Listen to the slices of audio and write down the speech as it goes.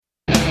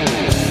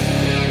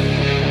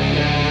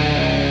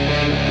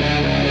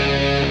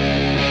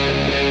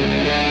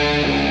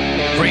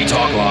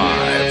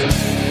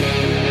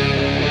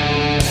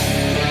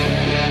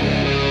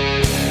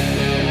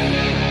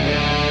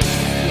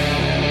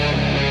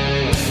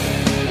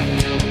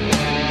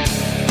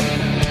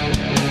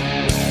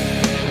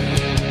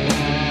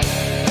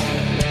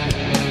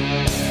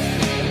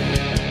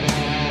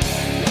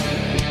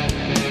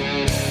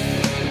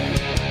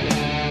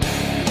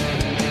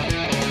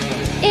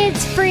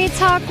Free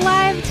Talk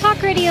Live,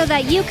 talk radio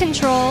that you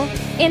control.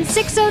 And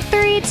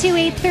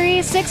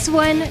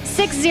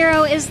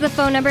 603-283-6160 is the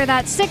phone number.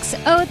 That's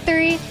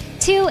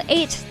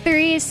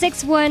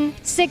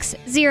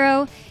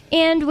 603-283-6160.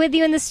 And with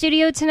you in the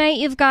studio tonight,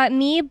 you've got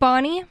me,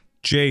 Bonnie.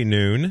 Jay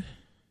Noon.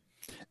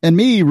 And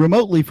me,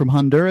 remotely from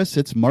Honduras,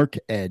 it's Mark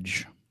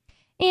Edge.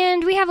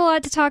 And we have a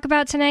lot to talk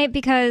about tonight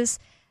because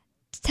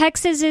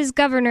Texas's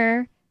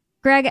governor,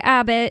 Greg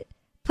Abbott,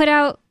 put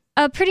out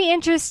a pretty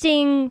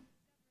interesting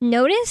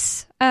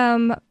notice,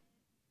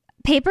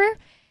 paper,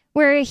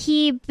 where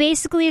he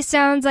basically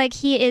sounds like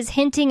he is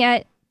hinting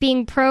at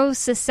being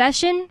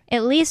pro-secession,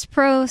 at least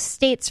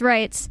pro-states'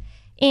 rights.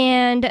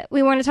 And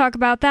we want to talk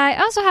about that.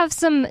 I also have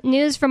some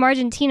news from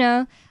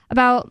Argentina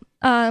about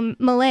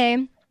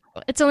Milei.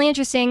 It's only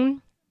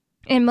interesting,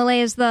 and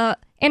Milei is the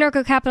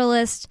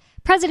anarcho-capitalist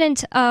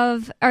president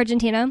of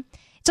Argentina.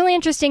 It's only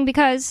interesting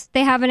because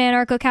they have an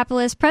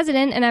anarcho-capitalist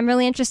president, and I'm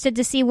really interested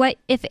to see what,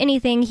 if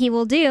anything, he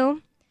will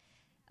do.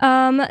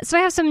 So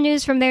I have some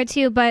news from there,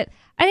 too, but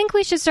I think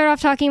we should start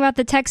off talking about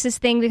the Texas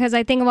thing because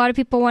I think a lot of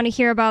people want to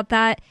hear about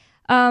that.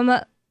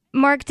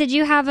 Mark, did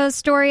you have a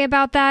story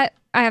about that?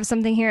 I have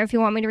something here if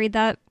you want me to read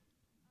that.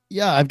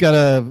 Yeah, I've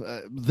got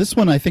this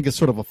one I think is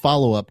sort of a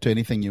follow-up to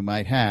anything you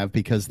might have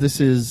because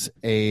this is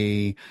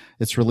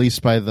it's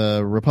released by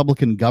the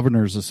Republican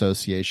Governors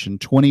Association.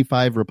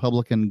 25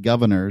 Republican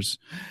governors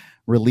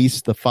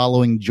released the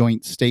following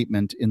joint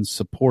statement in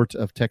support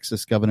of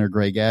Texas Governor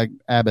Greg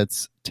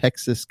Abbott's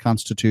Texas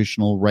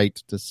constitutional right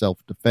to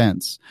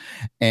self-defense.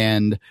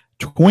 And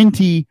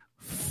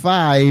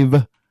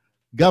 25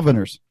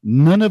 governors,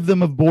 none of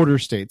them of border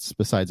states,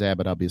 besides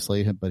Abbott,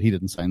 obviously, but he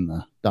didn't sign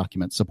the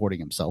document supporting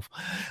himself.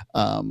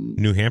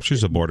 New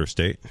Hampshire's a border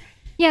state.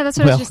 Yeah, that's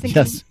what I was just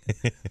thinking. Yes,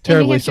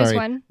 terribly sorry.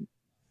 One.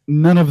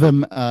 None of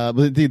them.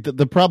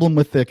 The problem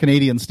with the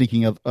Canadians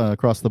sneaking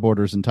across the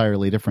border is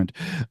entirely different.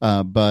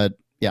 But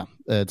yeah,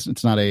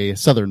 it's not a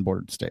southern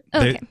bordered state.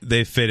 Okay.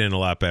 They fit in a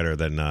lot better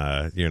than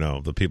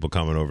the people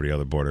coming over the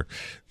other border.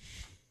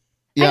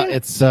 Yeah,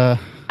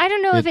 I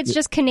don't know if it's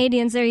just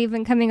Canadians that are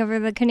even coming over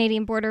the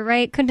Canadian border,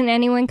 right? Couldn't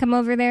anyone come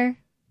over there?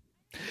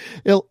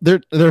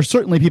 There are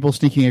certainly people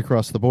sneaking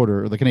across the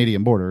border, the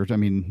Canadian border. I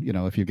mean,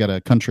 if you've got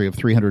a country of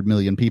 300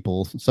 million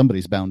people,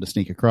 somebody's bound to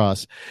sneak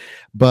across.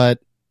 But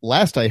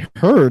last I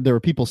heard, there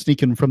were people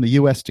sneaking from the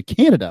U.S. to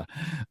Canada.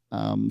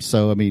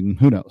 So, I mean,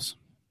 who knows?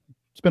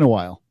 It's been a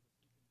while.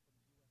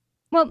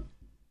 Well,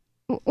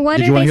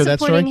 what are they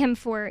supporting him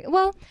for?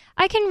 Well,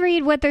 I can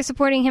read what they're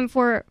supporting him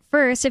for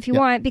first if you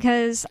want,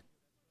 because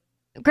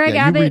Greg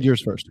Abbott, you read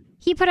yours first.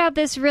 He put out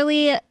this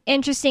really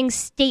interesting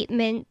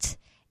statement,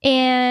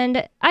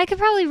 and I could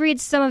probably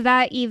read some of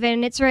that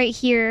even. It's right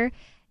here.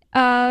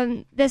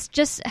 I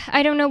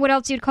don't know what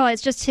else you'd call it.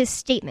 It's just his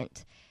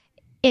statement.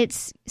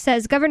 It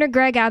says, Governor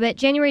Greg Abbott,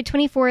 January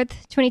 24th,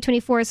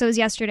 2024, so it was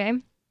yesterday.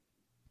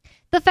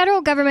 The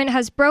federal government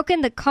has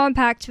broken the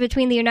compact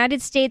between the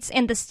United States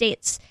and the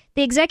states.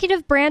 The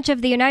executive branch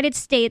of the United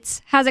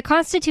States has a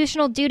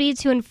constitutional duty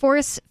to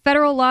enforce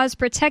federal laws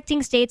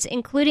protecting states,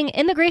 including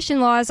immigration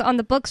laws on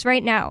the books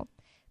right now.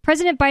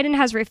 President Biden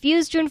has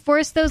refused to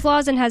enforce those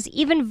laws and has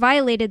even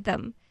violated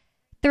them.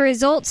 The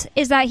result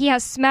is that he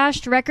has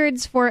smashed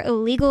records for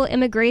illegal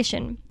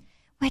immigration,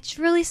 which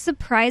really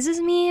surprises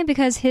me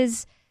because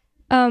his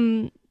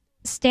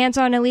stance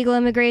on illegal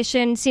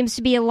immigration seems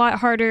to be a lot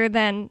harder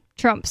than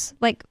Trump's.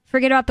 Like,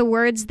 forget about the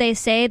words they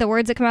say, the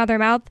words that come out of their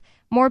mouth.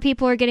 More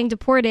people are getting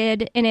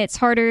deported, and it's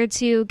harder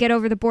to get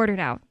over the border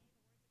now.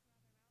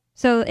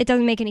 So it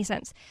doesn't make any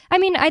sense. I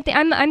mean,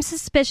 I'm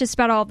suspicious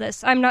about all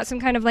this. I'm not some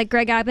kind of like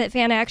Greg Abbott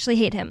fan. I actually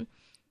hate him.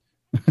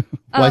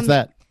 Why's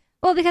that?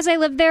 Well, because I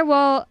lived there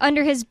while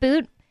under his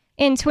boot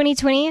in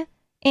 2020,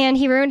 and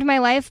he ruined my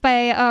life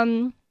by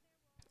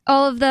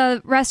all of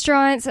the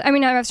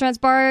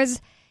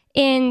bars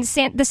in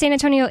the San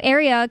Antonio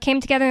area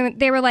came together, and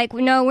they were like,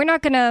 no, we're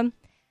not going to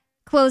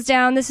close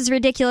down. This is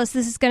ridiculous.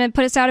 This is going to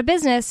put us out of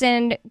business.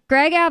 And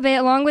Greg Abbott,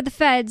 along with the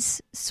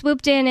feds,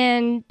 swooped in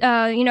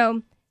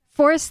and,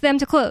 forced them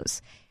to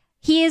close.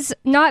 He is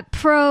not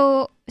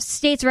pro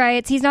states'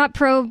 rights. He's not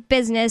pro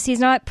business. He's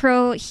not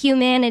pro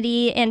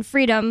humanity and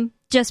freedom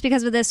just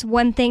because of this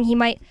one thing he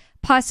might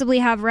possibly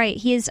have right.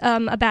 He is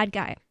a bad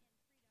guy.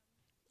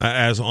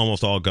 As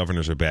almost all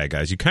governors are bad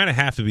guys. You kind of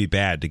have to be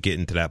bad to get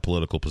into that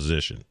political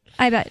position.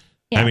 I bet.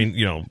 Yeah. I mean,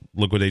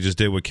 look what they just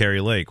did with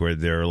Carrie Lake, where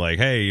they're like,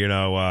 hey,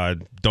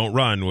 don't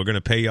run. We're going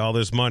to pay you all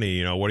this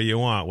money. What do you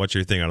want? What's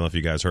your thing? I don't know if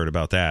you guys heard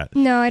about that.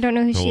 No, I don't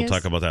know who she is. We'll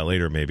talk about that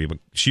later, maybe. But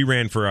she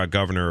ran for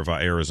governor of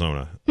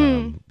Arizona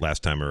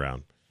last time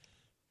around.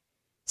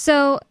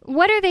 So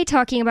what are they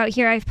talking about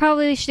here? I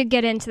probably should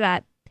get into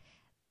that.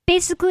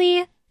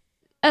 Basically,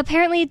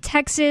 apparently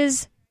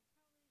Texas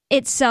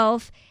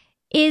itself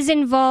is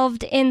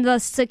involved in the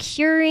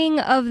securing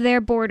of their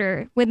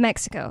border with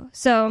Mexico.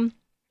 So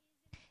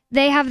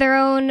they have their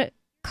own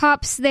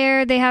cops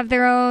there. They have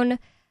their own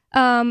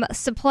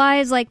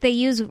supplies. Like they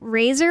use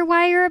razor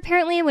wire,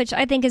 apparently, which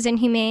I think is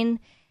inhumane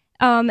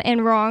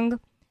and wrong.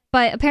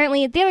 But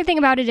apparently, the other thing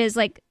about it is,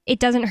 like, it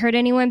doesn't hurt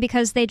anyone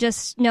because they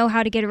just know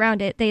how to get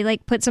around it. They,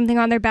 like, put something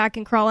on their back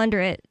and crawl under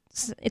it.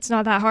 It's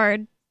not that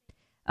hard.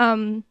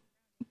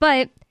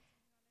 But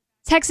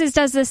Texas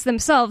does this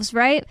themselves,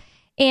 right?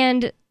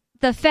 And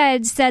the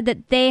feds said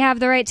that they have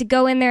the right to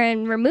go in there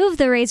and remove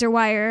the razor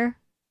wire.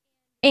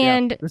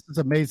 And this is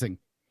amazing.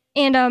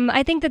 And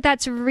I think that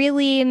that's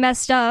really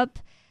messed up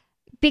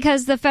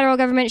because the federal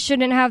government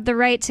shouldn't have the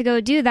right to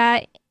go do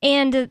that.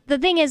 And the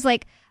thing is,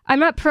 like, I'm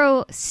not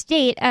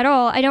pro-state at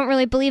all. I don't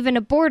really believe in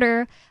a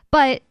border.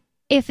 But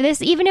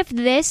even if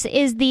this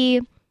is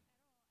the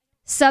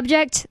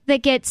subject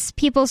that gets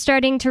people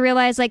starting to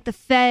realize, like, the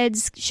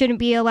feds shouldn't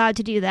be allowed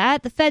to do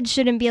that. The feds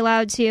shouldn't be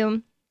allowed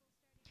to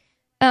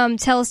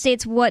tell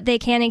states what they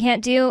can and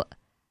can't do.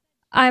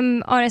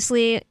 I'm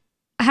honestly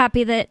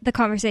happy that the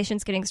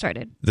conversation's getting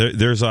started.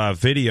 There's a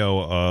video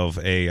of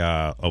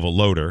a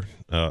loader,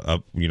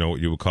 what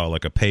you would call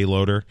like a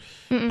payloader.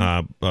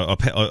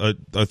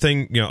 A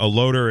thing, a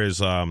loader is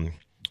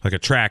like a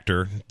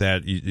tractor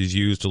that is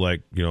used to,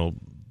 like,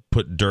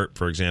 put dirt,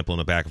 for example, in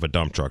the back of a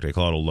dump truck. They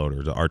call it a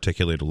loader, the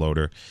articulated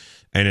loader,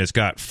 and it's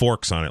got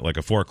forks on it like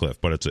a forklift,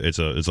 but it's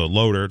a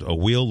loader, a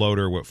wheel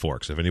loader with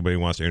forks. If anybody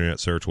wants to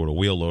internet search what a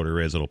wheel loader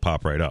is, it'll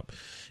pop right up.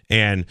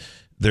 And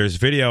there's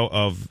video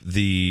of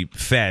the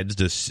feds,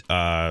 this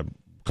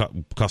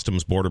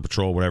Customs Border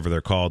Patrol, whatever they're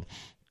called,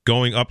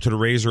 going up to the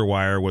razor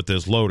wire with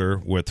this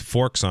loader with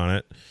forks on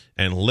it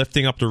and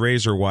lifting up the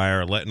razor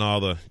wire, letting all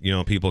the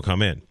people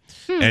come in.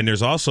 And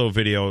there's also a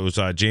video. It was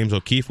James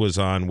O'Keefe was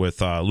on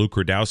with Luke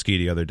Rudowski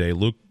the other day.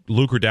 Luke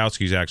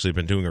Rudowski's actually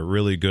been doing a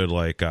really good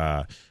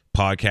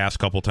podcast a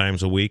couple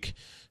times a week,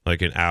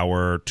 like an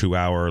hour, 2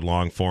 hour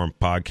long form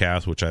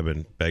podcast, which I've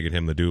been begging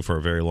him to do for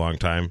a very long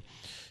time.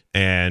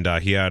 And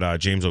he had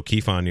James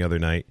O'Keefe on the other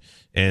night,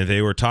 and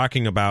they were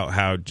talking about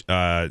how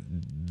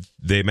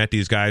they met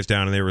these guys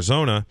down in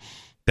Arizona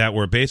that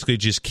were basically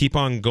just keep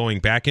on going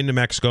back into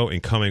Mexico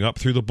and coming up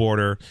through the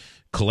border,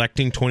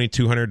 collecting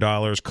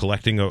 $2,200,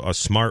 collecting a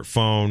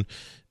smartphone,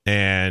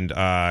 and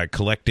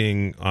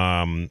collecting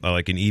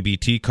like an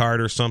EBT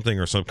card or something,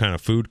 or some kind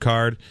of food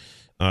card.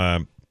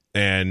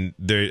 And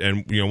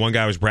one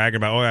guy was bragging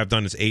about, I've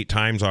done this 8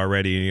 times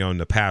already, in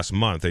the past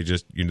month. They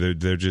just,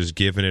 they're just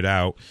giving it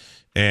out.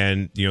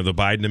 And, the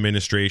Biden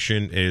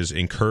administration is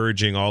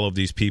encouraging all of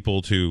these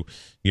people to,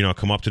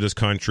 come up to this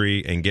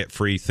country and get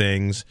free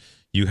things.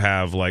 You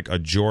have like a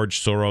George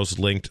Soros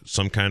linked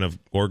some kind of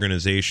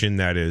organization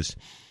that is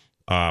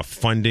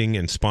funding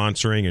and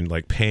sponsoring and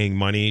like paying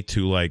money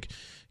to like,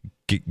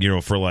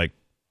 for like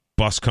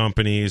bus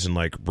companies and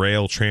like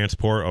rail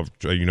transport of,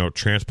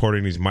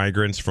 transporting these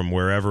migrants from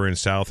wherever in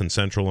South and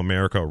Central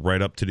America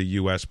right up to the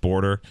U.S.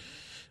 border.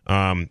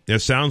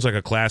 It sounds like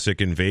a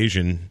classic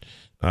invasion,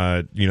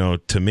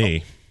 to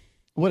me.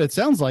 What it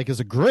sounds like is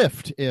a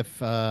grift.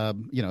 If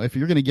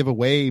you're going to give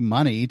away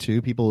money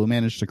to people who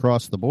manage to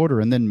cross the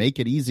border and then make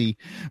it easy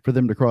for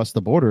them to cross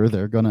the border,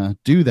 they're going to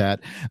do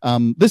that.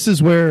 This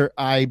is where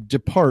I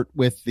depart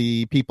with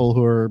the people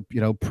who are,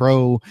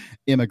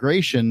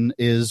 pro-immigration,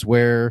 is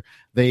where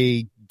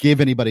they give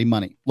anybody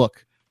money.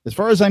 Look, as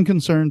far as I'm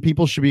concerned,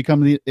 people should be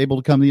able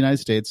to come to the United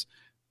States.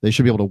 They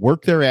should be able to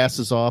work their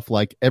asses off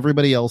like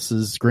everybody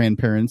else's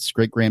grandparents,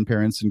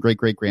 great-grandparents, and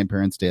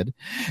great-great-grandparents did.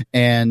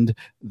 And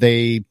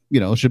they,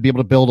 should be able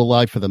to build a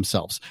life for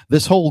themselves.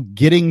 This whole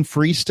getting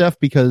free stuff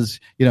because,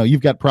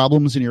 you've got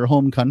problems in your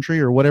home country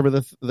or whatever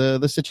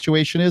the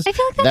situation is. I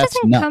feel like that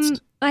doesn't come.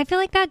 I feel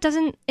like that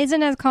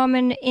isn't as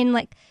common in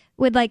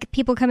with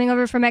people coming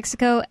over from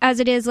Mexico as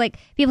it is like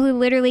people who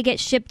literally get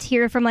shipped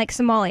here from like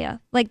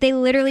Somalia. Like they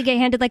literally get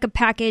handed like a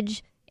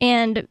package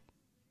and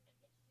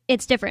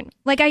it's different.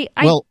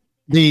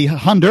 The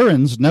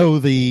Hondurans know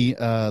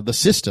the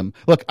system.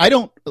 Look, I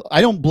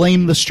don't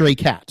blame the stray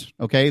cat.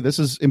 Okay, this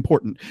is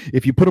important.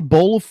 If you put a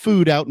bowl of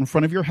food out in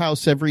front of your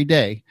house every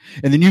day,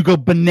 and then you go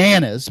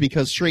bananas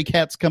because stray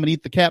cats come and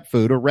eat the cat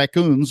food, or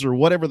raccoons, or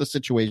whatever the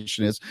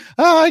situation is.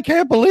 Oh, I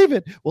can't believe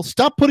it. Well,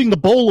 stop putting the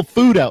bowl of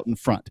food out in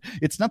front.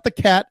 It's not the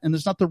cat, and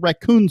it's not the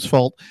raccoon's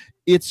fault.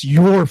 It's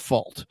your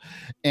fault.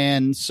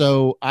 And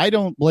so I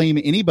don't blame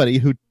anybody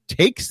who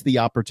takes the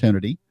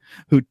opportunity,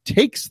 who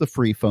takes the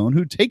free phone,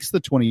 who takes the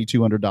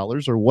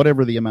 $2,200 or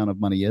whatever the amount of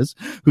money is,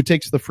 who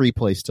takes the free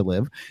place to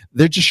live.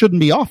 They just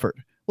shouldn't be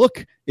offered.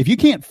 Look, if you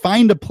can't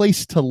find a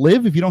place to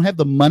live, if you don't have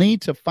the money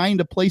to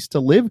find a place to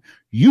live,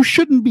 you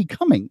shouldn't be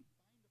coming.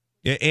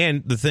 Yeah,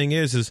 and the thing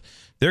is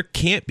there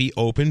can't be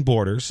open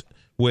borders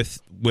with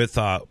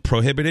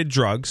prohibited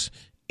drugs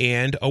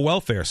and a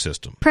welfare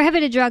system.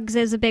 Prohibited drugs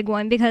is a big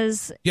one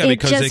because they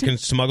can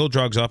smuggle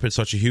drugs up. It's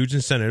such a huge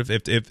incentive.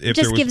 If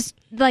just gives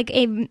like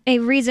a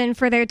reason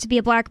for there to be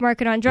a black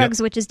market on drugs,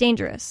 which is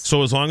dangerous.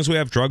 So as long as we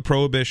have drug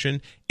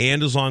prohibition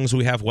and as long as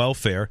we have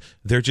welfare,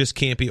 there just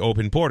can't be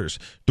open borders.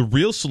 The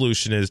real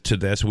solution is to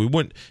this.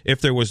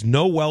 If there was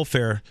no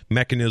welfare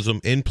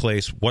mechanism in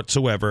place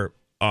whatsoever,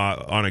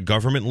 on a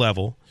government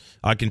level.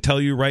 I can tell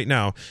you right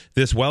now,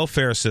 this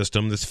welfare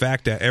system, this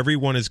fact that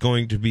everyone is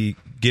going to be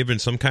given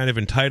some kind of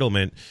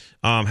entitlement,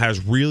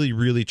 has really,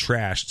 really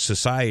trashed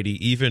society,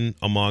 even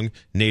among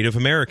Native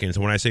Americans.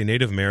 And when I say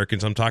Native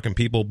Americans, I'm talking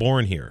people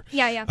born here.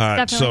 Yeah,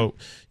 definitely. So,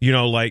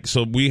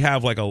 so we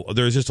have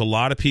there's just a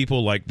lot of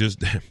people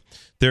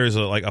there's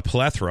a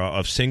plethora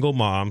of single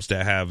moms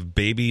that have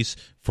babies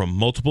from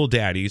multiple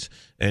daddies,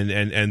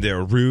 and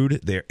they're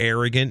rude, they're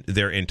arrogant,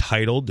 they're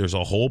entitled. There's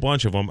a whole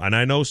bunch of them. And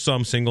I know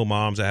some single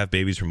moms that have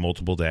babies from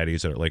multiple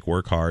daddies that are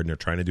work hard and they're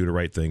trying to do the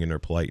right thing and they're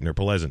polite and they're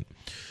pleasant.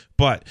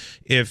 But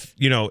if,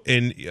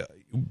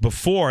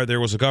 before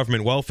there was a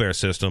government welfare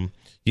system,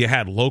 you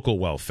had local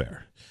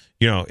welfare.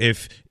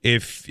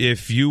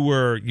 If you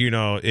were,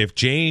 if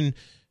Jane,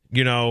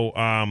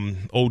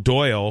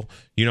 O'Doyle,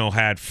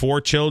 had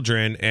 4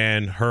 children,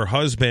 and her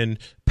husband,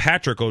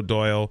 Patrick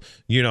O'Doyle,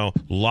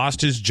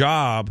 lost his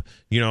job,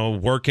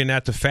 working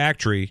at the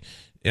factory.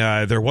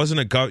 There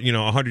wasn't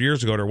 100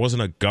 years ago, there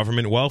wasn't a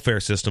government welfare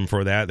system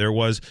for that. There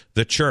was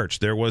the church,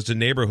 there was the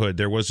neighborhood,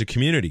 there was the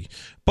community.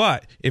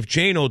 But if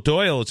Jane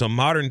O'Doyle is a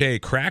modern day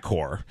crack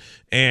whore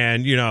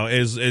and,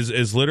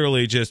 is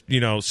literally just,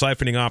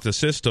 siphoning off the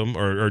system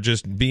or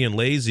just being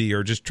lazy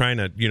or just trying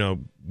to,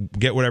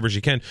 get whatever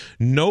she can,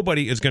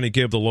 nobody is going to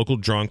give the local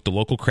drunk, the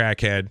local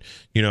crackhead,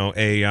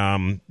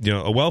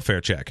 a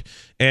welfare check.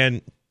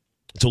 And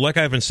so like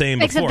I've been saying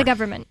before. Except the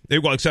government.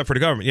 Well, except for the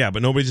government, yeah,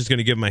 but nobody's just going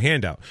to give them a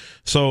handout.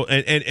 So,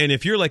 and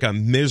if you're like a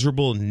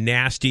miserable,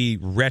 nasty,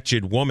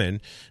 wretched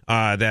woman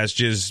that's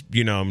just,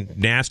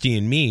 nasty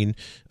and mean,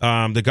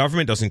 the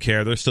government doesn't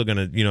care. They're still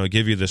going to,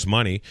 give you this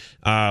money,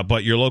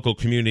 but your local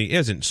community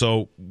isn't.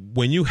 So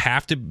when you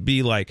have to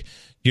be like,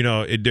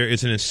 there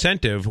is an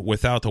incentive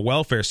without the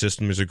welfare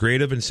system. There's a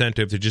greater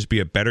incentive to just be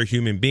a better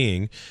human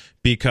being,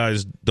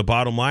 because the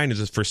bottom line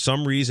is for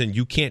some reason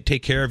you can't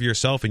take care of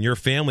yourself and your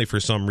family for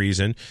some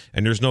reason,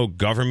 and there's no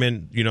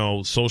government,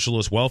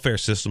 socialist welfare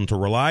system to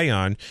rely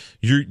on.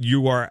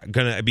 You are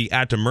going to be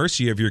at the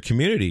mercy of your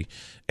community.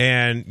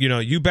 And,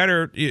 you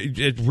better,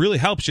 it really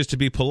helps just to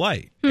be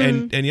polite.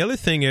 And the other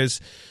thing is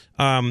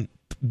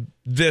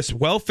this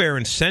welfare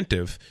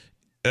incentive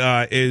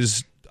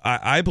is,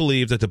 I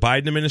believe that the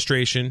Biden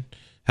administration,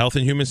 Health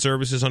and Human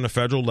Services on the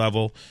federal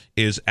level,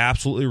 is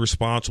absolutely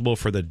responsible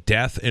for the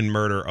death and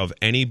murder of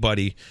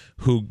anybody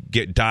who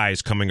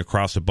dies coming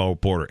across the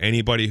border,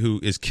 anybody who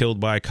is killed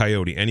by a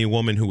coyote, any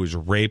woman who is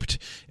raped,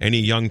 any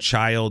young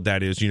child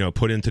that is,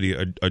 put into the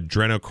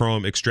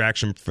adrenochrome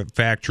extraction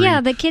factory.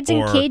 Yeah, the kids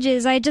in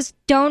cages. I just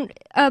don't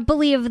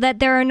believe that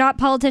there are not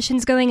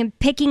politicians going and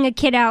picking a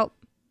kid out,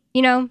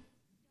 and,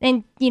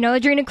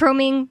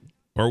 adrenochroming.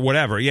 Or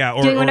whatever, yeah.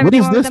 Or what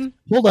is this?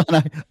 Hold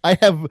on, I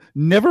have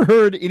never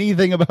heard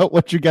anything about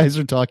what you guys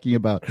are talking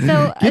about.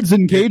 So, kids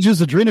in cages,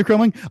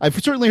 adrenochroming. I've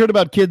certainly heard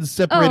about kids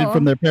separated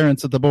from their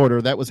parents at the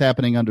border. That was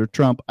happening under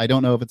Trump. I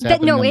don't know if it's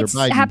happening under Biden.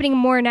 No, it's happening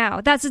more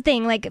now. That's the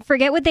thing. Like,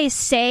 forget what they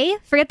say.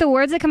 Forget the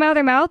words that come out of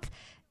their mouth.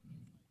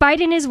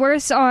 Biden is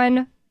worse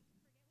on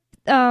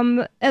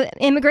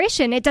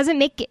immigration. It doesn't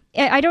make.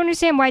 I don't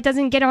understand why it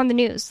doesn't get on the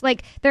news.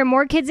 Like, there are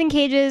more kids in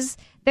cages.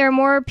 There are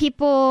more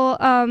people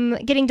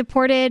getting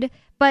deported.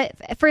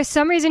 But for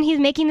some reason, he's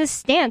making this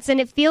stance,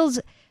 and it feels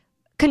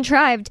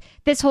contrived.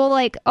 This whole,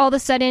 all of a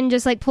sudden,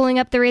 just, pulling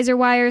up the razor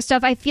wire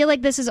stuff. I feel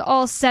like this is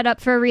all set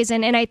up for a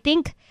reason, and I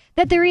think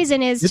that the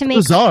reason is to make...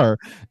 It's bizarre.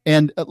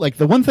 And,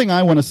 the one thing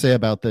I want to say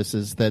about this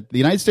is that the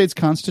United States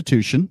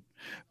Constitution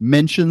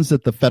mentions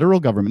that the federal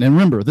government, and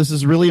remember, this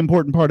is a really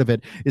important part of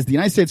it, is the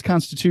United States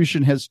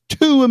Constitution has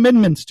 2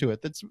 amendments to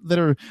it that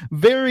are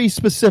very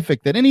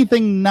specific, that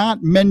anything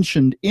not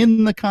mentioned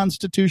in the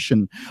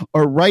Constitution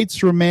are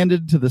rights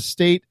remanded to the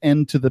state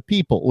and to the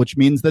people, which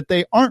means that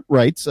they aren't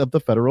rights of the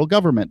federal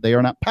government. They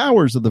are not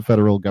powers of the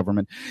federal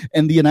government.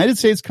 And the United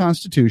States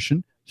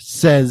Constitution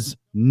says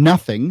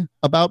nothing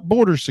about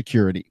border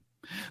security.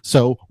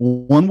 So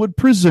one would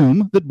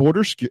presume that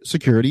border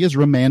security is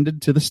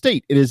remanded to the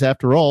state. It is,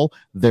 after all,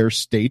 their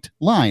state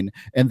line,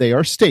 and they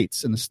are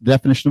states. And the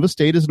definition of a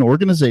state is an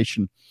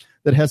organization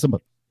that has a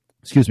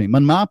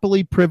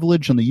monopoly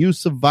privilege on the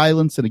use of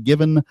violence in a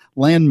given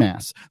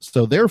landmass.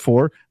 So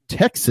therefore,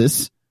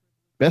 Texas,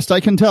 best I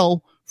can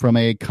tell from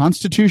a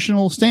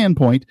constitutional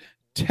standpoint,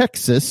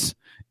 Texas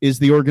is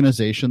the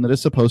organization that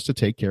is supposed to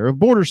take care of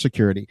border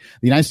security.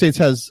 The United States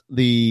has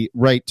the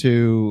right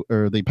to,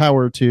 or the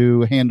power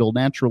to, handle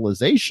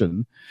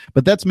naturalization,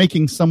 but that's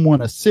making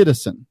someone a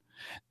citizen.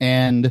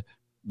 And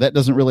that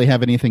doesn't really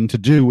have anything to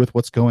do with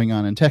what's going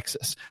on in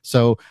Texas.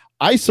 So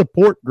I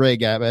support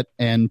Greg Abbott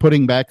and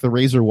putting back the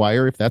razor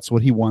wire if that's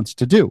what he wants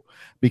to do,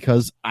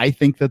 because I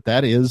think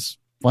that is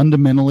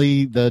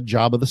fundamentally the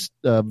job of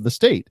the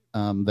state,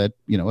 that,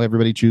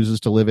 everybody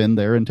chooses to live in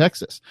there in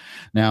Texas.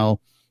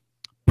 Now,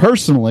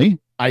 personally,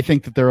 I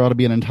think that there ought to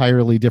be an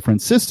entirely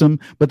different system,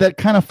 but that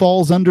kind of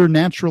falls under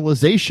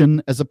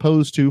naturalization as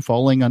opposed to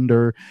falling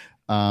under,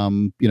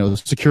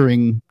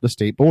 securing the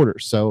state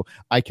borders. So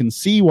I can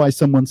see why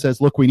someone says,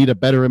 look, we need a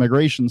better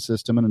immigration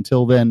system. And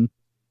until then,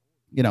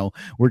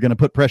 we're going to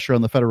put pressure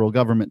on the federal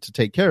government to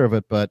take care of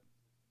it. But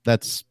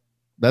That's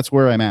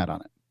where I'm at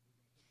on it.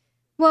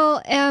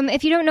 Well,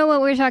 if you don't know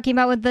what we're talking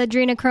about with the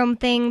adrenochrome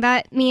thing,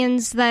 that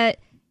means that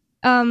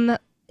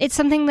it's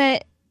something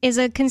that is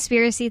a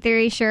conspiracy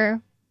theory,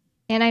 sure.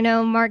 And I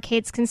know Mark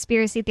hates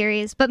conspiracy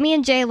theories, but me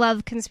and Jay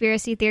love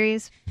conspiracy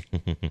theories.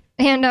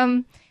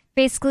 And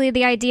basically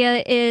the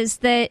idea is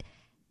that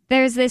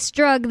there's this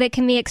drug that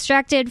can be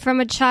extracted from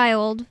a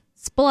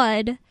child's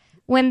blood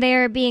when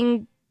they're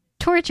being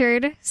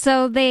tortured,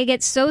 so they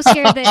get so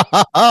scared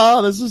that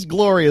oh, this is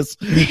glorious.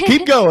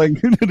 Keep going.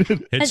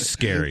 It's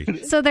scary.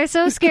 So they're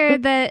so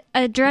scared that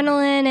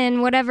adrenaline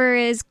and whatever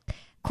is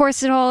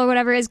cortisol or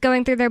whatever is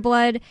going through their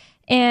blood,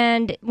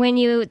 and when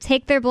you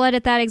take their blood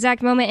at that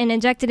exact moment and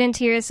inject it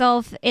into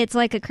yourself, it's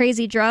like a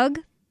crazy drug.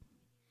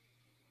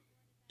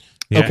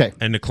 Yeah. Okay.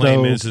 And the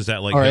claim So, is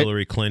that like all right.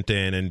 Hillary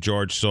Clinton and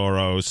George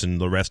Soros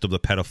and the rest of the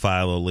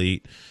pedophile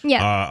elite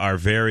Yeah. are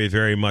very,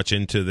 very much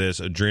into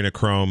this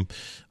adrenochrome.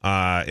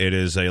 It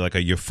is like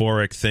a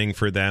euphoric thing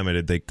for them.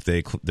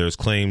 There's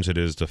claims it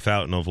is the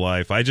fountain of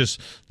life. I just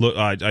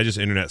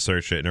internet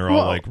searched it, and they're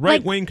all like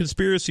right-wing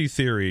conspiracy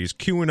theories,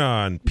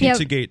 QAnon,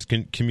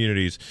 Pizzagate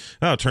communities.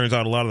 Oh, it turns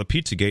out a lot of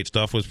the Pizzagate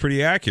stuff was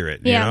pretty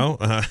accurate. Yeah. You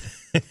know.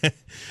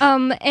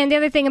 And the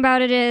other thing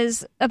about it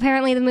is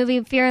apparently the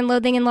movie Fear and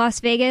Loathing in Las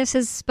Vegas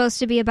is supposed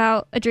to be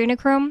about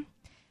adrenochrome,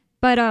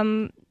 but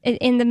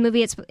in the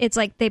movie it's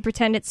like they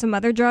pretend it's some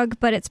other drug,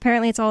 but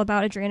apparently it's all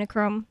about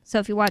adrenochrome. So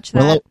if you watch that.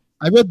 Well,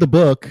 I read the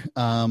book,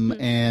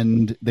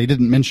 and they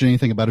didn't mention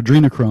anything about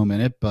adrenochrome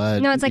in it,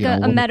 but no, it's like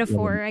a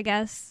metaphor, I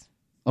guess.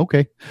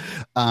 Okay.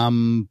 I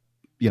can't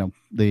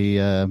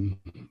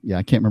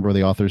remember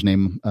the author's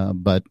name,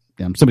 but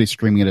somebody's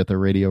screaming it at their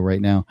radio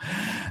right now.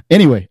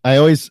 Anyway,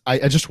 I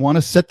just want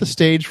to set the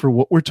stage for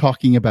what we're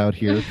talking about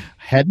here.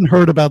 Hadn't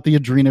heard about the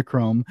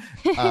adrenochrome.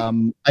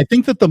 I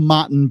think that the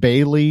Mott and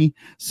Bailey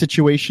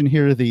situation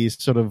here, the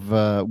sort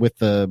of with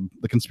the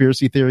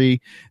conspiracy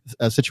theory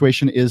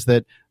situation, is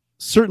that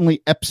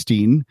certainly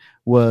Epstein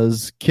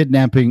was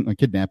contracting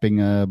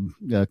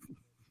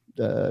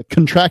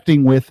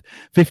with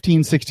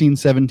 15, 16,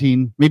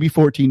 17, maybe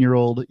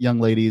 14-year-old young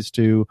ladies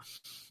to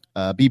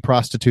be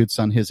prostitutes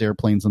on his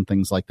airplanes and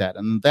things like that.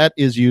 And that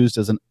is used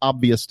as an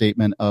obvious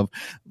statement of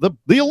the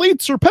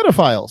elites are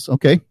pedophiles.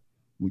 Okay,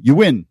 you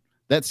win.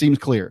 That seems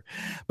clear.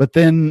 But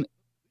then,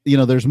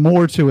 there's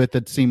more to it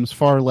that seems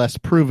far less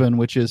proven,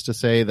 which is to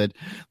say that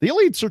the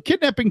elites are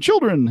kidnapping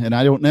children. And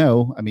I don't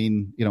know. I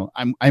mean,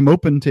 I'm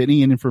open to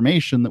any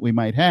information that we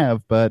might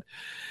have, but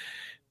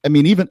I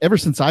mean, even ever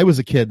since I was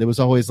a kid, there was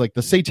always like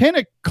the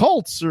satanic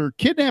cults are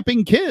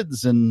kidnapping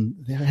kids, and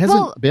there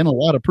hasn't been a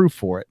lot of proof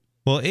for it.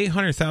 Well,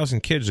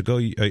 800,000 kids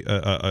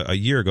a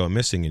year ago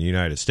missing in the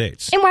United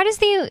States. And why does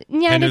the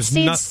United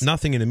States... there's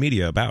nothing in the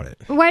media about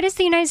it. Why does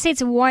the United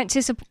States want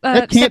to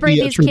separate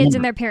these kids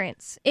and their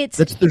parents?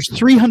 There's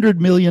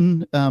 300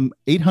 million,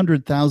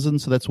 800,000,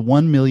 so that's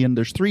 1 million.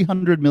 There's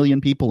 300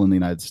 million people in the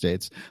United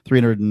States,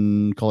 300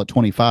 and call it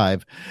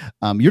 25.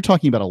 You're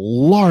talking about a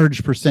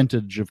large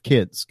percentage of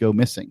kids go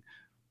missing.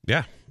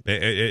 Yeah,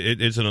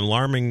 it's an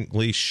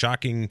alarmingly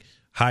shocking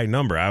high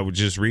number. I was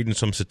just reading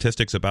some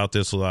statistics about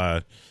this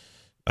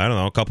I don't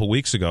know, a couple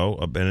weeks ago,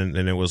 and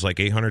it was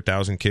like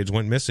 800,000 kids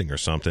went missing or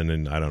something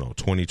in, I don't know,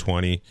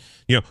 2020.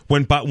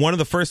 When one of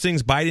the first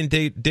things Biden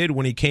did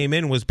when he came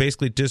in was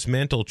basically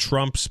dismantle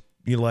Trump's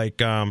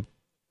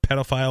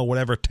pedophile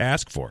whatever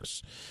task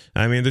force.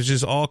 I mean, there's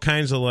just all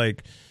kinds of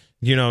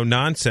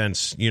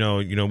nonsense,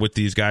 with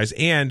these guys.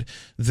 And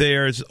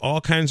there's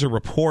all kinds of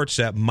reports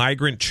that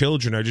migrant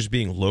children are just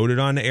being loaded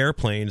onto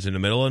airplanes in the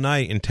middle of the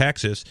night in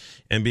Texas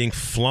and being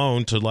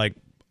flown to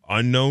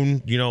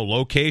unknown,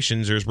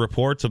 locations. There's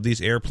reports of these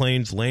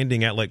airplanes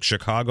landing at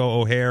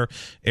Chicago O'Hare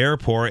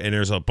Airport, and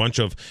there's a bunch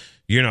of,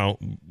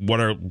 what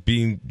are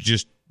being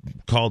just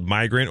called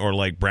migrant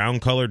or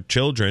brown colored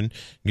children,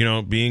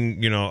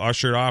 being,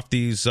 ushered off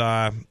these,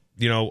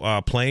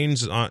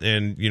 planes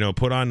and,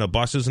 put on the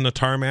buses and the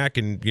tarmac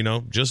and,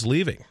 just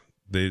leaving.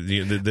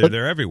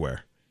 They're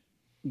everywhere.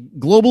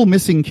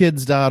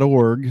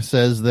 GlobalMissingKids.org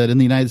says that in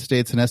the United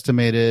States, an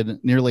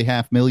estimated nearly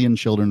 500,000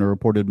 children are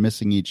reported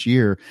missing each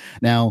year.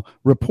 Now,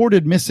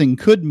 reported missing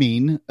could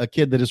mean a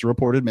kid that is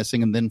reported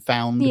missing and then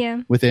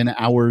found within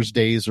hours,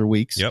 days, or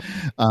weeks,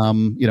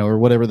 or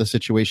whatever the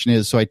situation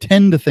is. So I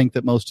tend to think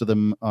that most of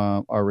them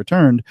are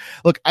returned.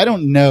 Look, I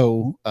don't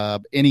know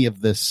any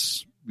of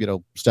this,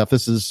 stuff.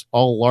 This is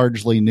all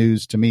largely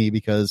news to me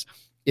because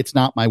it's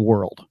not my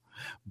world.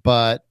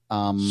 But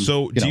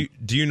do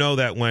you know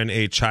that when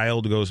a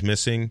child goes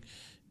missing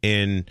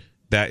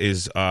that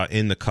is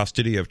in the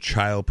custody of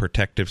Child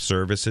Protective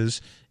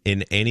Services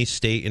in any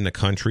state in the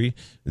country,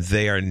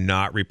 they are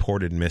not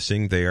reported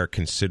missing. They are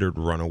considered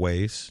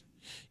runaways,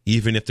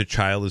 even if the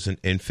child is an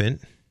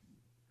infant.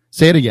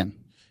 Say it again.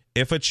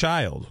 If a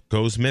child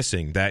goes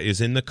missing that is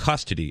in the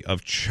custody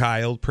of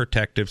Child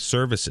Protective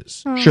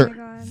Services,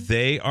 sure,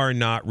 they are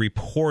not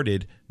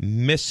reported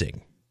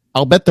missing.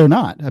 I'll bet they're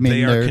not. I mean,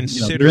 they are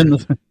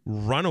considered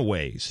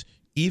runaways,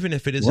 even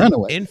if it is an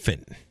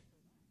infant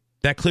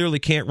that clearly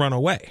can't run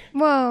away.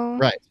 Whoa.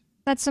 Right.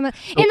 That's and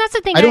that's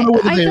the thing. I don't know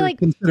whether I they're feel like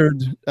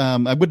considered.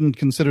 I wouldn't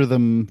consider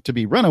them to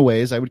be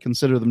runaways. I would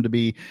consider them to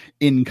be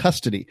in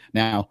custody.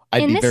 Now,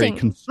 I'd be very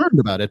concerned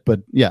about it,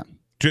 but yeah.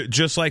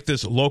 Just like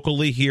this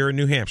locally here in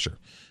New Hampshire,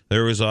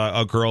 there was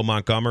a girl,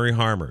 Montgomery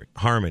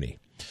Harmony.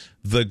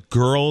 The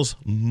girl's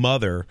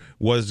mother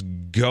was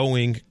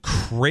going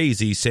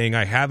crazy saying,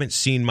 I haven't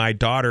seen my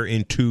daughter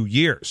in 2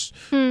 years.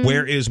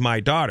 Where is my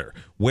daughter?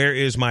 Where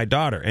is my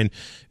daughter?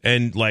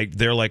 And like,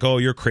 they're like, oh,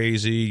 you're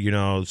crazy.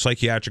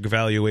 Psychiatric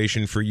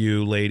evaluation for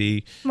you,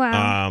 lady.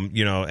 Wow.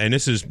 And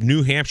this is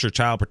New Hampshire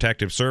Child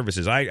Protective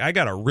Services. I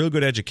got a real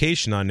good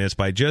education on this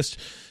by just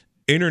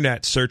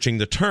internet searching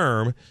the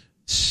term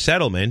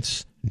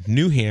settlements,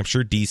 New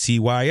Hampshire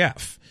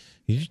DCYF.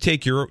 You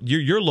take your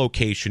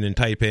location and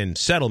type in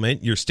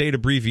settlement, your state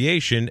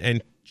abbreviation,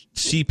 and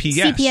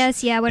CPS.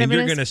 CPS, yeah, whatever. And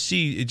you're going to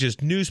see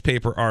just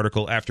newspaper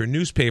article after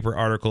newspaper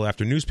article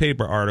after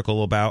newspaper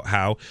article about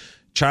how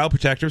Child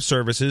Protective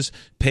Services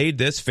paid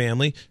this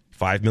family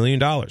 $5 million,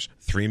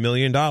 $3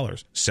 million,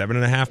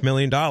 $7.5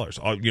 million.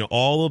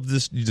 All of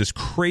this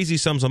crazy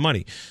sums of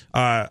money.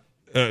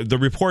 The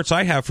reports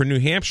I have for New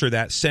Hampshire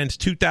that since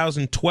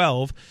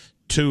 2012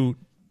 to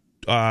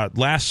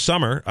last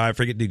summer, I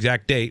forget the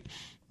exact date,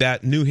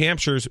 that New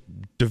Hampshire's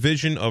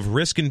Division of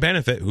Risk and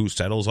Benefit, who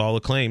settles all the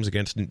claims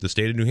against the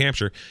state of New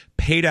Hampshire,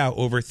 paid out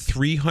over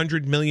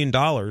 $300 million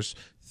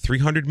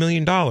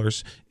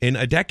in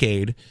a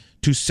decade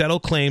to settle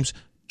claims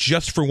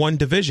just for one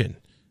division.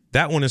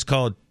 That one is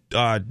called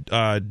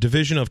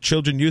Division of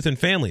Children, Youth, and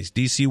Families,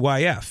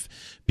 DCYF,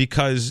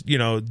 because,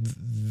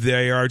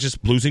 they are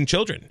just losing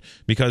children,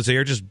 because they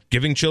are just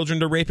giving children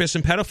to rapists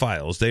and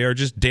pedophiles. They are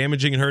just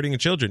damaging and hurting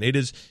children. It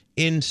is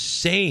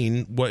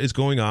insane what is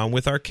going on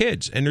with our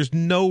kids, and there's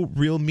no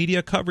real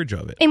media coverage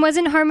of it. And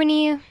wasn't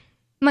Harmony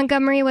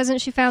Montgomery, wasn't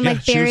she found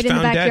buried in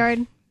the backyard?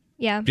 Dead.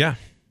 Yeah. Yeah.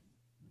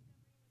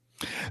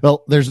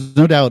 Well, there's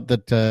no doubt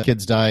that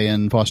kids die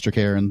in foster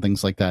care and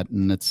things like that,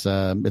 and it's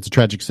a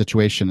tragic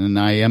situation. And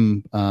I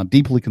am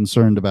deeply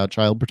concerned about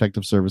Child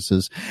Protective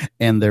Services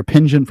and their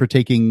penchant for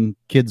taking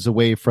kids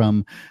away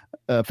from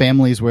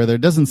families where there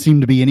doesn't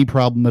seem to be any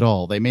problem at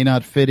all. They may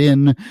not fit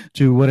in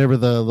to whatever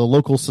the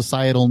local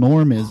societal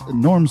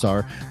norms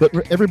are,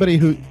 but everybody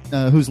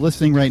who's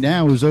listening right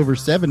now who's over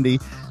 70,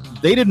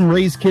 they didn't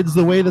raise kids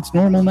the way that's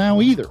normal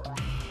now either.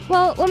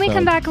 Well, when we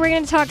come back, we're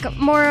going to talk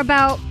more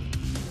about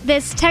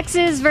this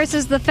Texas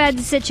versus the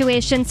Feds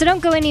situation, so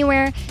don't go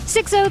anywhere.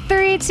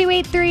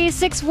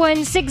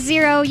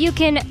 603-283-6160. You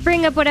can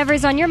bring up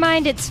whatever's on your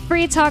mind. It's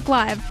Free Talk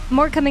Live.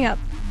 More coming up.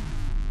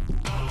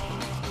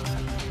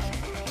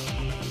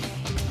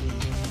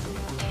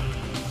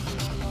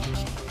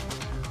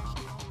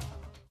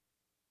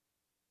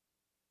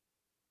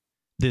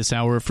 This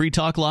hour of Free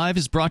Talk Live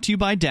is brought to you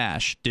by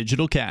Dash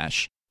Digital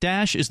Cash.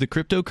 Dash is the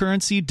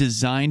cryptocurrency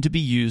designed to be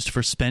used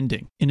for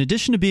spending. In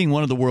addition to being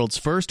one of the world's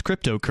first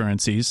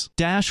cryptocurrencies,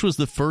 Dash was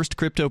the first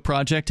crypto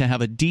project to have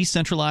a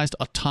decentralized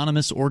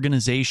autonomous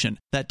organization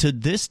that to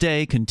this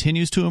day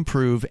continues to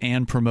improve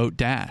and promote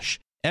Dash.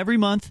 Every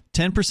month,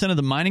 10% of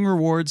the mining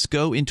rewards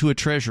go into a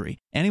treasury.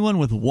 Anyone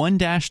with one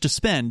Dash to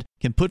spend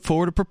can put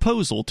forward a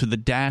proposal to the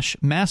Dash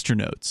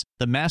masternodes.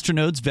 The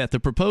masternodes vet the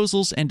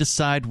proposals and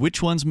decide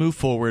which ones move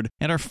forward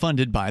and are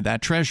funded by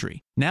that treasury.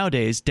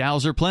 Nowadays,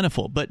 DAOs are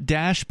plentiful, but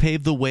Dash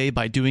paved the way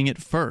by doing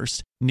it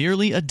first,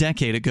 nearly a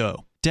decade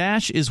ago.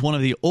 Dash is one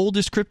of the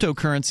oldest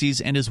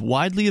cryptocurrencies and is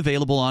widely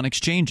available on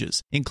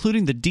exchanges,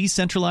 including the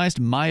decentralized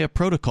Maya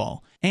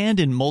protocol, and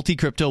in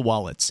multi-crypto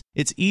wallets.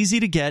 It's easy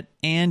to get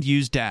and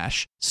use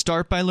Dash.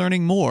 Start by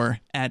learning more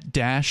at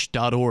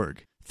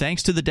dash.org.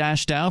 Thanks to the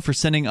Dash DAO for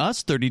sending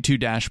us 32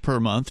 Dash per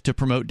month to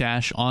promote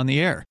Dash on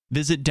the air.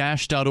 Visit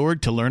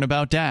dash.org to learn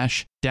about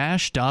Dash.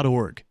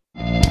 Dash.org.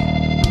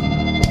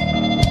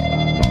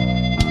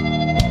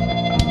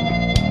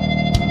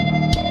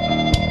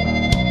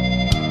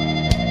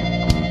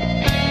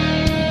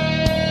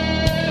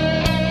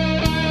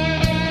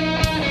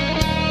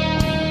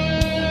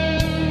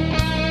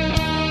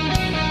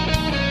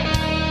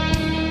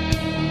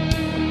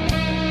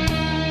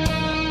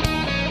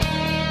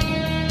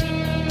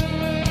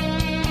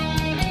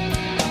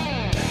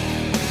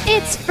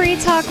 It's Free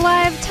Talk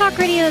Live, talk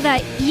radio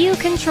that you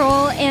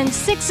control, and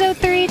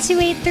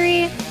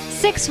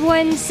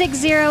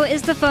 603-283-6160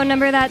 is the phone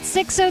number. That's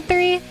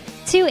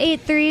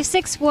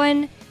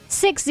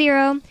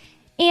 603-283-6160.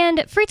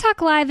 And Free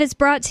Talk Live is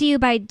brought to you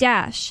by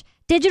Dash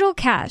Digital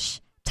Cash.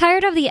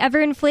 Tired of the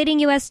ever-inflating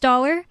U.S.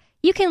 dollar?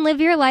 You can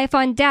live your life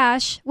on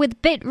Dash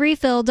with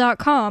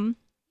bitrefill.com,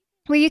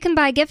 where you can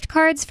buy gift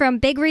cards from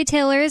big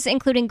retailers,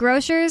 including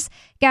grocers,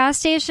 gas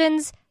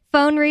stations,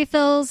 phone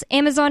refills,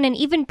 Amazon, and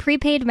even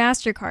prepaid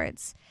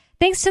MasterCards.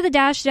 Thanks to the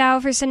Dash DAO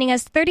for sending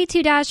us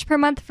 32 Dash per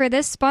month for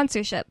this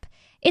sponsorship.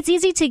 It's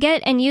easy to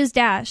get and use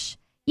Dash.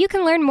 You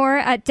can learn more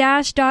at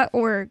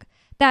dash.org.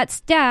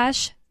 That's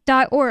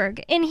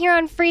dash.org. And here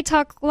on Free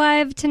Talk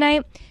Live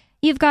tonight,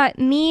 you've got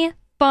me,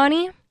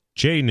 Bonnie,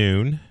 Jay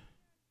Noon,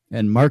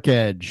 and Mark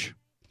Edge.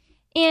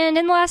 And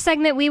in the last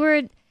segment, we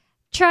were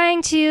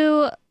trying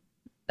to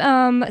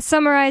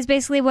summarize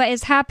basically what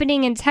is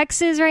happening in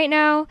Texas right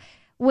now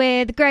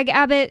with Greg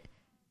Abbott,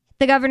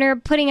 the governor,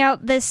 putting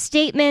out this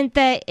statement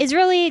that is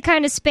really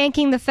kind of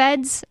spanking the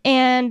feds.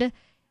 And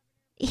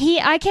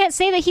I can't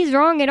say that he's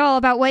wrong at all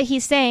about what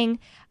he's saying.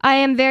 I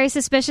am very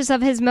suspicious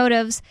of his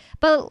motives.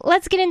 But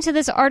let's get into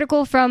this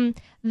article from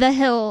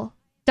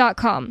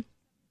thehill.com.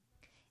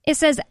 It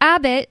says,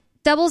 Abbott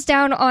doubles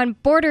down on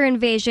border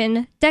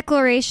invasion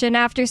declaration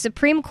after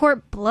Supreme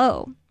Court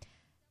blow.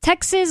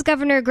 Texas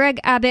Governor Greg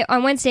Abbott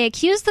on Wednesday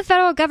accused the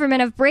federal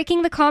government of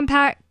breaking the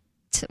compact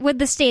with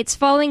the states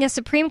following a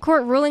Supreme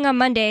Court ruling on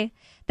Monday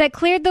that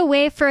cleared the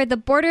way for the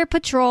Border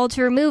Patrol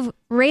to remove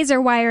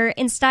razor wire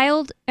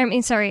installed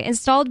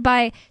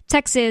by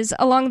Texas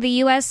along the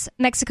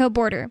U.S.-Mexico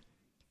border.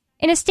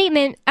 In a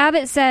statement,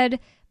 Abbott said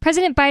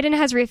President Biden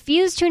has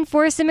refused to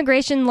enforce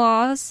immigration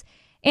laws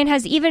and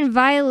has even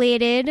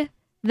violated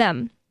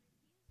them.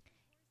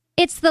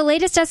 It's the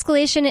latest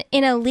escalation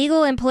in a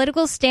legal and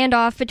political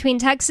standoff between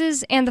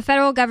Texas and the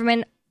federal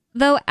government,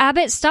 though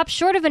Abbott stopped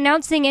short of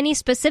announcing any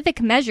specific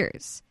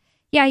measures.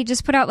 Yeah, he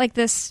just put out like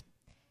this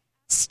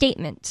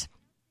statement.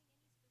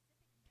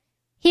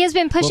 He has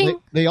been pushing...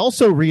 Well, they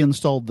also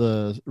reinstalled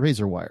the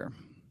razor wire.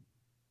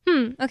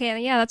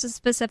 Okay, yeah, that's a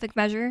specific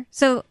measure.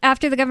 So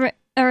after the government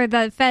or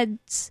the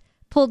feds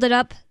pulled it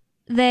up,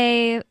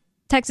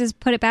 Texas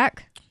put it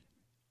back?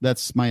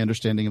 That's my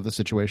understanding of the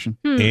situation.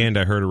 And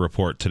I heard a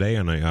report today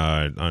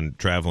on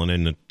traveling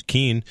into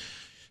Keene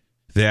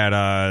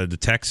that the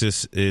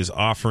Texas is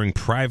offering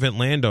private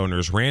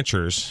landowners,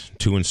 ranchers,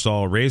 to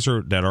install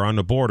that are on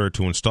the border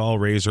to install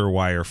razor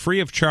wire free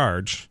of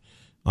charge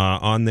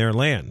on their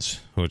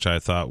lands, which I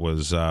thought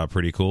was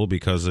pretty cool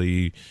because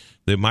the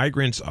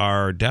migrants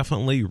are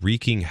definitely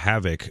wreaking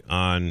havoc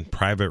on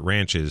private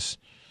ranches.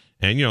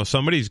 And,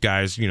 some of these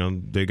guys,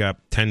 they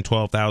got 10,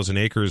 12,000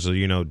 acres of,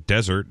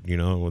 desert,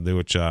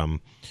 which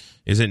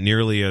isn't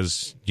nearly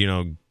as,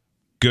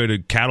 good a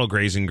cattle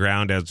grazing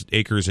ground as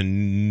acres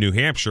in New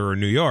Hampshire or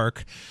New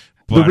York.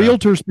 But, the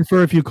realtors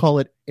prefer if you call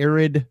it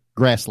arid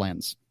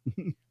grasslands.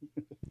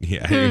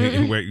 Yeah,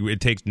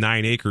 it takes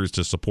 9 acres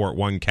to support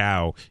one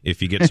cow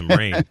if you get some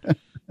rain.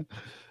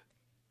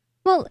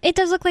 Well, it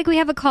does look like we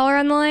have a caller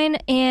on the line,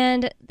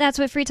 and that's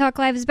what Free Talk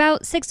Live is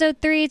about.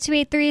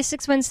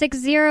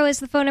 603-283-6160 is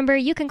the phone number.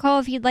 You can call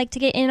if you'd like to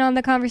get in on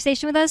the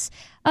conversation with us.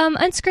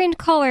 Unscreened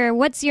caller,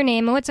 what's your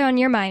name and what's on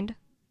your mind?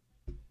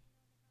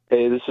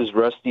 Hey, this is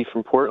Rusty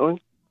from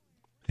Portland.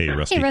 Hey,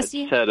 Rusty. Hey,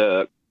 Rusty.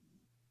 I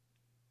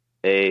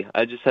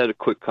just had a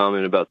quick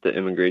comment about the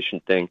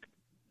immigration thing.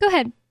 Go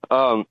ahead.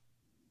 Well,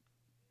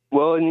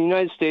 in the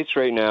United States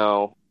right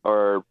now,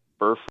 our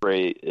birth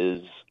rate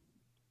is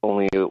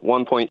only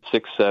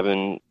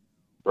 1.67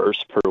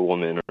 births per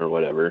woman or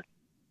whatever.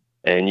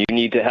 And you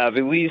need to have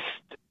at least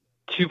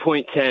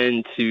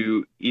 2.10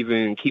 to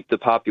even keep the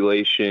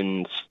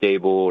population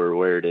stable or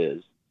where it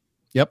is.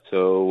 Yep.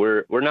 So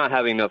we're not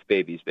having enough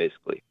babies,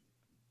 basically.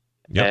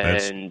 Yep,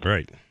 that's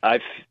right.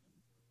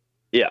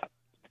 Yeah.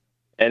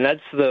 And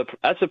that's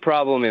a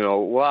problem in a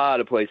lot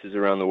of places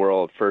around the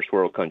world, first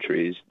world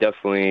countries,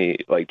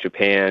 definitely like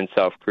Japan,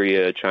 South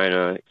Korea,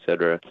 China,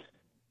 etc.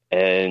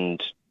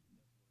 And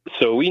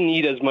so we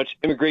need as much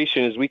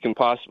immigration as we can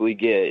possibly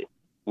get.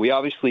 We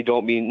obviously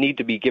need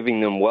to be giving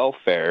them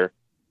welfare,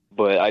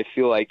 but I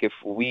feel like if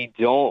we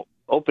don't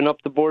open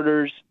up the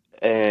borders,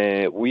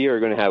 we are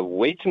going to have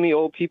way too many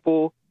old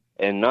people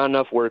and not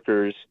enough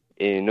workers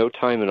in no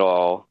time at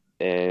all,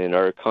 and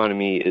our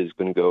economy is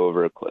going to go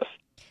over a cliff.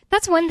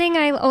 That's one thing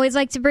I always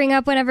like to bring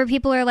up whenever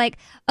people are like,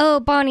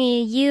 oh,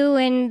 Bonnie, you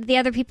and the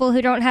other people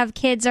who don't have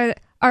kids are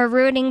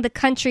ruining the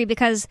country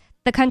because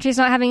the country's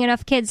not having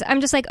enough kids.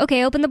 I'm just like,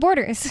 okay, open the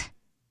borders.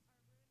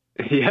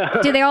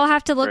 Yeah. Do they all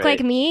have to look Right.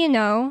 like me?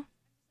 No.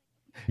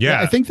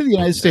 Yeah. I think that the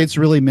United States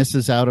really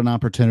misses out on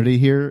opportunity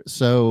here.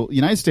 So the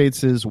United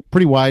States is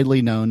pretty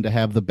widely known to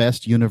have the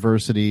best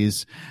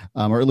universities,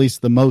 or at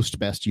least the most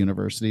best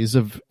universities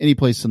of any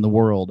place in the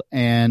world.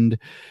 And,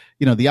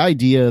 the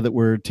idea that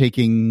we're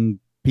taking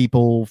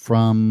people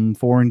from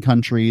foreign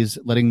countries,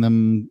 letting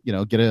them,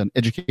 get an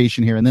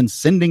education here and then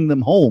sending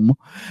them home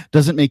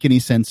doesn't make any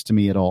sense to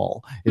me at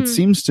all. It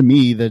seems to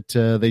me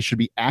that they should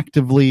be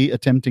actively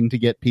attempting to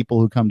get people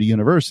who come to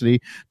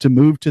university to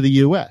move to the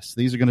U.S.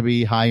 These are going to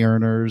be high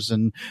earners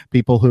and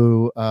people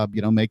who,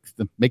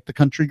 make the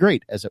country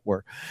great, as it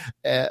were.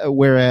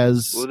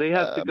 Whereas, well, they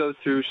have to go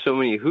through so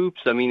many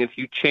hoops. I mean, if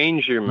you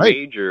change your Right.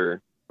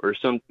 major or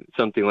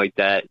something like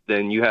that,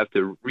 then you have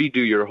to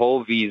redo your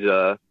whole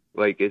visa.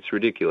 Like, it's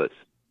ridiculous.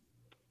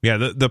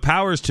 Yeah, the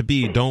powers to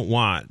be don't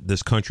want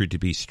this country to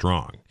be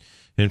strong.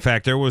 In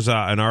fact, there was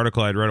an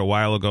article I'd read a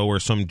while ago where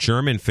some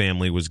German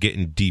family was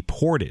getting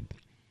deported.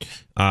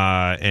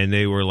 And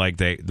they were like,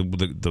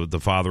 the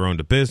father owned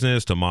a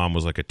business, the mom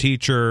was like a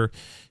teacher,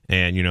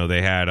 and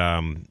they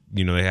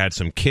had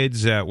some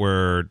kids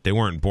that they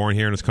weren't born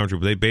here in this country,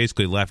 but they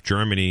basically left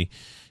Germany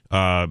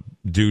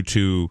due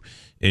to,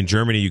 in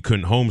Germany you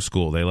couldn't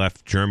homeschool. They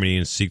left Germany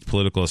and seek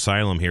political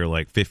asylum here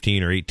like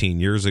 15 or 18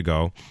 years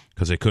ago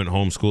because they couldn't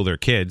homeschool their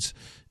kids.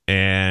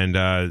 and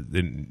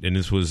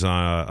this was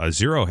a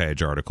Zero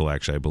Hedge article,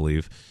 actually, I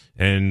believe.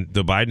 And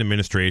the Biden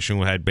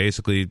administration had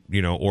basically,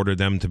 ordered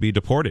them to be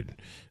deported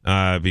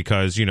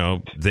because,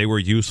 they were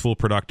useful,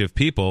 productive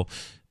people.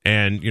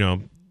 And,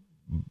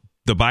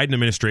 the Biden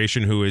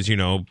administration, who is,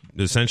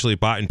 essentially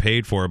bought and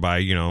paid for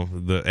by,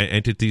 the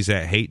entities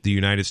that hate the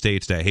United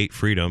States, that hate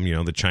freedom,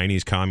 the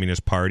Chinese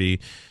Communist Party,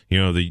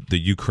 the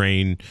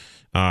Ukraine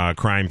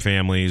crime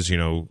families,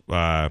 you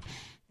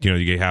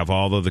have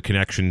all of the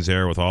connections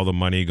there with all the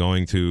money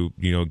going to,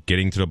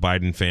 getting to the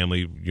Biden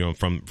family,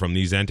 from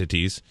these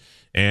entities.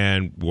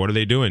 And what are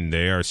they doing?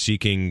 They are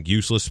seeking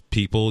useless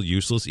people,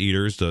 useless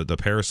eaters, the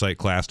parasite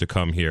class to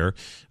come here,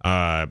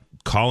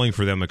 calling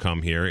for them to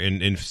come here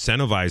and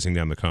incentivizing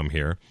them to come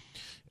here.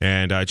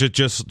 And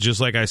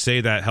just like I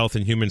say that Health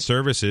and Human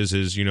Services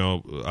is, in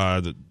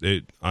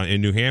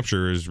New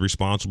Hampshire is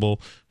responsible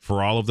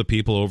for all of the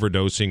people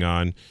overdosing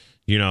on,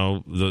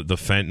 the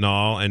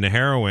fentanyl and the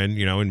heroin,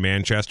 in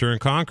Manchester and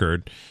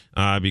Concord,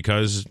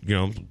 because,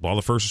 all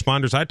the first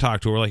responders I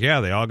talked to were like, yeah,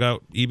 they all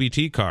got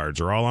EBT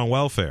cards or all on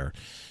welfare.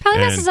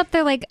 Probably messes up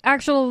their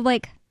actual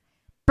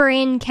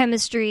brain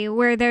chemistry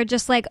where they're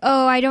just like,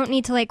 oh, I don't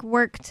need to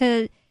work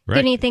to get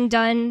anything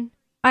done.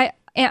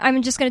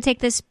 I'm just going to take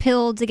this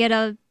pill to get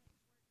a,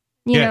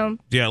 know.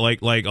 Yeah,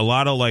 like a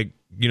lot of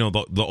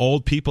the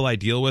old people I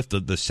deal with,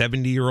 the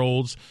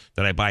 70-year-olds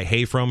that I buy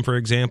hay from, for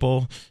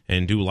example,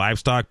 and do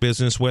livestock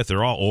business with,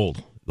 they're all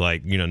old.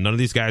 None of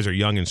these guys are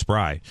young and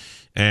spry.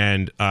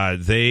 And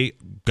they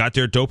got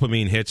their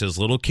dopamine hits as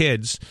little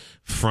kids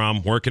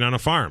from working on a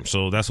farm.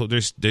 So that's what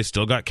they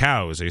still got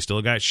cows. They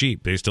still got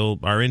sheep. They still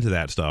are into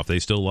that stuff. They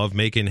still love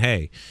making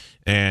hay.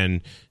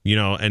 And,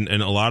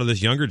 and a lot of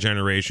this younger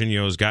generation,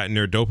 has gotten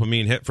their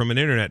dopamine hit from an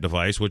internet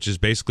device, which is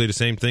basically the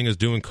same thing as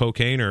doing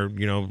cocaine or,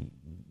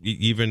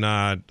 even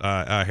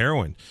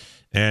heroin.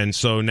 And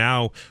so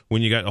now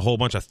when you got a whole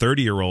bunch of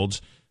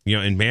 30-year-olds,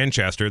 in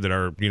Manchester that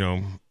are,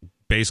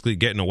 basically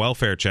getting a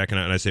welfare check, and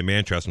I say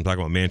Manchester, I'm talking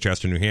about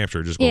Manchester, New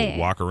Hampshire, just go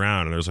walk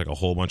around, and there's a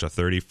whole bunch of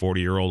 30,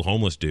 40-year-old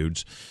homeless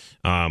dudes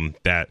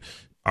that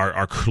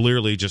are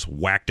clearly just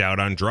whacked out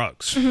on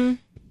drugs.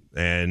 Mm-hmm.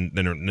 And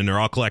then they're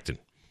all collecting.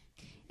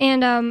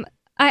 And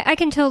I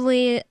can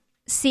totally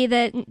see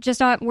that just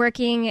not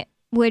working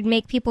would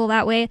make people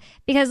that way,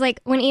 because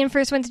when Ian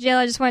first went to jail,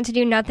 I just wanted to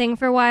do nothing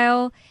for a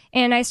while,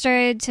 and I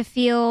started to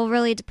feel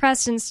really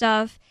depressed and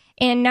stuff.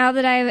 And now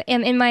that I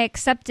am in my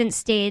acceptance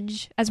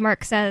stage, as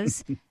Mark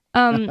says,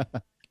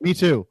 me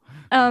too.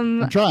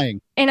 I'm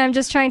trying, and I'm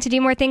just trying to do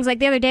more things. Like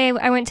the other day,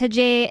 I went to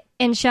Jay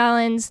and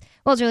Shallon's,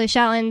 well, it's really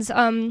Shallon's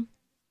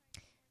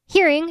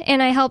hearing,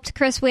 and I helped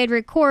Chris Wade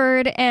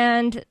record,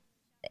 and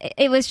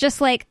it was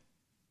just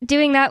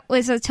doing that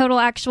was a total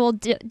actual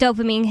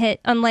dopamine hit,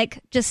 unlike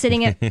just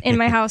sitting in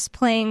my house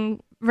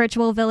playing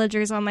Virtual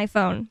Villagers on my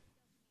phone.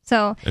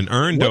 So an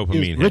earned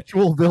dopamine hit.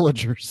 Virtual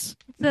Villagers.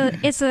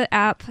 It's an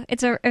app.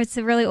 It's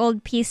a really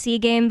old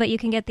PC game, but you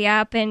can get the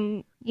app,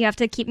 and you have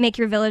to make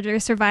your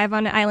villagers survive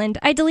on an island.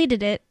 I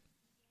deleted it.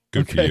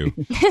 Good for you.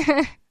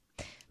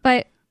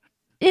 But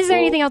is there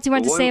anything else you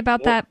want to say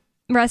about that,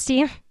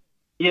 Rusty?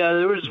 Yeah,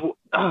 there was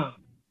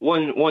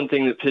one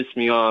thing that pissed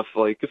me off.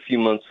 A few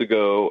months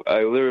ago,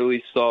 I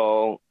literally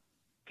saw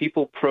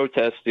people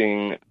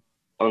protesting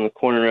on the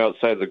corner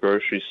outside the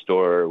grocery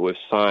store with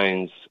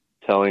signs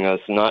telling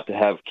us not to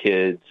have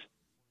kids,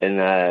 and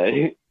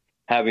that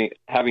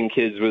having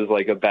kids was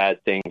a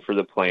bad thing for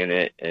the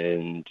planet,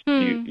 and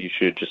you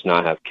should just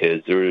not have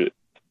kids.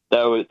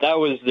 That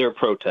was their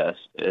protest,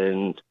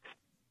 and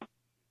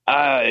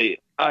I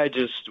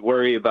just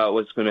worry about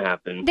what's going to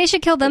happen. They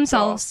should kill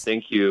themselves.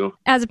 Thank you.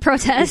 As a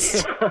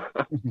protest.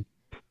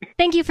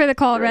 Thank you for the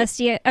call,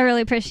 Rusty. I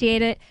really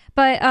appreciate it.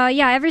 But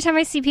every time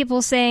I see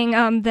people saying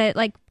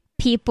that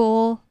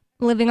people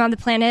living on the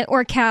planet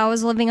or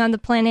cows living on the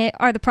planet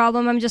are the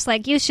problem, I'm just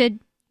you should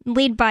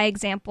lead by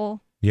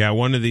example. Yeah,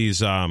 one of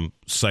these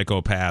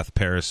psychopath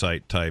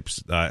parasite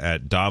types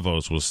at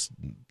Davos was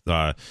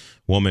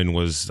woman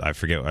was, I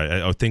forget,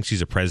 I think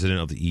she's a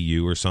president of the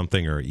EU or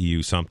something, or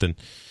EU something.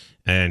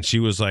 And she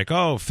was like,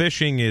 oh,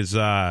 fishing is,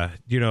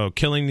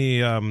 killing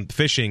the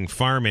fishing,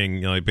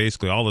 farming,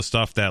 basically all the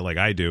stuff that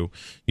I do,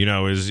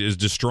 is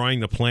destroying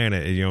the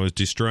planet, is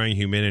destroying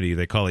humanity.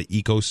 They call it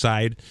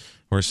ecocide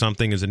or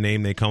something is a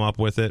name they come up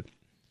with it.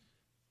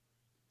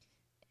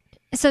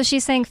 So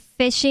she's saying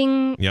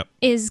fishing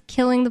is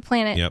killing the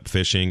planet. Yep,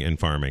 fishing and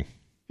farming.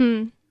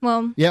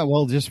 Well, yeah,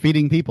 just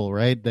feeding people,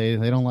 right? They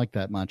don't like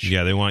that much.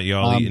 Yeah, they want you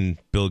all eating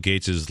Bill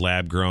Gates's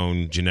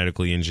lab-grown,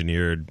 genetically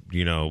engineered,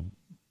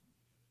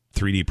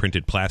 3D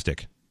printed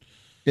plastic.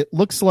 It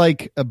looks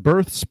like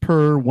births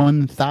per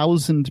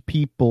 1,000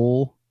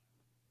 people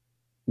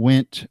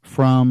went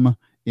from,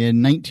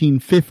 in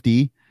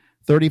 1950,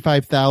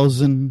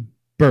 35,000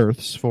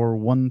 births for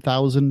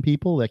 1,000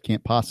 people. That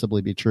can't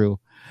possibly be true.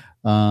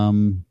 Yeah,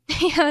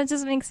 that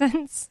doesn't make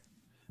sense.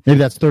 Maybe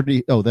that's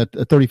 30. Oh, that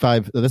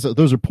 35.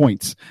 Those are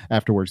points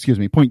afterwards. Excuse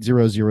me.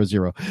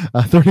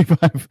 0.000.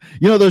 35.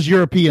 Those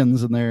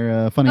Europeans and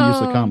their funny use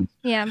of commas.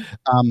 Yeah.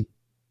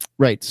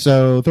 Right.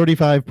 So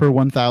 35 per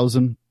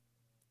 1,000.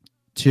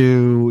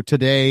 to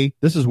today.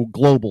 This is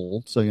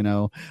global,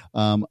 so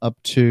up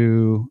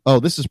to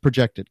this is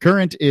projected.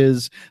 Current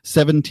is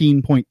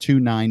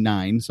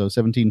 17.299, so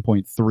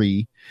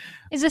 17.3.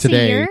 Is this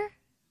today, a year?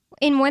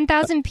 In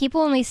 1,000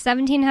 people, only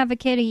 17 have a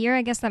kid a year.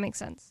 I guess that makes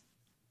sense.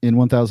 In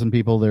 1,000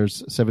 people,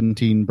 there's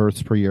 17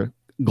 births per year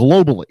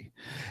globally,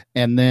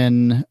 and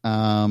then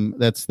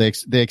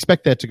they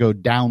expect that to go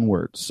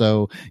downward.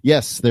 So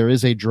yes, there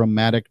is a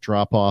dramatic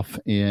drop off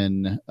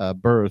in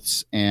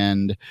births,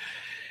 and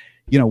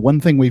one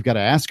thing we've got to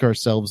ask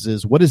ourselves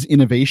is, what is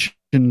innovation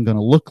going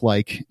to look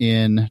like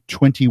in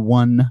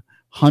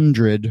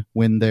 2100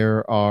 when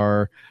there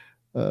are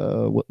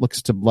what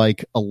looks to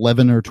like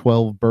 11 or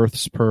 12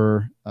 births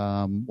per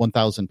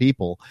 1,000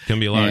 people? Going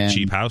to be a lot of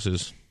cheap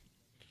houses.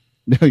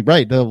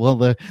 Right.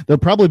 They'll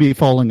probably be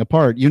falling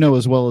apart.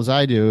 As well as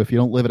I do, if you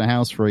don't live in a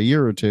house for a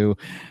year or two,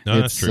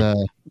 that's true.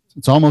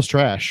 It's almost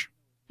trash.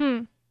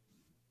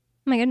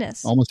 My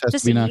goodness. Almost has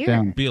Just to be a knocked year?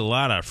 down. Be a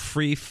lot of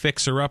free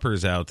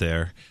fixer-uppers out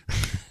there.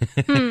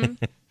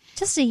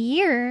 Just a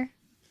year.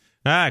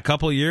 A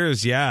couple of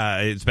years, yeah.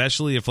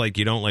 Especially if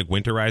you don't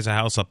winterize a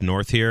house up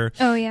north here.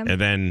 Oh yeah.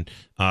 And then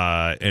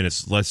and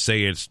it's, let's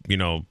say it's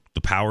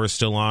the power is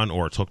still on,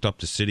 or it's hooked up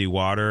to city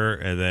water,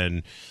 and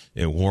then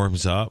it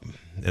warms up,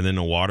 and then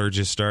the water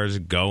just starts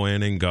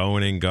going and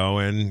going and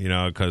going,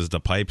 because the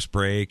pipes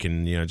break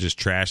and just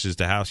trashes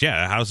the house.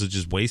 Yeah, the house is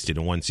just wasted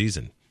in one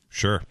season.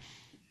 Sure.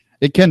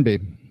 It can be,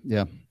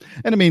 yeah.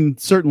 And I mean,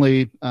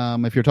 certainly,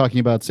 if you're talking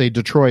about, say,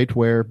 Detroit,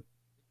 where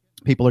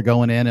people are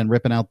going in and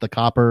ripping out the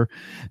copper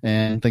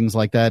and things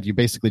like that, you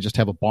basically just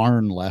have a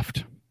barn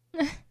left.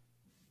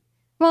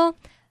 Well,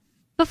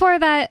 before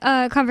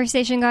that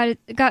conversation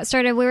got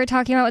started, we were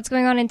talking about what's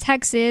going on in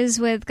Texas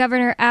with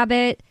Governor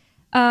Abbott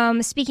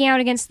speaking out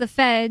against the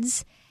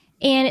feds.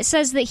 And it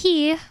says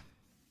that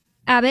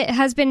Abbott,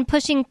 has been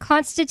pushing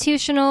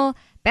constitutional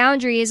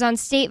boundaries on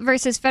state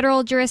versus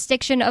federal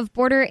jurisdiction of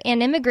border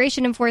and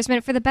immigration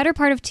enforcement for the better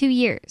part of 2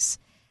 years.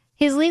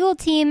 His legal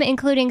team,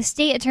 including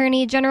State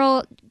Attorney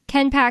General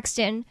Ken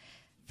Paxton,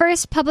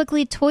 first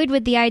publicly toyed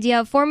with the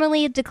idea of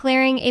formally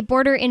declaring a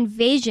border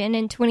invasion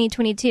in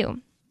 2022.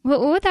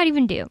 What would that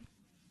even do?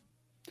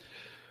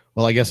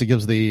 Well, I guess it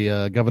gives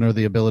the governor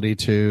the ability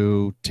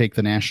to take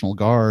the National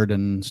Guard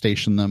and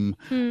station them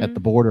at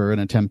the border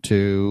and attempt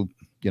to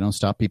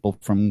stop people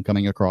from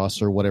coming across,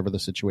 or whatever the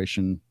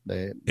situation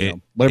they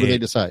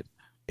decide.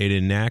 It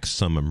enacts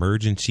some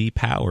emergency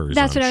powers.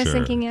 That's what I was sure.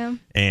 thinking, yeah.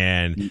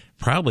 And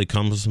probably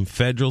comes with some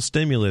federal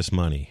stimulus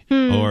money,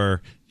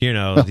 or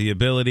the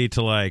ability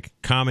to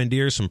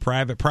commandeer some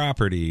private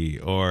property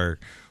or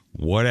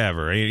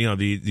whatever.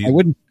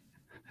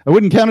 I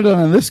wouldn't count it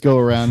on this go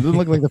around. It doesn't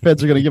look like the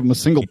feds are going to give them a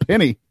single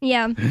penny.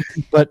 Yeah.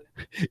 But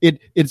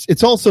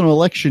it's also an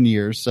election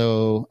year,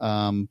 so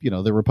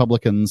the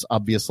Republicans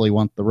obviously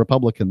want the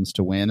Republicans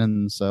to win,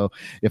 and so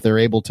if they're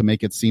able to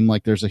make it seem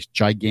like there's a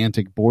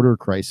gigantic border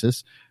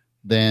crisis,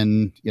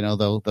 then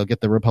they'll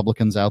get the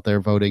Republicans out there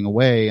voting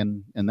away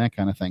and that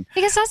kind of thing.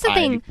 Because that's the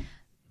thing.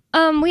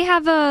 We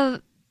have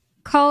a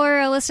caller,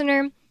 a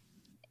listener,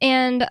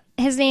 and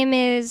his name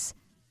is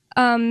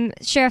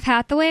Sheriff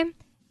Hathaway.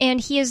 And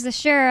he is the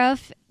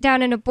sheriff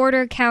down in a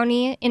border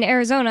county in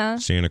Arizona.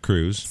 Santa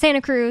Cruz.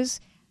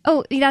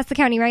 Oh, that's the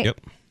county, right?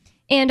 Yep.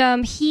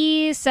 And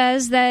he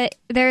says that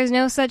there is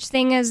no such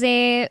thing as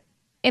a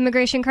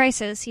immigration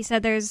crisis. He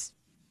said there's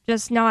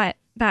just not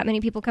that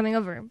many people coming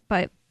over.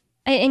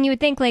 And you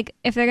would think,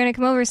 if they're going to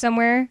come over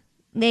somewhere,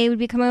 they would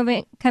be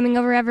coming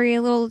over every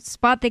little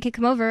spot they could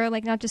come over,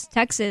 not just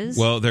Texas.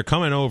 Well, they're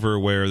coming over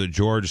where the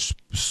George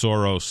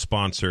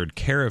Soros-sponsored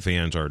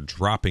caravans are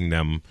dropping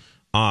them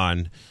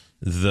on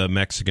the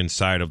Mexican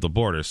side of the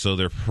border, so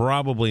they're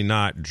probably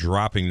not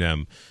dropping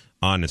them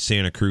on the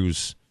Santa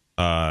Cruz,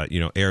 area.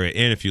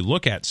 And if you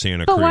look at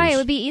Santa Cruz, but why? It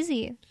would be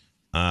easy.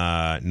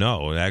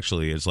 No,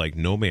 actually, it's like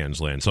no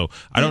man's land. So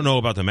I don't know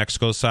about the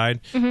Mexico side,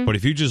 but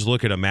if you just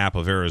look at a map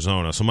of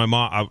Arizona, so my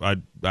mom,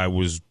 I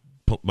was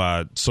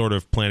sort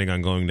of planning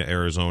on going to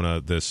Arizona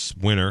this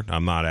winter.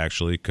 I'm not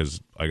actually, because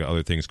I got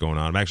other things going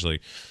on. I'm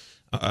actually,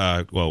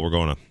 we're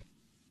going to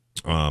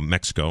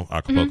Mexico,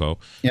 Acapulco,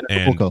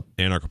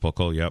 and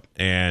Acapulco, yep.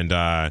 And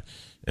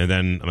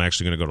then I'm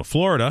actually going to go to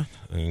Florida.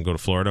 I'm going to go to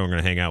Florida. We're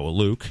going to hang out with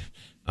Luke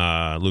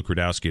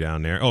Rudowski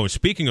down there. Oh,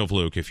 speaking of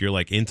Luke, if you're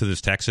into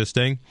this Texas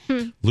thing,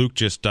 Luke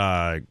just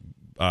put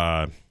out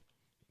a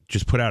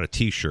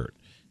T-shirt,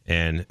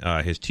 and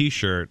his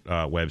T-shirt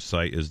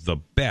website is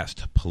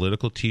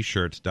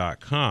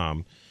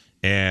thebestpoliticaltshirts.com,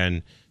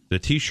 and the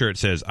T-shirt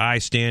says "I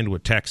stand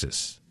with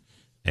Texas."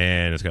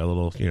 And it's got a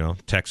little,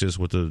 Texas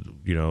with the,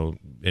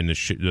 in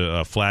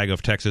the flag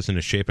of Texas in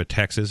the shape of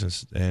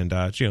Texas. And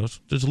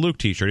there's a Luke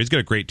T-shirt. He's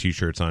got great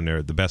T-shirts on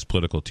there,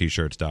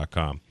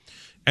 thebestpoliticaltshirts.com.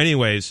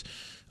 Anyways,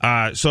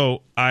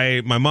 so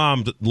my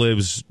mom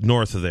lives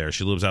north of there.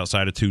 She lives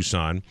outside of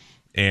Tucson.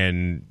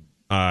 And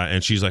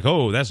she's like,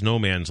 oh, that's no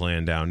man's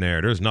land down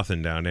there. There's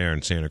nothing down there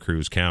in Santa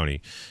Cruz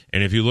County.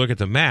 And if you look at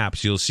the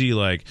maps, you'll see,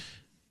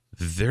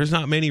 there's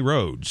not many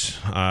roads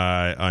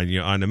on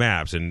the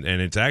maps, and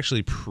it's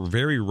actually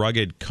very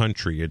rugged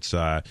country. It's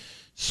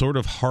sort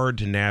of hard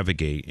to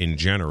navigate in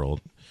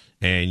general,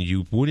 and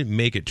you wouldn't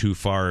make it too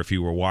far if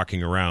you were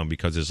walking around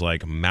because it's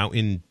like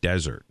mountain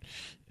desert.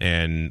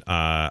 And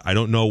I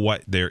don't know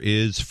what there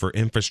is for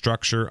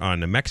infrastructure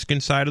on the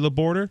Mexican side of the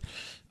border,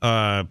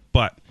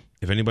 but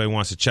if anybody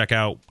wants to check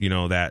out,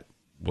 that,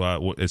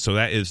 so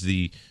that is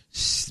the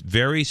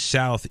very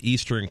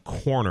southeastern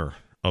corner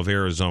of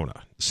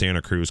Arizona,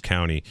 Santa Cruz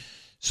County.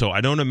 So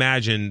I don't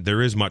imagine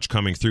there is much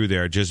coming through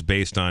there just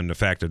based on the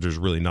fact that there's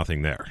really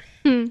nothing there.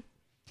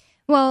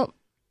 Well,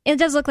 it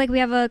does look like we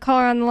have a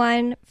caller on the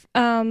line.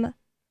 Unscreened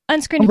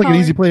Sounds like caller.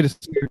 an easy play to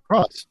get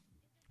across.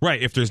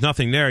 Right. If there's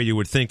nothing there, you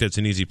would think that's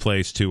an easy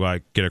place to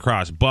get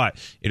across. But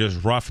it is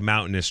rough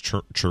mountainous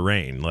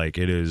terrain. Like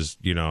it is,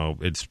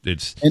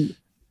 it's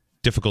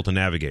difficult to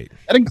navigate.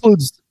 That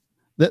includes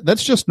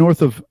that's just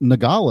north of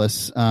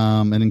Nogales,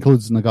 and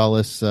includes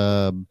Nogales,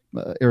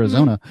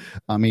 Arizona.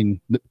 I mean,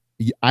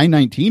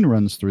 I-19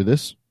 runs through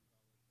this.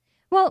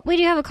 Well, we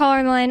do have a caller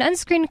on the line.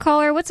 Unscreened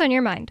caller, what's on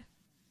your mind?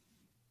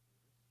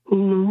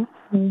 Hello,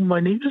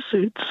 my name is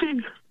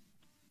Itzy.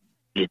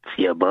 It's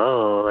your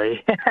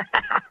boy.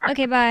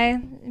 Okay, bye.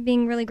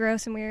 Being really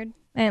gross and weird.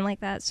 I didn't like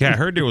that. So Yeah, I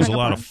heard there was a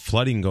lot of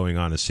flooding going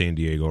on in San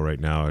Diego right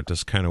now.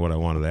 That's kind of what I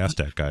wanted to ask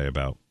that guy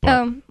about.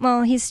 But,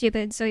 well, he's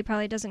stupid, so he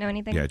probably doesn't know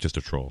anything. yeah, just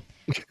a troll.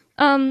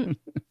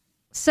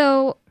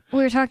 So we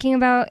were talking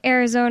about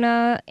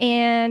Arizona,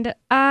 and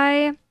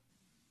I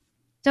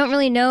don't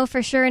really know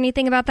for sure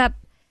anything about that,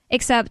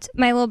 except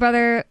my little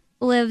brother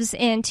lives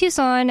in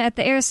Tucson at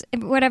the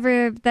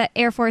whatever the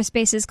Air Force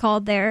base is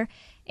called there,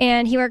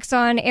 and he works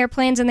on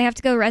airplanes, and they have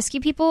to go rescue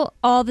people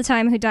all the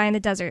time who die in the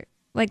desert.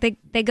 Like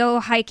they go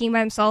hiking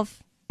by themselves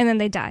and then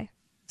they die.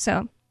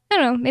 So I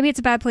don't know. Maybe it's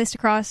a bad place to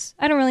cross.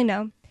 I don't really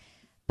know,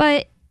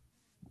 but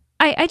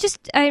I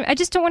just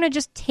don't want to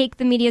just take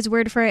the media's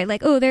word for it.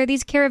 Like, oh, there are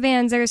these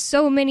caravans. There's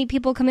so many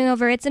people coming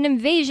over. It's an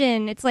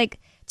invasion. It's like,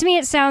 to me,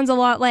 it sounds a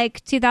lot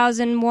like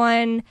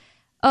 2001.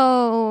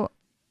 Oh,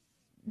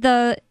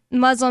 the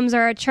Muslims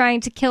are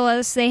trying to kill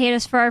us. They hate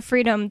us for our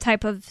freedom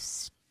type of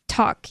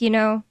talk,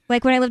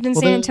 Like when I lived in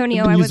San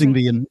Antonio,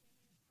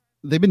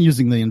 they've been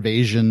using the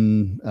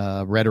invasion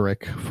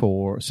rhetoric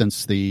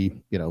since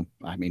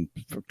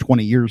for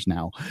 20 years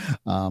now.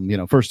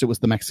 First it was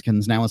the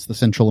Mexicans, now it's the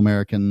Central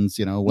Americans,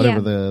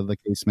 whatever the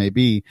case may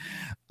be.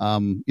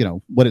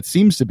 What it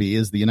seems to be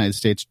is the United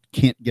States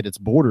can't get its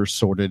borders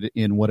sorted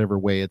in whatever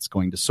way it's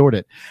going to sort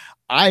it.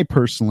 I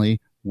personally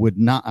would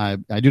not.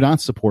 I do not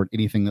support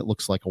anything that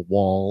looks like a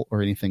wall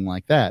or anything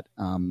like that.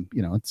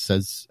 It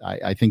says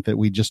I think that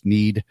we just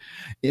need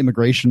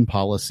immigration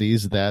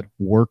policies that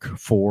work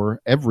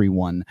for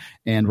everyone.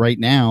 And right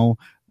now,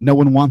 no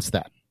one wants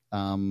that.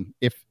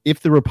 If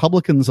the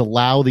Republicans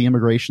allow the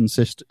immigration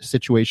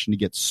situation to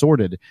get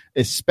sorted,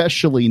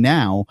 especially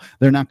now,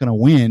 they're not going to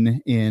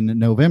win in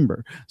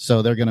November.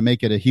 So they're going to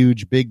make it a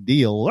huge big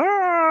deal.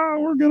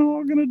 We're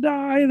all gonna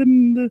die.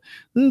 Then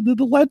the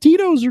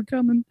Latinos are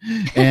coming,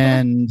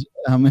 and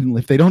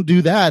if they don't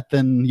do that,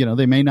 then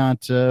they may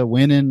not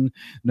win in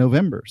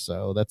November.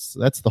 So that's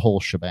the whole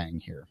shebang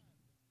here.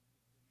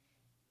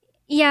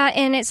 Yeah,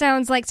 and it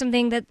sounds like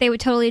something that they would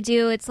totally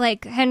do. It's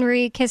like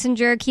Henry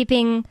Kissinger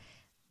keeping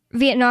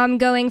Vietnam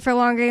going for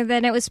longer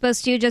than it was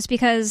supposed to, just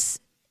because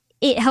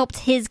it helped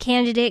his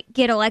candidate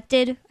get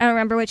elected. I don't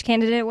remember which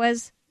candidate it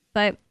was,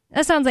 but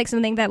that sounds like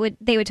something that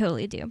they would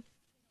totally do.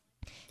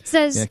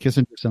 Says, yeah,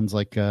 Kissinger sounds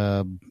like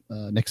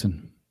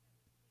Nixon,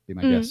 be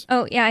my guess.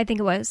 Oh, yeah, I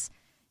think it was.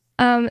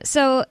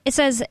 So it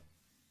says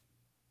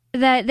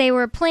that they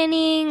were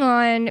planning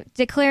on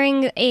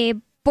declaring a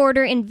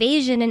border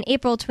invasion in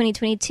April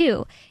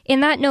 2022.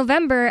 In that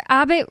November,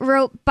 Abbott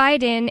wrote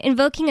Biden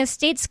invoking a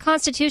state's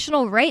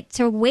constitutional right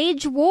to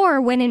wage war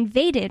when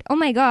invaded. Oh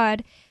my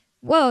God.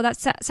 Whoa, that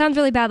sounds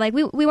really bad. Like,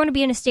 we want to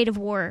be in a state of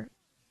war.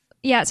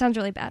 Yeah, it sounds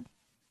really bad.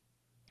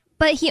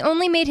 But he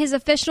only made his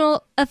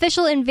official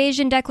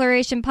invasion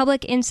declaration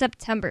public in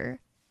September.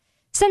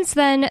 Since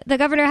then, the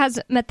governor has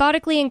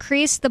methodically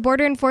increased the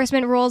border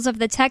enforcement roles of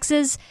the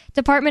Texas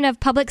Department of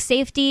Public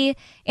Safety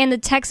and the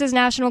Texas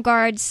National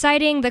Guard,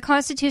 citing the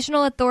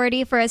constitutional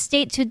authority for a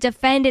state to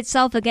defend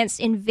itself against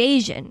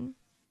invasion.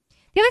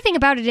 The other thing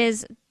about it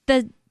is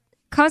the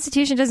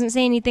Constitution doesn't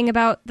say anything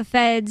about the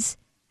feds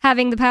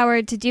having the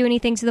power to do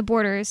anything to the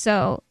border.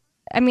 So,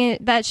 I mean,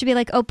 that should be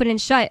like open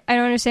and shut. I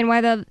don't understand why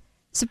the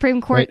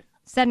Supreme Court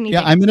said anything.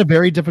 Yeah, I'm in a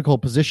very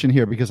difficult position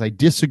here because I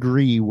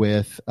disagree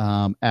with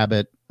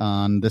Abbott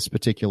on this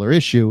particular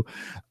issue.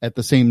 At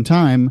the same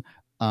time,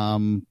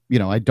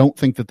 I don't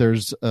think that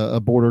there's a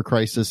border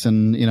crisis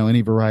and,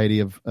 any variety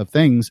of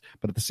things.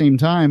 But at the same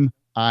time,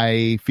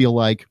 I feel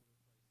like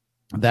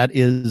that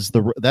is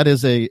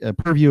a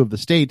purview of the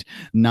state,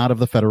 not of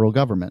the federal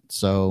government.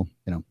 So,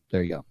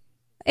 there you go.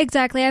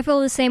 Exactly. I feel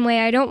the same way.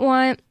 I don't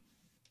want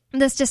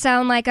this to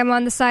sound like I'm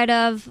on the side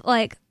of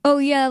like, oh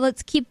yeah,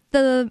 let's keep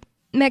the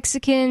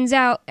Mexicans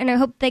out and I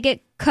hope they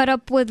get cut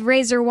up with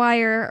razor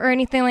wire or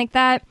anything like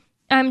that.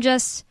 I'm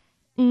just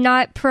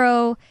not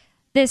pro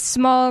this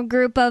small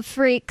group of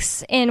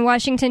freaks in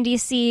Washington,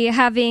 D.C.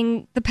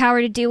 having the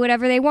power to do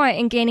whatever they want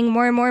and gaining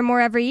more and more and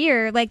more every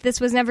year. Like, this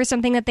was never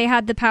something that they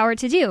had the power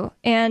to do.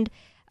 And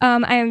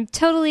I am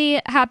totally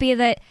happy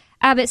that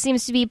Abbott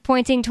seems to be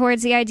pointing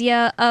towards the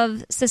idea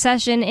of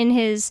secession in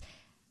his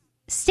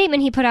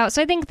statement he put out.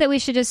 So I think that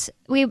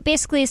we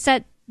basically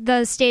set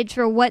the stage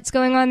for what's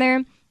going on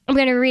there. I'm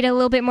going to read a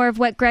little bit more of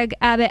what Greg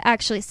Abbott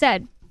actually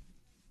said.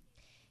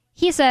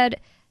 He said,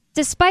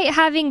 despite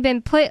having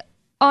been put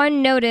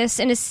on notice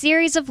in a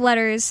series of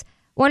letters,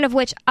 one of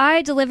which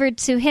I delivered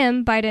to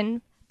him,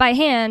 Biden, by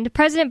hand,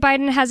 President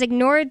Biden has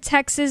ignored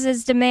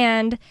Texas's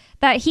demand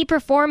that he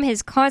perform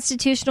his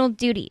constitutional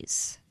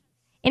duties.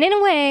 And in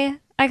a way,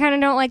 I kind of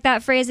don't like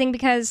that phrasing,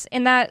 because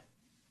in that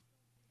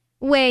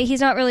way,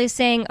 he's not really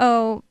saying,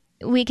 oh,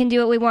 we can do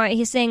what we want.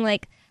 He's saying,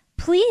 like,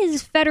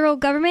 please, federal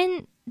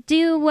government,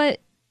 do what,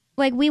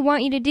 like, we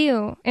want you to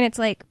do. And it's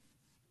like,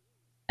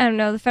 I don't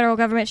know, the federal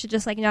government should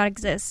just, like, not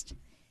exist.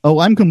 Oh,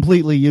 I'm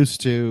completely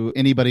used to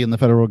anybody in the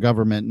federal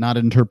government not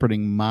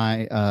interpreting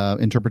my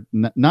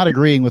not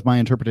agreeing with my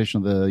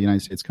interpretation of the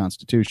United States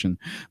Constitution.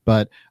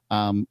 But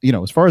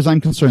as far as I'm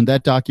concerned,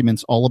 that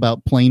document's all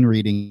about plain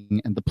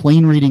reading, and the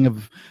plain reading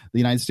of the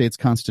United States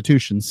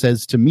Constitution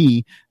says to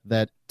me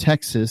that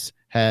Texas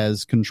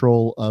has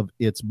control of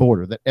its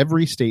border, that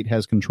every state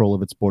has control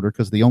of its border,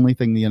 because the only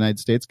thing the United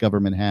States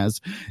government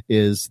has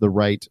is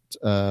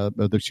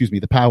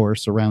the power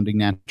surrounding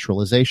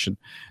naturalization,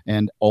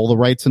 and all the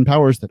rights and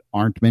powers that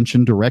aren't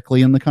mentioned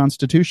directly in the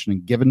Constitution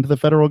and given to the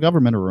federal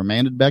government are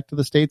remanded back to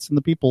the states and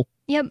the people.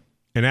 Yep.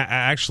 And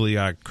actually,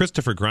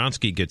 Christopher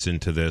Gronsky gets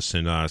into this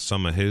in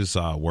some of his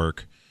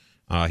work.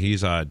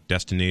 He's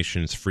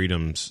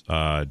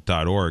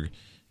destinationsfreedoms.org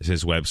is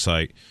his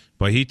website,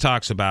 but he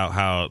talks about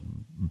how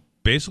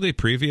basically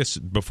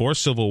before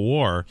Civil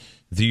War,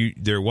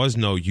 there was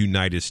no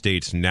United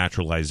States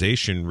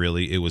naturalization,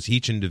 really. It was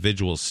each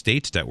individual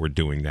states that were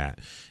doing that.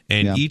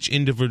 And each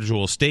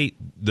individual state,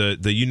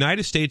 the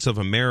United States of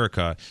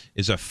America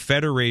is a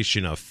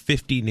federation of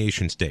 50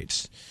 nation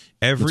states.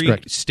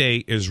 Every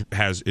state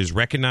is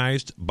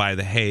recognized by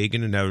The Hague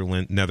in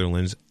the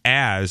Netherlands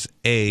as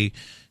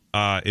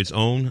its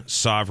own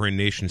sovereign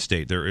nation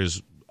state. There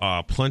is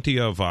plenty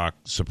of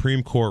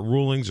Supreme Court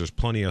rulings. There's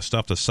plenty of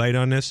stuff to cite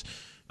on this.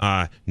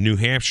 New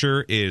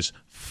Hampshire is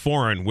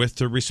foreign with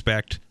the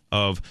respect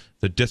of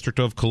the District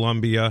of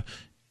Columbia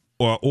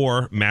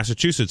or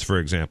Massachusetts, for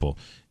example.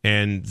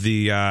 And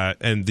the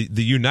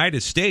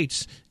United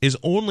States is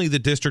only the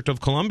District of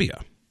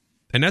Columbia.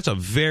 And that's a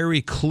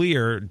very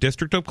clear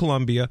District of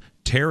Columbia,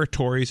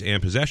 territories,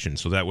 and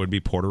possessions. So that would be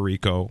Puerto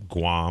Rico,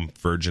 Guam,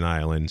 Virgin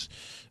Islands,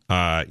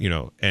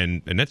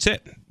 and that's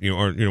it.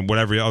 Or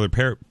whatever other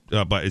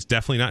but it's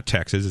definitely not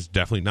Texas. It's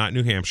definitely not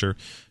New Hampshire.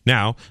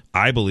 Now,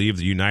 I believe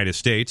the United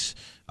States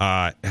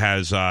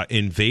has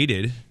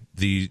invaded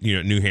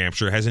New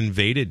Hampshire, has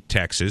invaded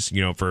Texas,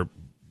 for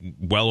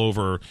well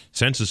over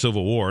since the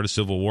Civil War. The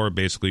Civil War,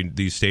 basically,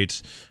 these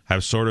states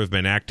have sort of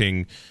been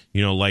acting,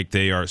 like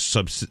they are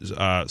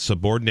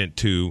subordinate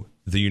to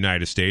the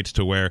United States,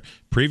 to where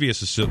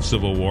previous to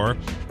Civil War,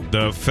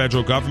 the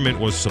federal government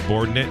was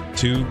subordinate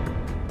to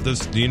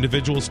the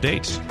individual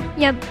states.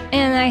 Yep,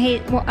 and I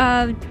hate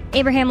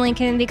Abraham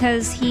Lincoln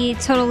because he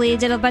totally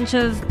did a bunch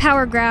of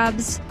power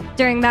grabs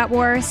during that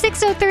war.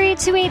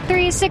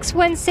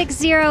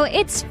 603-283-6160.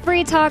 It's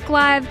Free Talk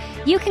Live.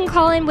 You can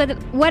call in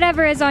with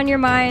whatever is on your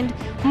mind.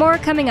 More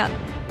coming up.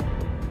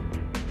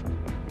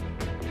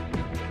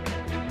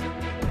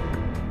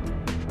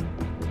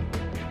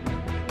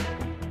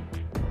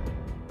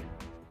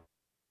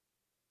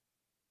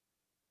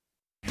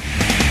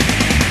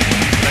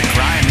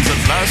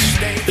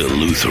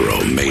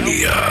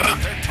 Eleutheromania,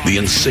 the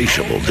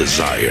insatiable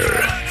desire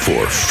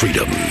for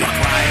freedom.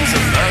 Crimes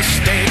of the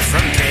state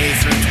from K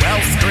through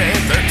 12th grade,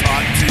 they're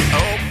taught to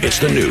obey. It's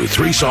the new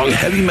 3-song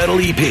heavy metal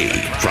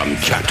EP from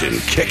Captain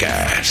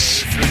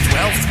Kickass. Through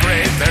 12th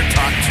grade, they're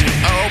taught to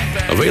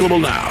obey. Available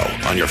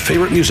now on your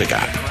favorite music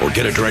app, or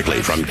get it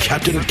directly from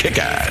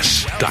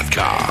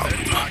CaptainKickass.com.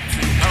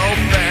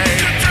 Obey.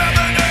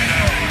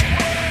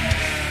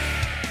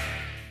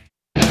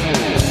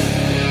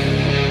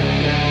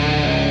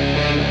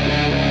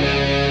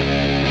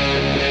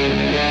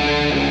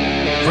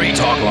 Free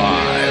Talk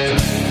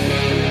Live.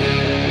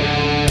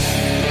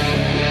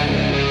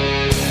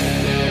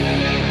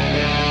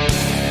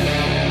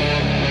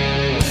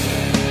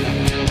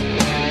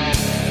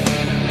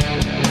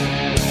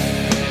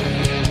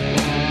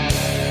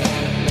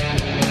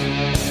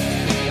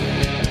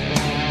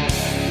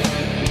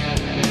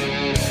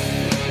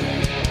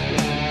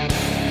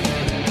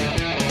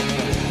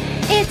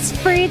 It's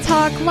Free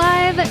Talk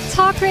Live,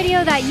 talk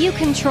radio that you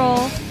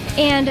control,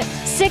 and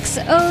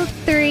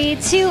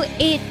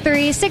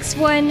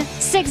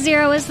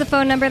 603-283-6160 is the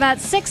phone number.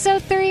 That's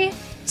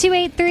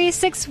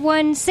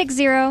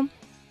 603-283-6160.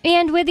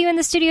 And with you in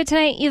the studio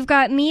tonight, you've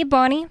got me,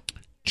 Bonnie.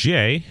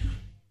 Jay.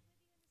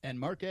 And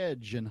Mark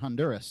Edge in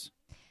Honduras.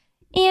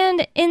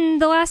 And in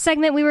the last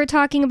segment, we were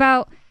talking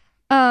about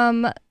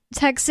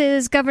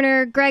Texas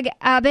Governor Greg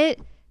Abbott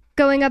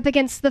going up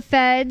against the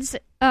feds,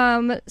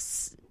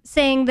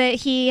 saying that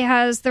he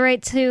has the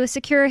right to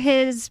secure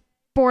his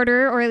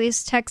border, or at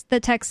least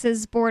the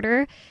Texas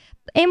border.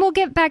 And we'll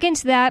get back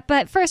into that,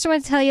 but first I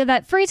want to tell you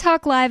that Free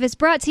Talk Live is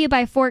brought to you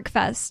by Fork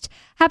Fest,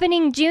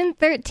 happening June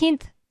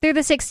 13th through the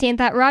 16th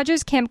at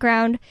Rogers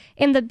Campground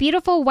in the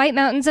beautiful White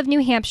Mountains of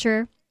New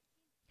Hampshire.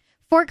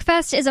 Fork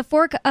Fest is a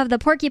fork of the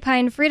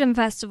Porcupine Freedom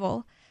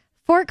Festival.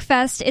 Fork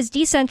Fest is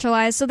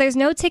decentralized, so there's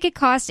no ticket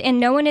cost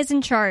and no one is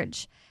in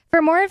charge.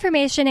 For more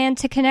information and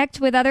to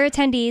connect with other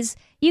attendees,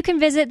 you can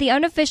visit the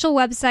unofficial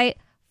website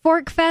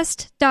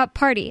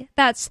forkfest.party.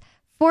 That's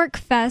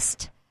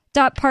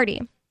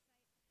forkfest.party.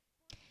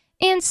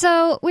 And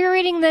so we were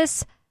reading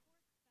this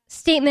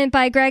statement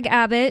by Greg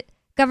Abbott,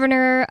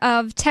 governor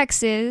of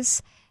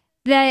Texas,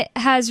 that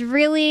has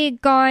really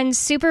gone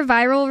super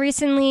viral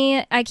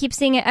recently. I keep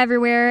seeing it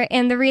everywhere.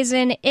 And the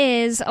reason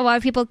is a lot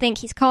of people think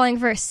he's calling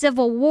for a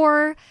civil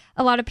war.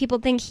 A lot of people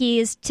think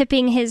he's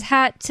tipping his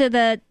hat to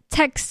the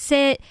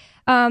Texas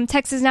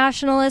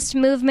nationalist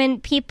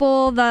movement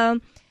people, the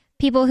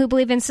people who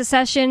believe in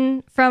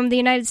secession from the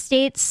United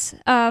States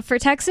for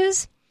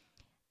Texas.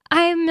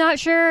 I'm not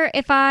sure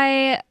if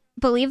I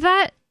believe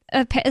that,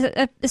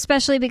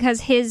 especially because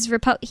he's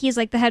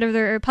like the head of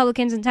the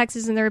Republicans in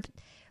Texas, and the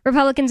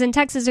Republicans in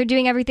Texas are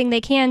doing everything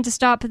they can to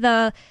stop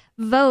the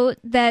vote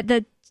that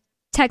the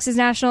Texas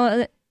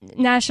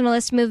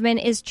nationalist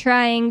movement is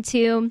trying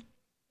to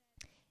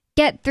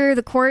get through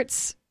the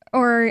courts,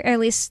 or at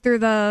least through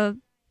the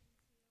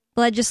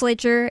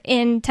legislature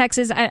in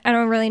Texas. I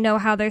don't really know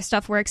how their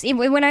stuff works.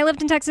 Even when I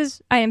lived in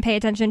Texas, I didn't pay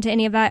attention to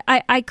any of that.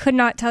 I could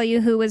not tell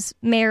you who was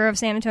mayor of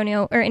San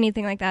Antonio or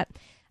anything like that.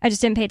 I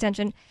just didn't pay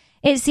attention.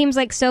 It seems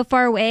like so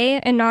far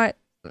away and not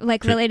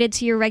like related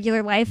to your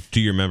regular life.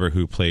 Do you remember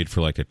who played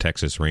for like the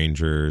Texas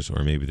Rangers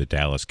or maybe the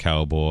Dallas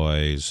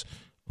Cowboys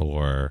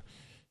or,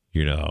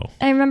 you know?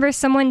 I remember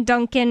someone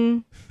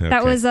dunking. Okay.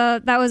 That was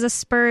a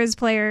Spurs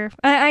player.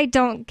 I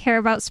don't care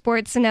about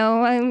sports.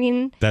 No, I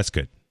mean, that's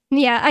good.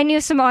 Yeah, I knew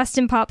some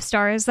Austin pop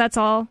stars. That's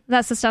all.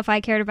 That's the stuff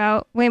I cared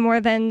about way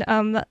more than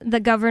the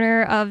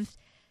governor of.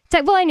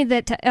 Well, I knew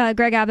that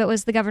Greg Abbott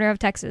was the governor of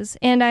Texas,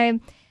 and I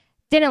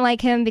didn't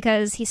like him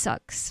because he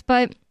sucks.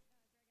 But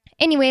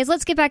anyways,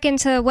 let's get back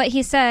into what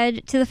he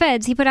said to the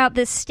feds. He put out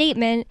this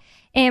statement,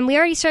 and we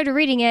already started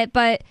reading it,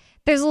 but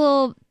there's a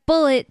little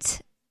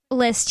bullet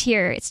list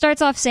here. It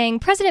starts off saying,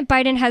 President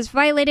Biden has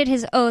violated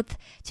his oath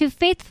to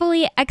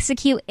faithfully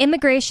execute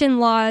immigration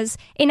laws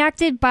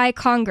enacted by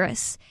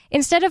Congress.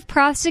 Instead of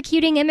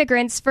prosecuting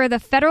immigrants for the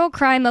federal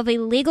crime of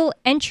illegal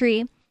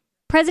entry,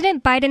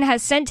 President Biden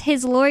has sent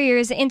his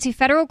lawyers into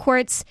federal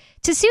courts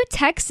to sue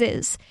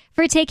Texas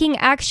for taking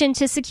action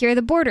to secure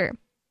the border.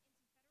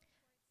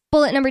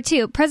 Bullet number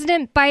 2,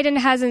 President Biden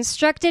has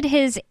instructed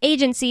his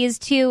agencies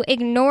to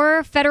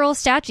ignore federal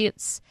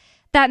statutes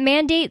that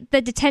mandate the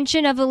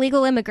detention of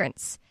illegal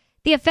immigrants.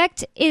 The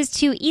effect is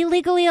to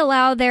illegally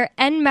allow their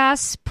en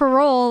masse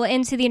parole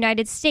into the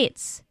United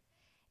States.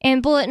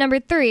 And bullet number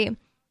 3,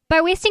 by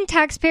wasting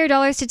taxpayer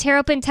dollars to tear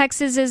open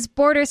Texas's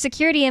border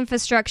security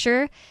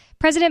infrastructure,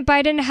 President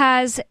Biden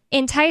has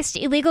enticed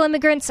illegal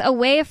immigrants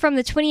away from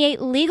the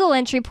 28 legal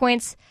entry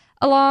points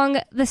along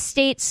the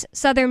state's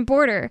southern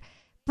border,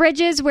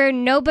 bridges where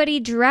nobody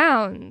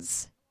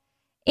drowns,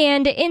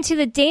 and into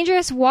the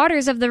dangerous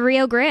waters of the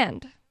Rio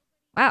Grande.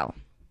 Wow.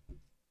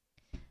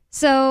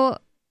 So,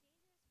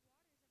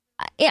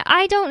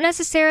 I don't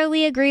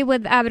necessarily agree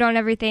with Abbott on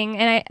everything,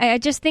 and I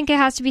just think it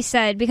has to be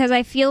said, because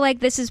I feel like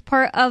this is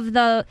part of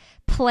the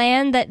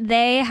plan that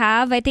they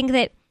have. I think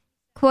that,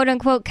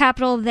 quote-unquote,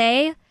 capital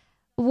they,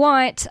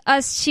 want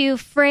us to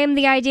frame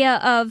the idea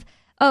of,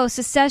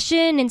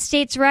 secession and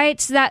states'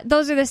 rights, that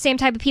those are the same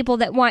type of people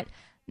that want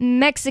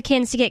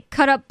Mexicans to get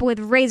cut up with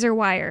razor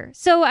wire.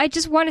 So I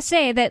just want to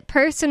say that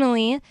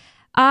personally,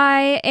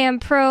 I am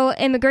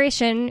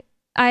pro-immigration.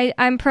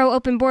 I'm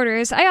pro-open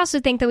borders. I also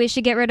think that we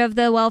should get rid of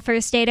the welfare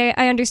state.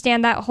 I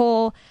understand that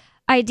whole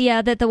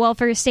idea that the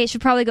welfare state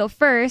should probably go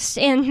first,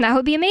 and that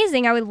would be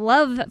amazing. I would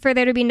love for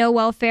there to be no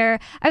welfare.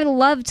 I would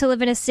love to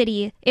live in a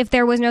city if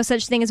there was no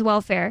such thing as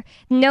welfare.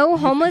 No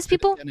homeless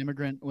people. An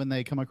immigrant, when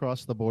they come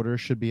across the border,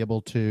 should be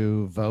able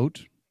to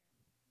vote?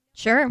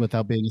 Sure.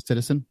 Without being a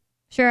citizen?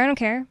 Sure, I don't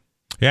care.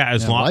 Yeah,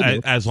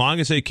 as long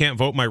as they can't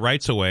vote my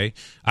rights away,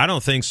 I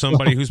don't think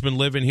somebody who's been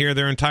living here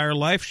their entire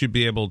life should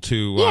be able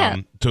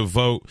to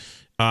vote.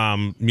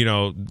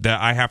 That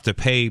I have to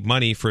pay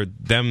money for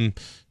them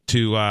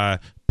to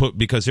put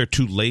because they're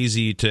too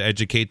lazy to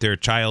educate their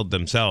child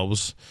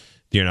themselves.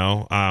 I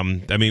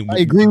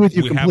agree with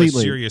you completely. We have a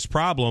serious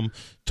problem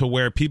to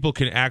where people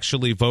can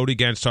actually vote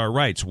against our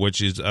rights,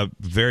 which is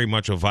very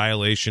much a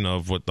violation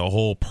of what the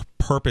whole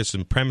purpose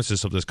and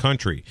premises of this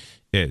country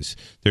is.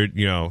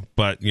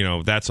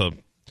 That's a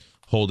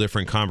whole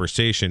different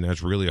conversation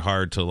that's really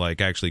hard to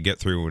actually get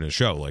through in a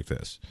show like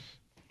this.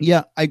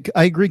 Yeah, I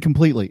agree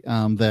completely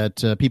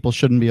that people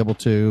shouldn't be able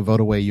to vote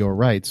away your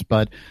rights,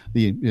 but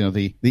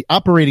the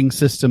operating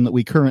system that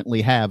we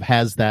currently have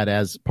has that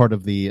as part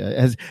of the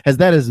has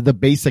that as the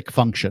basic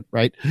function,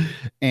 right?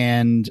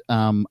 And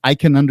I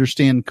can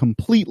understand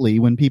completely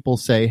when people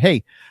say,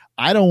 "Hey,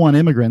 I don't want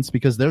immigrants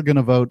because they're going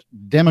to vote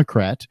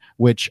Democrat,"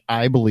 which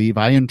I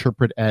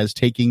interpret as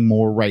taking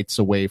more rights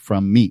away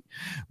from me,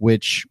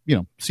 which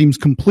seems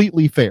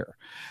completely fair.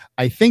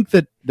 I think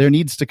that there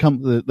needs to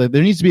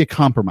be a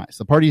compromise.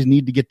 The parties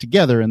need to get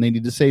together and they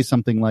need to say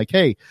something like,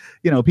 "Hey,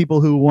 people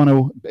who want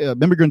to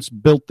immigrants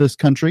built this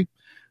country.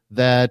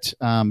 That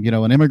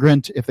an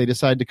immigrant, if they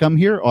decide to come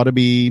here, ought to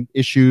be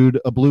issued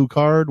a blue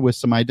card with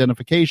some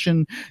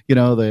identification.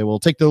 They will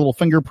take their little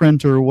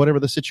fingerprint or whatever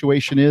the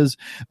situation is.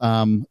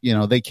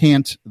 They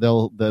can't.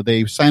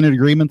 They sign an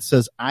agreement that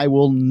says I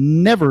will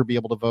never be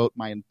able to vote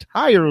my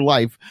entire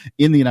life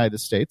in the United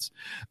States,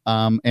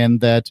 and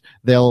that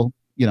they'll."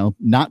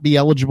 Not be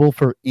eligible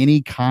for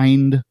any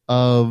kind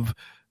of,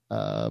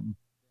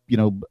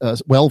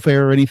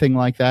 welfare or anything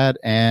like that.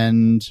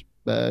 And,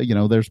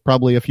 there's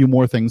probably a few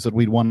more things that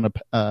we'd want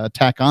to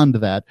tack on to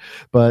that.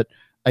 But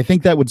I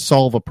think that would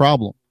solve a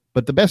problem.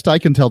 But the best I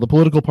can tell, the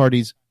political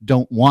parties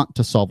don't want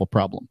to solve a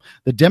problem.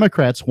 The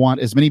Democrats want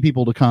as many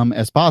people to come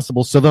as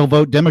possible, so they'll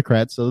vote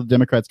Democrats so the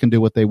Democrats can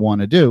do what they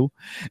want to do.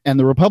 And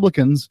the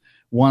Republicans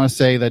want to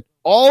say that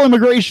all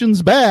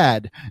immigration's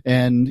bad.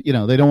 And,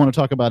 they don't want to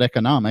talk about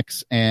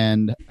economics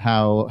and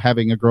how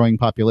having a growing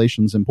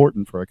population is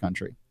important for a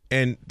country.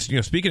 And,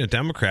 speaking of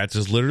Democrats,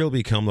 has literally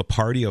become the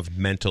party of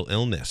mental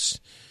illness.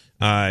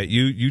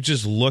 You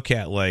just look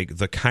at like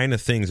the kind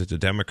of things that the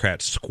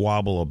Democrats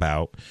squabble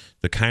about,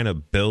 the kind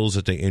of bills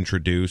that they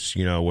introduce,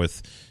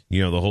 with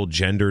the whole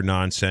gender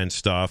nonsense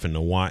stuff and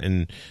the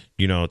wanting,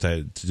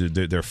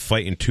 they're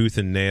fighting tooth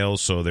and nail.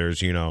 So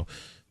there's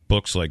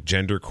books like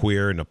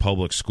Genderqueer in the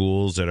public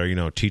schools that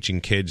are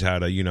teaching kids how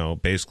to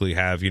basically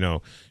have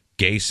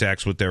gay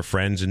sex with their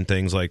friends and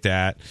things like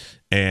that.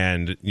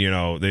 And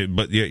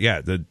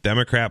the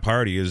Democrat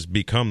Party has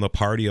become the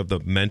party of the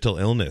mental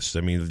illness.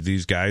 I mean,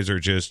 these guys are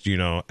just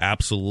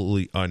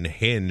absolutely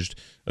unhinged,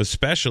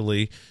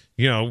 especially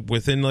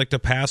within like the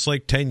past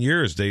 10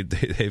 years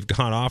they've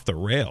gone off the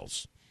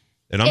rails.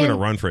 And I'm going to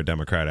run for a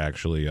Democrat,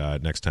 actually,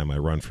 next time I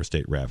run for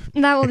state rep.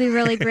 That will be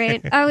really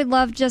great. I would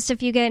love just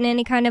if you get in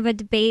any kind of a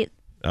debate.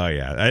 Oh,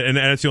 yeah. And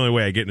that's the only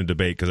way I get in a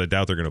debate, because I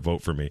doubt they're going to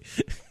vote for me.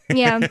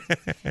 Yeah.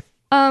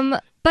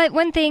 But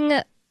one thing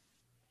that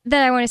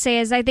I want to say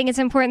is I think it's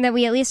important that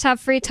we at least have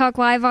Free Talk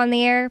Live on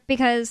the air,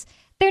 because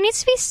there needs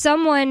to be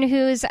someone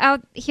who's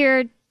out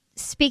here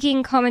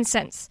speaking common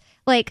sense.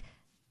 Like,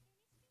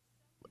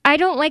 I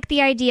don't like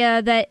the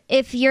idea that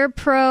if you're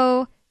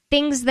pro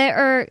things that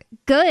are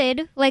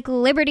good, like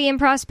liberty and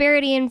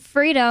prosperity and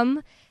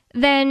freedom,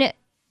 then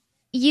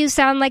you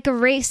sound like a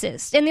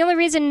racist. And the only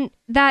reason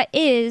that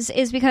is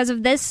because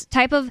of this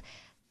type of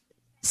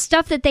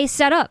stuff that they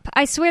set up.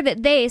 I swear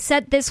that they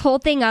set this whole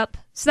thing up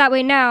so that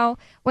way now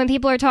when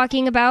people are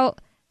talking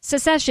about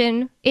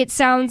secession, it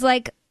sounds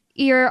like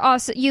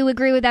you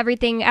agree with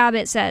everything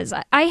Abbott says.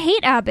 I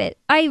hate Abbott.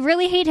 I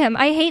really hate him.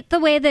 I hate the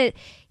way that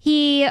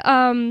he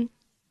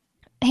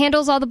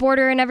handles all the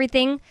border and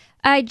everything.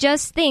 I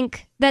just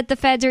think that the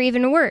feds are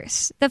even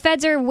worse. The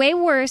feds are way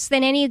worse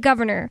than any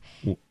governor.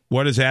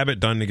 What has Abbott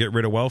done to get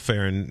rid of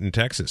welfare in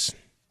Texas?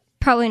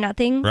 Probably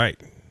nothing. Right.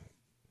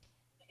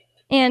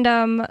 And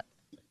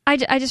I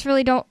just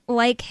really don't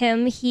like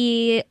him.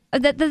 The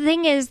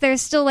thing is,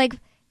 there's still like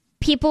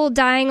people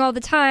dying all the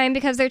time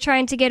because they're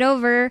trying to get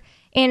over,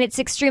 and it's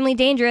extremely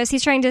dangerous.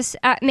 He's trying to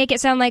make it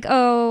sound like,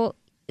 oh,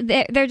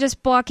 they're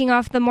just blocking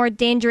off the more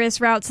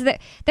dangerous routes.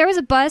 There was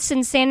a bus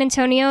in San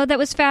Antonio that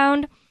was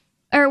found.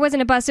 Or it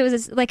wasn't a bus, it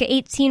was like an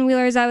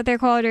 18-wheeler, is that what they're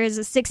called, or is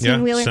it a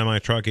 16-wheeler? Yeah,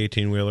 semi-truck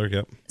 18-wheeler,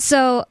 yep.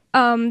 So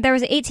there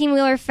was an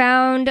 18-wheeler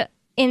found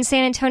in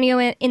San Antonio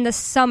in the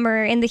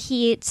summer, in the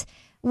heat.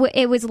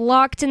 It was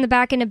locked in the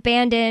back and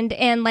abandoned,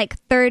 and like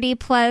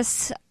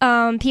 30-plus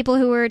people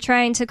who were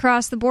trying to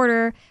cross the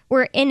border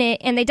were in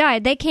it, and they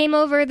died. They came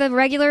over the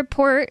regular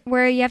port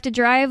where you have to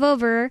drive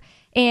over,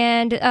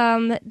 and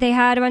they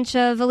had a bunch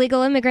of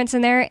illegal immigrants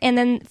in there, and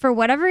then for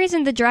whatever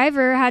reason, the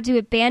driver had to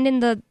abandon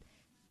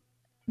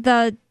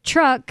the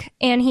truck,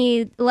 and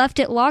he left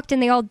it locked,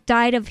 and they all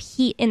died of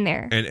heat in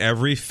there. And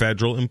every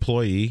federal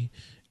employee,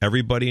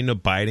 everybody in the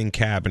Biden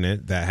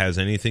cabinet that has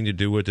anything to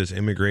do with this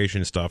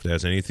immigration stuff, that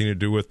has anything to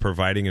do with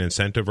providing an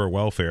incentive or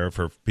welfare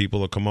for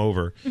people to come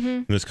over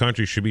in this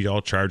country, should be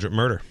all charged with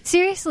murder.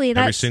 Seriously,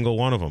 every single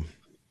one of them.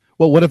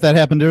 Well, what if that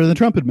happened during the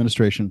Trump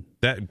administration?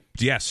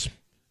 Yes,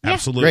 yeah.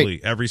 absolutely.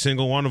 Great. Every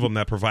single one of them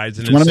that provides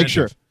an incentive. Want to make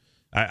sure.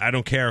 I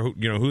don't care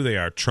who they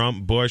are,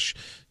 Trump, Bush.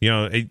 Put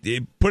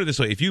it this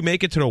way: if you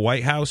make it to the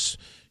White House,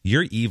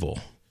 you're evil.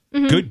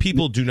 Mm-hmm. Good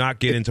people do not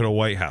get into the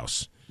White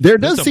House. There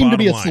does seem to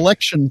be a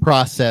selection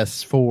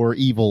process for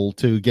evil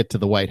to get to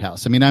the White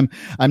House. I mean, I'm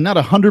not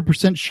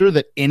 100% sure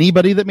that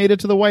anybody that made it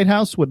to the White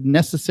House would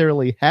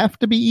necessarily have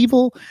to be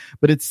evil,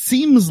 but it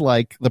seems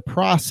like the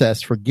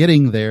process for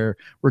getting there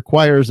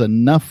requires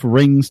enough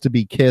rings to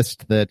be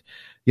kissed that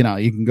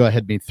you can go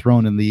ahead and be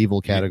thrown in the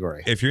evil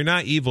category. If you're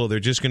not evil, they're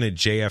just going to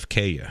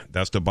JFK you.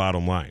 That's the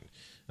bottom line.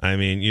 I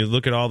mean, you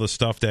look at all the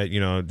stuff that,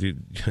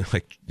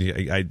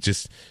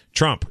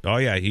 Trump. Oh,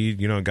 yeah, he,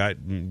 got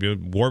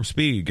warp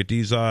speed. Get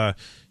these,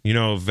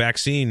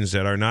 vaccines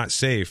that are not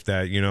safe,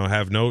 that,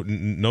 have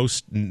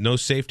no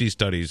safety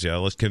studies. Yeah,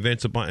 let's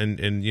convince and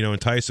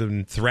entice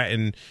and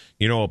threaten,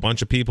 a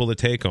bunch of people to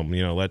take them.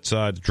 Let's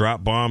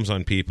drop bombs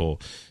on people.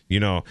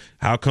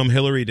 How come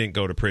Hillary didn't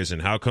go to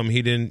prison? How come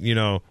he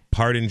didn't,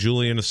 pardon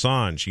Julian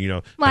Assange?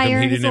 How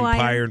come he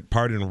didn't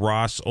pardon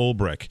Ross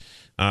Ulbricht?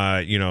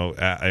 How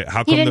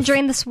come he didn't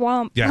drain the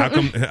swamp? Yeah,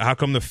 how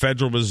come the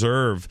Federal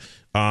Reserve,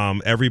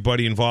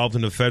 everybody involved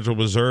in the Federal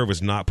Reserve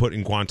is not put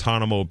in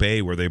Guantanamo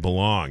Bay where they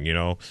belong?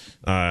 The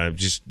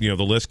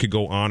list could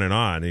go on and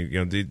on.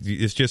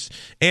 It's just,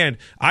 and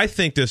I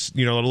think this, a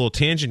little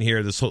tangent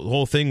here, this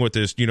whole thing with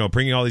this,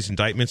 bringing all these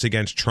indictments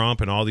against Trump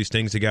and all these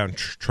things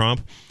against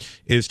Trump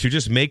is to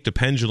just make the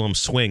pendulum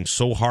swing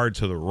so hard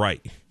to the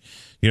right.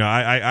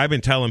 I've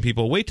been telling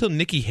people, wait till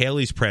Nikki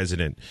Haley's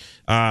president.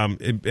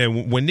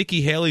 And when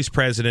Nikki Haley's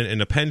president and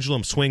the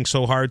pendulum swings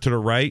so hard to the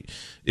right,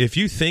 if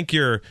you think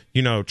you're,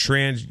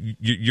 trans,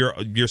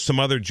 you're some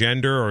other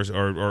gender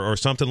or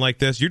something like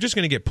this, you're just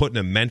going to get put in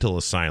a mental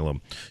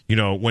asylum,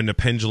 when the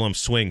pendulum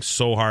swings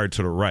so hard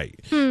to the right.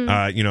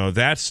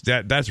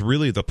 That's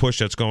really the push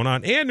that's going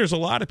on. And there's a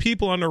lot of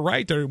people on the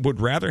right that would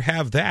rather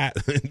have that,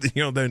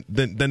 than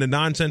the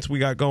nonsense we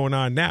got going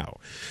on now.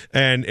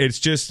 And it's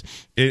just,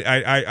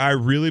 I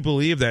really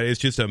believe that it's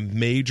just a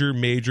major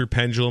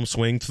pendulum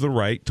swing to the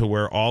right, to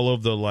where all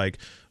of the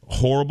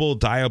horrible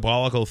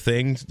diabolical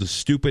things, the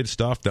stupid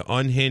stuff, the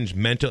unhinged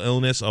mental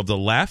illness of the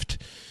left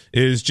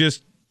is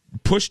just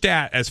pushed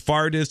at as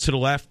far it is to the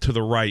left, to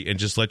the right, and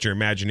just let your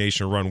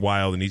imagination run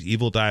wild, and these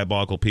evil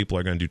diabolical people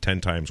are going to do 10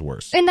 times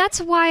worse. And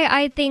that's why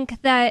I think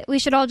that we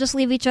should all just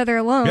leave each other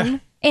alone. Yeah.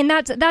 And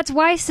that's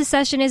why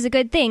secession is a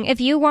good thing.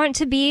 If you want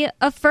to be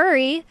a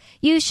furry,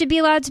 you should be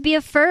allowed to be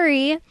a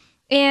furry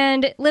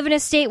and live in a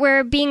state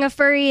where being a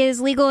furry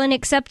is legal and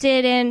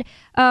accepted and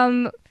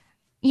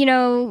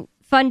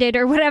funded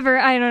or whatever.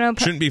 I don't know.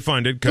 Shouldn't be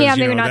funded because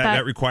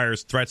that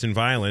requires threats and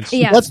violence.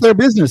 Yeah. That's their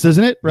business,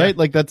 isn't it? Right?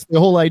 Yeah. That's the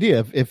whole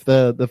idea. If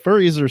the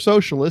furries are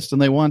socialist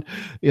and they want,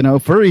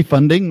 furry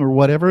funding or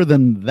whatever,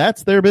 then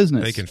that's their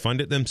business. They can fund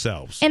it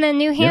themselves. And then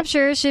New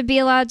Hampshire should be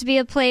allowed to be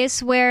a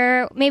place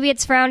where maybe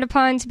it's frowned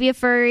upon to be a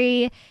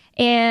furry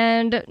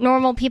and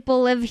normal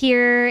people live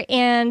here,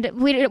 and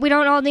we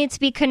don't all need to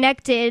be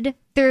connected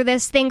through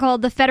this thing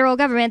called the federal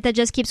government that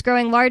just keeps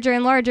growing larger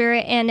and larger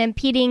and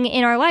impeding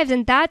in our lives.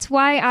 And that's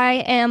why I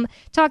am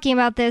talking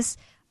about this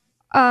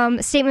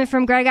statement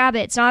from Greg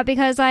Abbott. It's not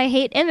because I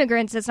hate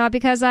immigrants. It's not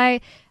because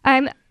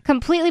I'm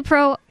completely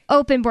pro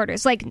open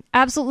borders,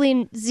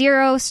 absolutely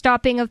zero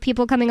stopping of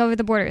people coming over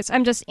the borders.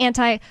 I'm just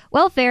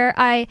anti-welfare.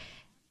 I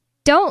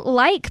don't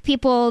like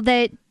people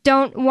that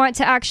don't want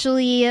to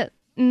actually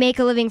make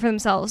a living for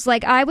themselves.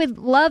 I would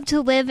love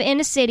to live in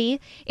a city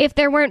if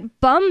there weren't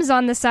bums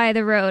on the side of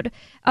the road.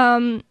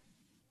 I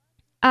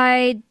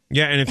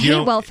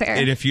hate welfare.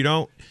 And if you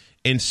don't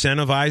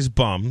incentivize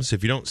bums,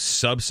 if you don't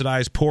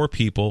subsidize poor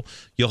people,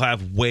 you'll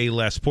have way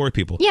less poor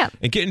people. Yeah.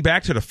 And getting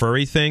back to the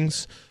furry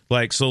things,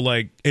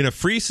 in a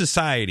free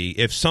society,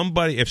 if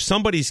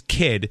somebody's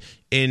kid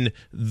in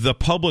the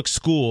public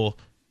school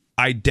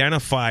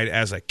identified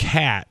as a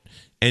cat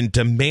and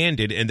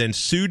demanded and then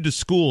sued the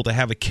school to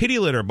have a kitty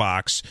litter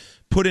box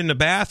put in the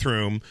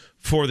bathroom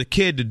for the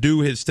kid to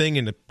do his thing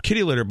in the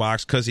kitty litter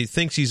box because he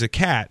thinks he's a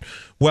cat,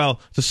 well,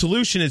 the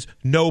solution is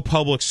no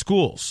public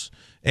schools.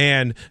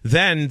 And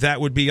then that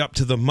would be up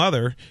to the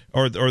mother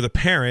or the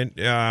parent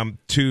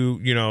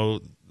to,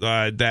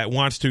 that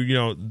wants to,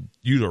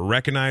 you to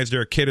recognize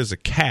their kid as a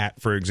cat,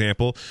 for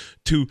example,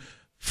 to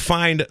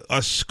find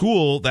a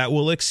school that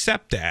will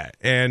accept that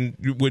and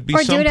would be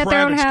some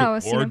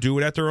private school, or do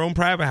it at their own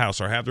private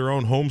house, or have their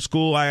own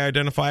homeschool. I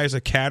identify as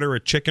a cat or a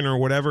chicken or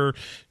whatever,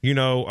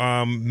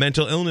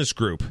 mental illness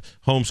group,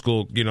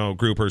 homeschool,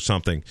 group or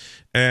something.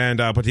 And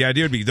but the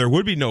idea would be there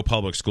would be no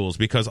public schools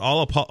because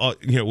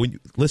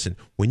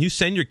when you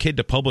send your kid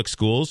to public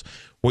schools,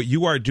 what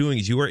you are doing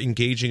is you are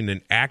engaging in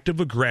an act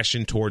of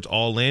aggression towards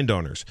all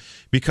landowners.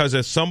 Because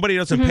if somebody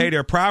doesn't pay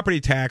their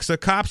property tax, the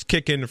cops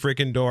kick in the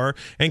freaking door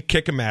and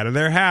kick them out of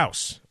their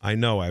house. I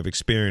know, I've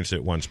experienced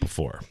it once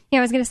before. Yeah,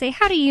 I was going to say,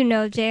 how do you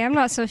know, Jay? I'm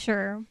not so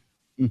sure.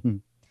 Mm-hmm.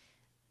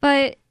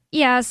 But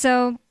yeah,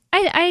 so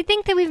I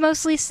think that we've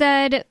mostly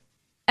said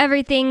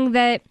everything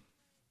that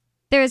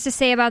there is to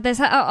say about this.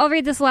 I'll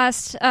read this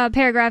last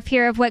paragraph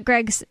here of what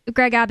Greg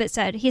Abbott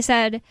said. He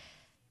said,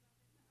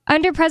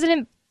 under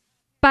President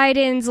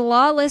Biden's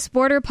lawless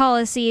border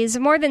policies,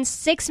 more than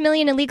 6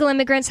 million illegal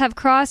immigrants have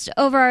crossed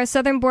over our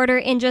southern border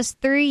in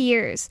just 3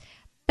 years.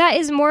 That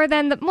is more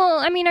than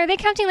are they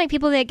counting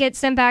people that get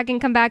sent back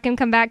and come back and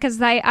come back? Because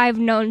I've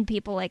known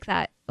people like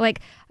that.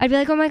 I'd be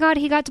like, oh my God,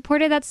 he got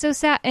deported. That's so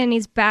sad. And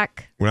he's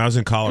back. When I was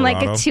in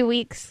Colorado. In 2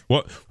 weeks.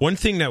 One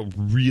thing that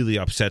really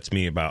upsets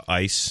me about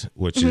ICE,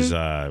 which is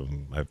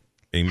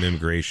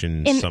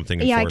immigration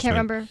something enforcement. Yeah, I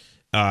can't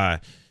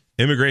remember.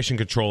 Immigration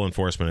Control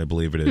Enforcement, I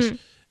believe it is.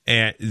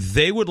 And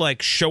they would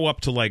like show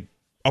up to like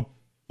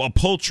a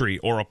poultry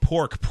or a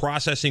pork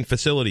processing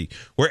facility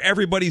where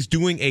everybody's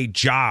doing a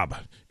job.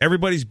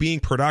 Everybody's being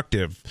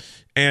productive.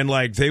 And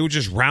like they would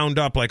just round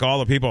up like all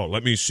the people.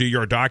 Let me see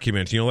your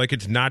documents. Like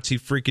it's Nazi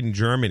freaking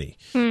Germany.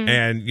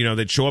 And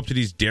they'd show up to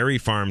these dairy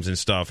farms and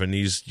stuff, and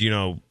these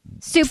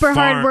super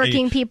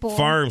hardworking people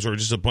farms where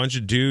just a bunch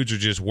of dudes are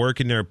just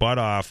working their butt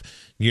off.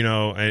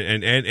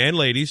 And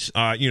ladies,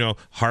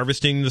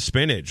 harvesting the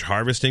spinach,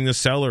 harvesting the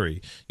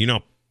celery.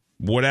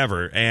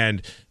 Whatever,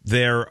 and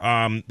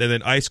and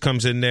then ICE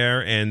comes in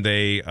there, and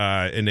they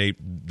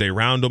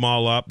round them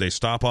all up. They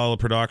stop all the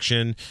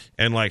production,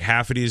 and like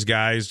half of these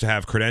guys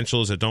have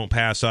credentials that don't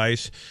pass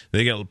ICE.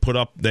 They get put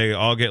up. They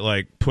all get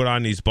like put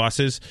on these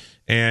buses,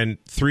 and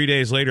 3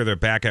 days later they're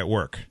back at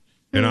work.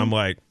 And I'm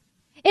like,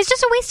 it's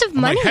just a waste of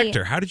money. Like,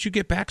 Hector, how did you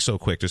get back so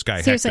quick? This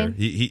guy Seriously.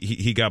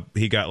 Hector,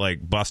 he got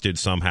like busted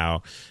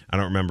somehow. I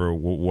don't remember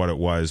what it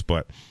was,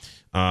 but.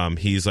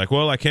 He's like,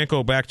 well, I can't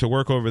go back to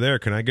work over there.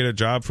 Can I get a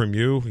job from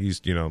you?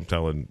 He's,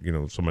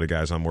 telling, some of the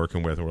guys I'm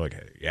working with. And we're like,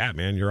 hey, yeah,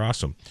 man, you're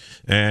awesome.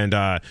 And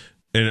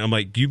I'm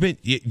like,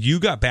 you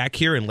got back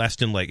here in less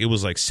than it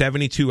was like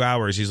 72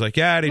 hours. He's like,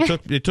 yeah,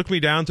 they took me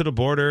down to the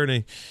border,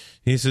 and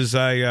he says,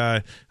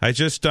 I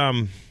just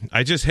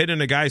hit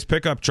in a guy's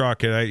pickup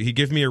truck, and he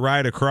gave me a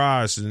ride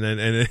across. And then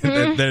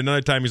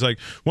another time he's like,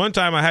 one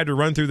time I had to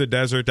run through the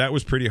desert. That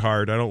was pretty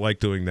hard. I don't like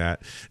doing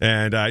that.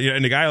 And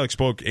and the guy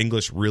spoke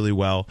English really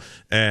well.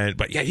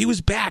 But yeah, he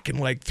was back in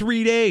like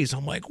 3 days.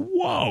 I'm like,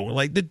 whoa,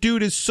 like the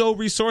dude is so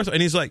resourceful.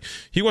 And he's like,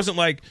 he wasn't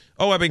like,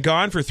 oh, I've been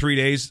gone for 3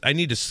 days. I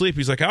need to sleep.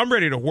 He's like, I'm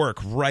ready to work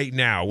right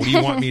now. What do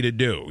you want me to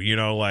do?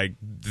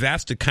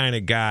 That's the kind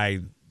of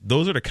guy.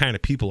 Those are the kind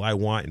of people I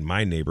want in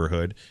my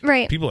neighborhood.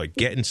 Right. People are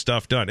getting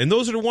stuff done. And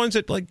those are the ones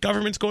that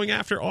government's going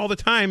after all the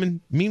time.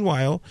 And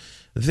meanwhile,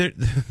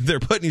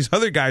 they're putting these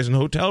other guys in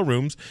hotel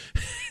rooms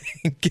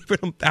and giving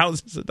them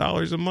thousands of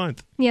dollars a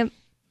month. Yep.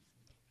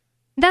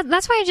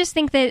 That's why I just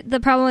think that the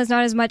problem is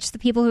not as much the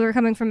people who are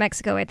coming from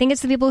Mexico. I think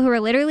it's the people who are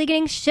literally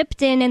getting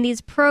shipped in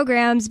these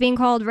programs being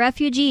called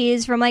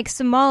refugees from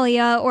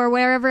Somalia or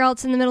wherever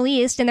else in the Middle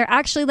East. And they're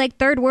actually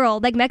third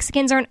world.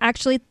 Mexicans aren't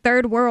actually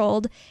third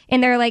world.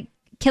 And they're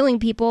killing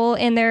people,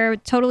 and they're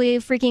totally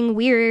freaking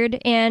weird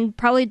and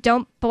probably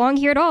don't belong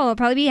here at all. They'll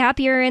probably be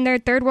happier in their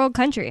third world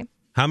country.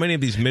 How many of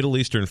these Middle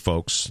Eastern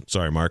folks,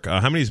 sorry, Mark, how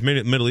many of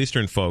these Middle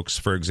Eastern folks,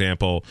 for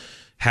example,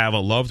 have a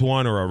loved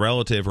one or a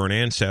relative or an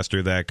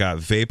ancestor that got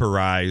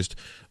vaporized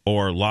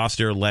or lost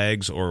their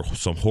legs or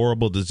some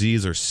horrible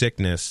disease or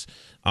sickness,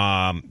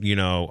 from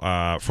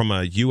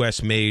a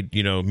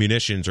U.S.-made,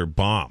 munitions or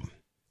bomb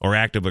or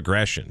act of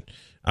aggression?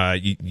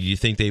 You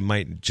think they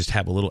might just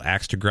have a little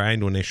axe to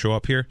grind when they show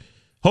up here?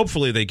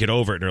 Hopefully they get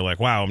over it and they're like,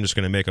 wow, I'm just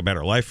going to make a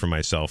better life for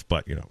myself.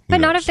 But,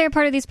 But not if they're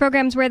part of these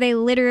programs where they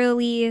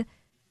literally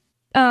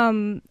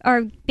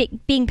are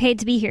being paid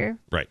to be here.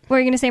 Right. What are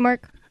you going to say,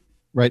 Mark?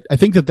 Right. I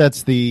think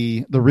that's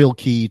the real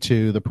key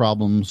to the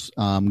problems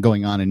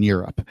going on in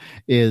Europe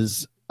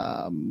is,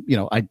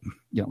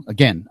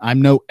 again,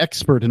 I'm no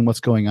expert in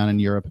what's going on in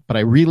Europe, but I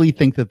really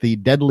think that the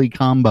deadly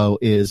combo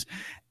is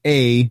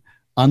A,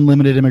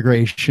 unlimited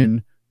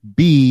immigration,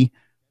 B,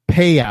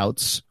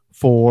 payouts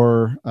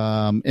for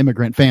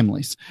immigrant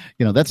families.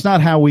 That's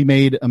not how we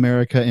made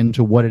America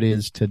into what it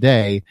is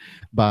today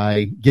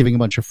by giving a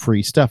bunch of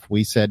free stuff.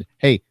 We said,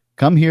 hey,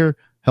 come here,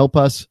 help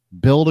us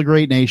build a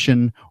great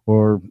nation,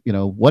 or,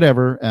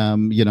 whatever.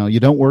 You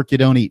don't work, you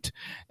don't eat.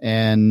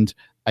 And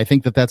I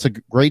think that that's a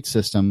great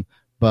system,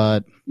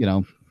 but,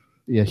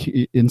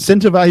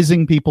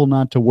 incentivizing people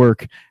not to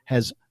work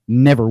has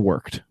never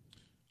worked.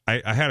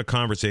 I had a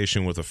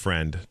conversation with a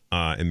friend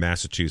in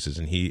Massachusetts,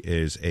 and he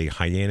is a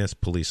Hyannis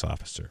police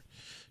officer.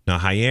 Now,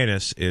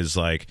 Hyannis is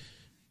like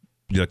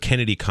the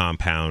Kennedy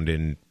compound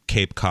in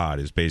Cape Cod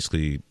is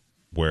basically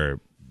where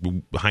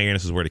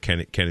Hyannis is where the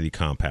Kennedy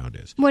compound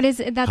is. What is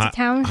it? That's a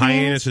town?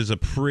 Hyannis is a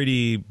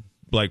pretty,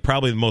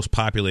 probably the most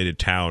populated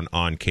town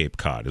on Cape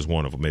Cod is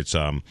one of them. It's,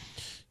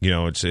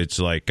 it's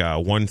like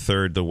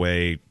 1/3 the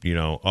way,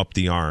 up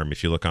the arm.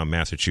 If you look on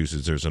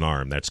Massachusetts, there's an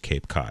arm. That's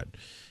Cape Cod.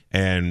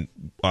 And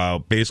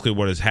basically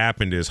what has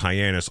happened is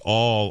Hyannis,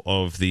 all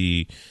of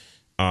the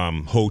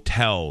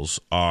hotels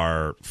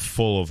are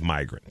full of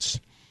migrants.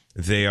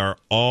 They are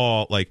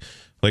all like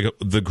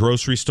the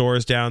grocery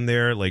stores down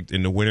there,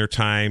 in the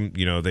wintertime,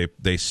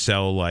 they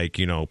sell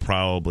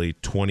probably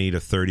 20 to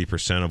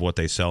 30% of what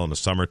they sell in the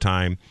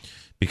summertime,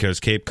 because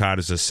Cape Cod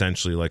is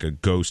essentially like a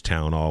ghost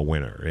town all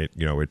winter.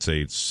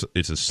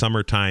 It's a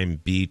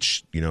summertime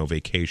beach,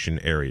 vacation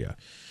area.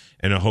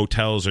 And the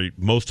hotels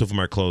most of them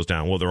are closed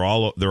down. Well, they're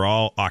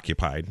all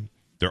occupied.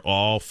 They're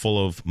all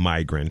full of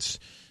migrants.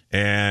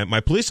 And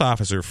my police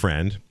officer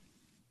friend,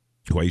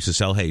 who I used to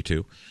sell hay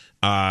to,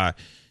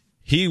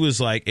 he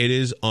was like, it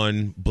is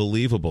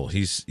unbelievable.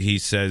 He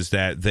says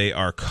that they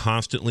are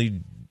constantly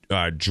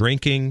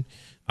drinking.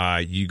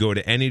 You go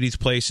to any of these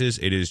places,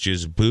 it is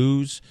just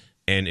booze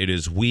and it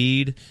is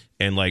weed.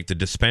 And the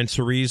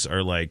dispensaries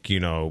are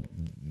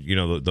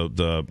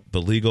the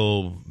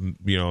legal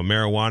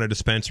marijuana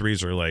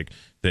dispensaries are like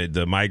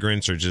the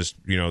migrants are just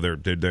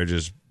they're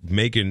just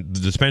making, the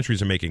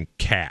dispensaries are making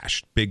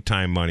cash, big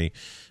time money.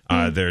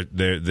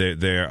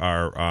 There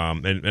are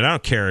and I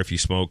don't care if you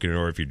smoke it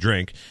or if you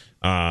drink.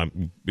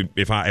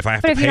 If I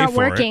have to pay not for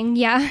working, it,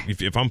 yeah.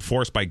 If I'm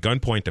forced by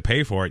gunpoint to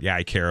pay for it, yeah,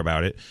 I care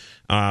about it.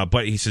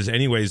 But he says,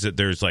 anyways, that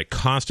there's like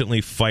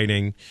constantly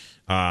fighting.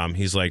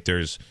 He's like,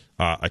 there's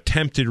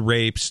attempted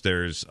rapes.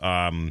 There's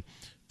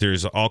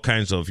all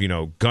kinds of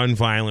gun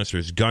violence.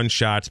 There's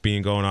gunshots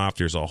being going off.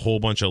 There's a whole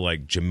bunch of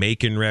like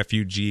Jamaican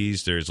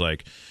refugees. There's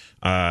like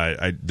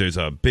there's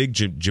a big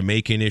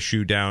Jamaican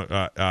issue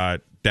down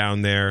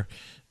there.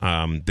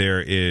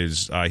 There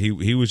is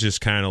he was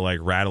just kind of like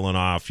rattling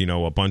off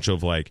a bunch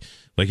of like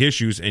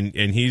issues, and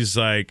he's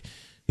like,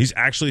 he's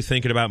actually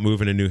thinking about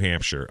moving to New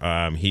Hampshire.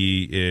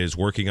 He is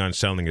working on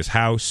selling his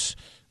house.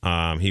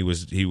 He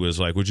was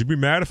like, would you be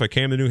mad if I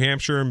came to New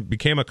Hampshire and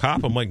became a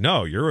cop? I'm like,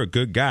 no, you're a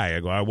good guy. I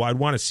go, I'd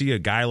want to see a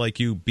guy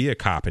like you be a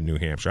cop in New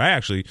Hampshire. I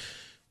actually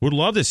would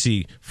love to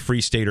see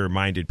free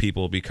stater-minded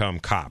people become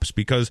cops,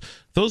 because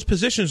those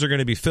positions are going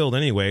to be filled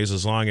anyways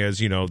as long as,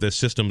 this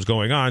system's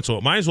going on. So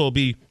it might as well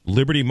be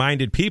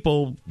liberty-minded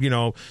people,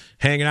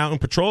 hanging out in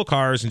patrol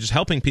cars and just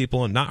helping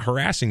people and not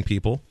harassing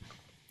people.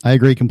 I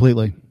agree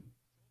completely.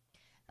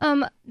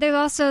 There's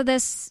also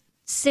this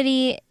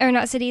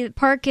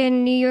park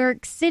in New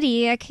York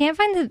City. I can't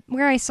find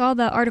where I saw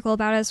the article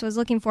about it, so I was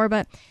looking for,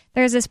 but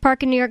there's this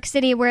park in New York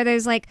City where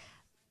there's like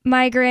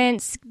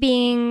migrants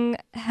being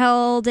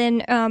held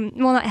in,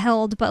 not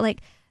held, but like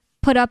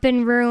put up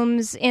in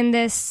rooms in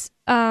this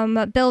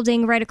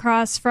building right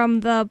across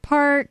from the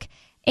park,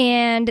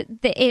 and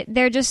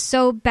they're just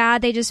so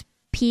bad. They just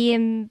pee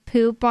and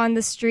poop on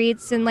the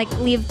streets and like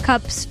leave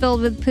cups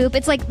filled with poop.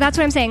 It's like, that's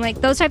what I'm saying. Like,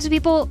 those types of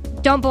people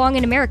don't belong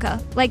in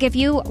America. Like, if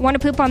you want to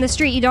poop on the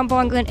street, you don't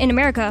belong in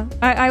America.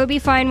 I would be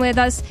fine with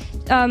us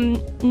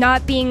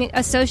not being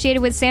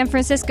associated with San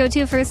Francisco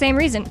too for the same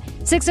reason.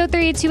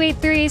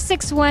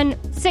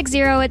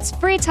 603-283-6160. It's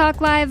Free Talk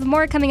Live.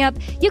 More coming up.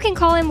 You can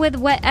call in with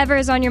whatever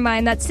is on your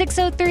mind. That's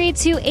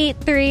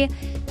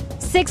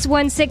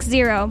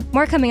 603-283-6160.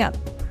 More coming up.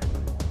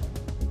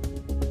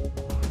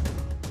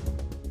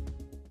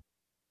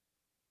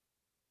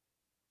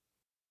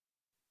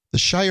 The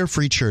Shire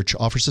Free Church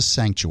offers a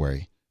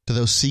sanctuary to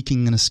those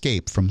seeking an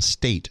escape from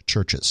state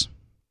churches.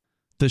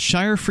 The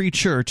Shire Free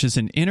Church is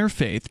an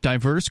interfaith,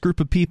 diverse group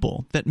of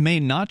people that may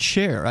not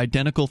share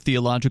identical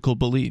theological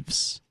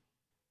beliefs.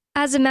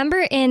 As a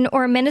member in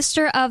or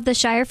minister of the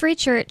Shire Free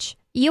Church,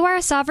 you are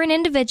a sovereign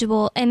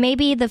individual and may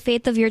be the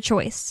faith of your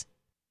choice.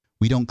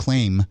 We don't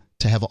claim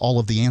to have all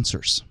of the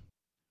answers.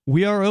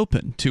 We are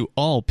open to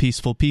all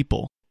peaceful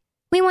people.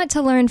 We want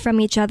to learn from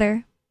each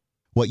other.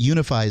 What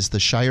unifies the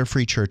Shire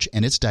Free Church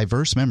and its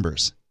diverse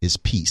members is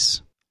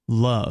peace,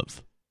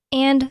 love,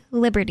 and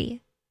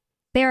liberty.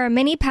 There are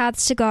many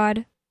paths to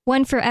God,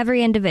 one for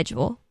every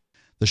individual.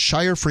 The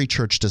Shire Free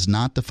Church does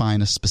not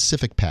define a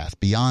specific path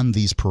beyond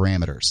these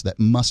parameters that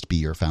must be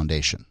your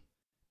foundation.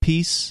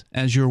 Peace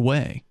as your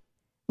way.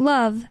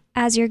 Love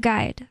as your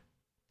guide.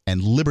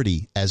 And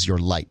liberty as your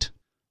light.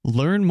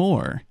 Learn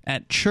more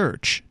at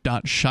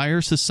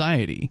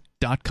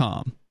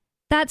church.shiresociety.com.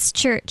 That's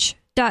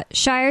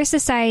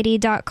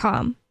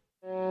church.shiresociety.com.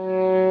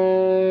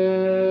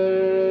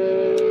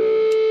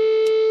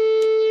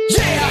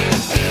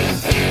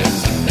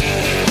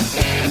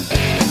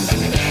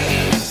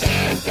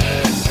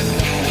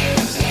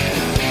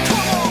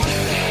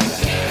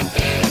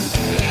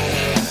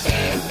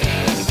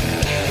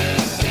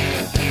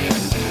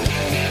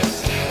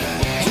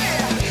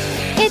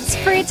 It's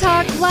Free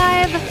Talk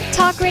Live,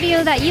 talk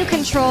radio that you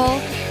control,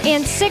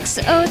 and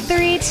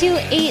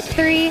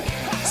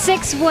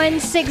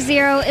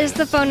 603-283-6160 is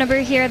the phone number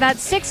here.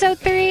 That's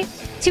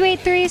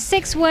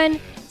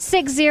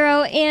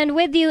 603-283-6160. And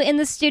with you in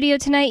the studio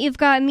tonight, you've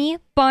got me,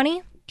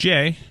 Bonnie,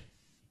 Jay,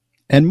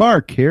 and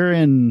Mark here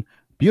in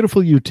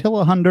beautiful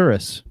Utila,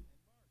 Honduras.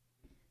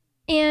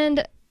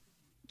 And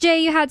Jay,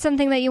 you had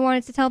something that you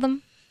wanted to tell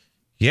them?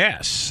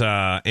 Yes,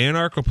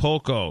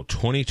 Anarchapulco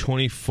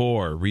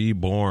 2024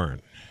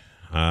 Reborn.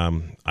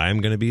 I'm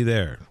going to be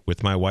there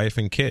with my wife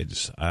and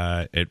kids.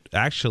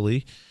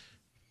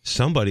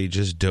 Somebody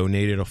just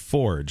donated a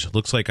forge.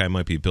 Looks like I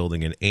might be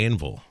building an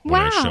anvil when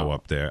I show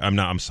up there.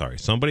 I'm sorry.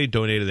 Somebody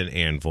donated an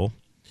anvil,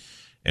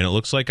 and it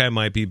looks like I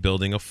might be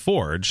building a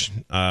forge.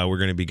 We're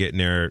going to be getting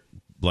there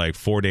like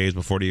 4 days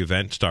before the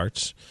event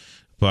starts.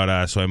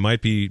 But so I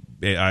might be.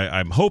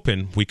 I'm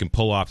hoping we can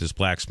pull off this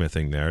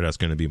blacksmithing there. That's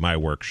going to be my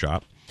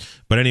workshop.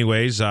 But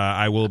anyways,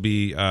 I will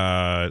be.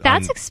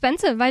 That's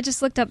expensive. I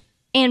just looked up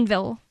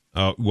anvil.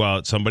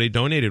 Well, somebody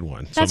donated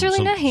one. That's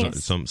really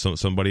nice.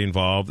 Somebody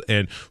involved,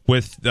 and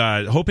with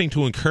hoping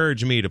to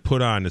encourage me to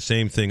put on the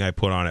same thing I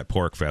put on at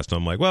PorkFest.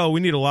 I'm like, well,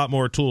 we need a lot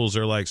more tools.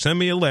 They're like, send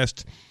me a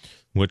list,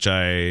 which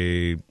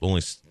I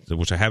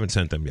haven't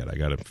sent them yet. I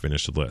got to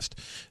finish the list.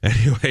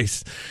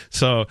 Anyways,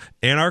 so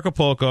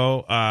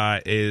Anarchapulco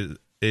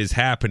is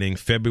happening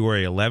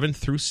February 11th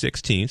through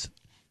 16th.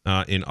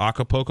 in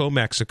Acapulco,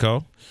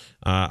 Mexico.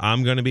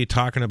 I'm going to be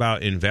talking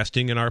about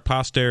investing in our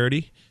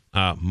posterity.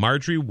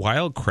 Marjorie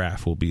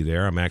Wildcraft will be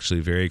there. I'm actually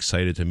very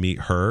excited to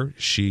meet her.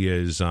 She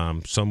is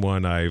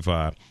someone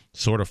I've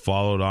sort of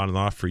followed on and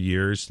off for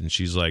years, and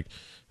she's like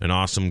an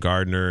awesome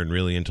gardener and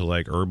really into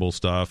like herbal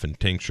stuff and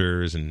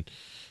tinctures, and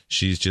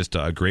she's just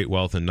a great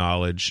wealth of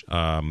knowledge.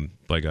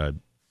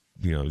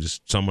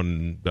 Just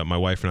someone that my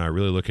wife and I are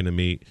really looking to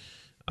meet.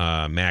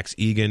 Max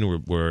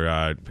Egan,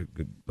 we're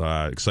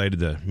excited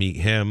to meet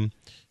him.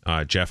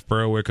 Jeff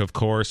Berwick, of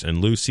course, and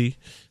Lucy.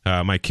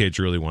 My kids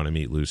really want to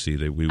meet Lucy.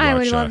 I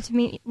would love to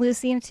meet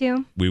Lucy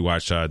too. We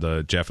watch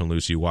the Jeff and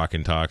Lucy walk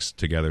and talks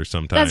together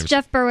sometimes. That's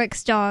Jeff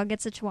Berwick's dog.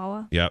 It's a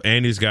Chihuahua. Yeah,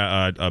 Andy's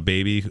got a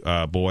baby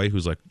boy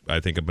who's like, I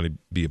think I'm going to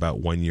be about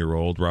 1 year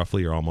old,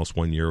 roughly, or almost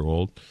 1 year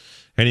old.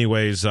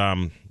 Anyways,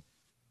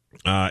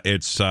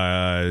 it's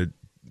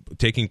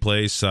taking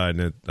place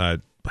in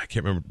I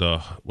can't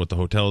remember what the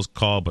hotel is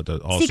called, but the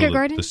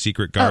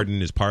Secret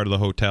Garden is part of the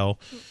hotel.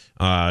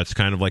 It's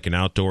kind of like an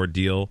outdoor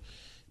deal,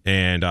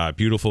 and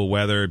beautiful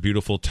weather,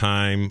 beautiful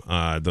time.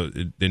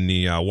 In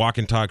the walk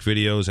and talk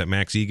videos that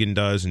Max Egan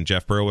does and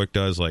Jeff Berwick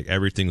does, like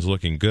everything's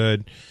looking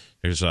good.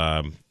 There's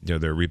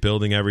they're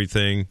rebuilding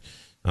everything.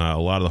 A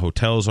lot of the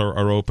hotels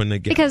are open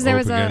again because there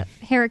was a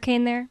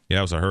hurricane there. Yeah,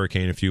 it was a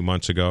hurricane a few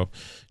months ago,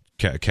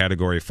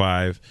 Category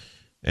 5.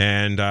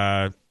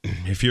 And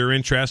if you're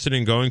interested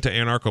in going to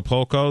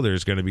Anarchapulco,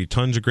 there's going to be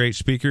tons of great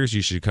speakers.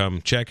 You should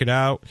come check it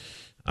out.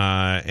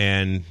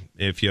 And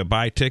if you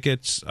buy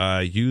tickets,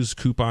 use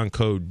coupon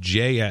code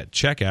J at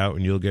checkout,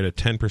 and you'll get a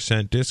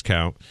 10%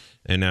 discount.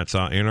 And that's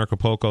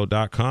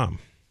anarchapulco.com.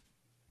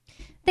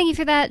 Thank you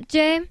for that,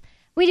 Jay.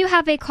 We do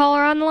have a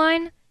caller on the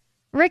line.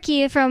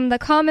 Ricky from the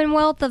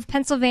Commonwealth of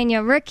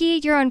Pennsylvania. Ricky,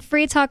 you're on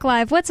Free Talk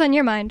Live. What's on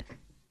your mind?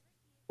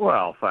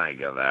 Well, thank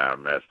you there,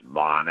 Miss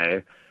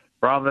Bonnie.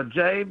 Brother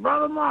Jay,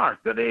 Brother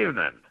Mark, good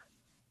evening.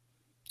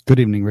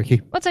 Good evening, Ricky.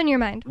 What's on your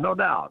mind? No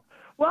doubt.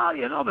 Well,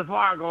 before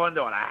I go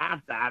into it, I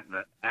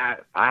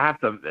have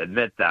to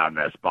admit that,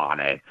 Miss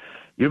Bonnie,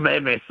 you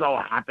made me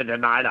so happy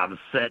tonight. I'm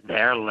sitting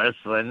here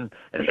listening,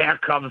 and here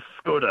comes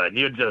Scooter, and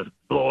you just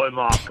blew him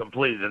off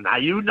completely.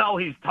 Now,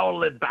 he's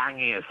totally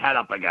banging his head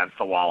up against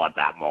the wall at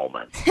that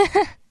moment.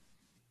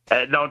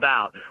 No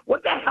doubt.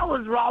 What the hell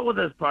is wrong with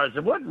this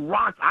person? What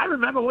rock? I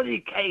remember when he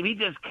came. He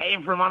just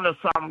came from under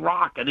some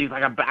rock, and he's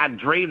like a bad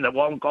dream that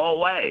won't go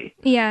away.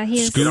 Yeah,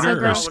 he's Scooter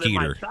so or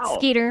Skeeter?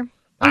 Skeeter.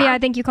 Yeah, I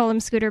think you call him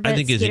Scooter, but I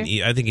think he's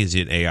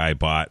an AI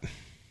bot.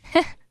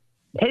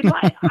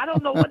 I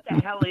don't know what the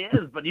hell he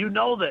is, but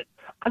that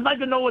I'd like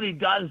to know what he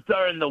does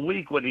during the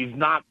week when he's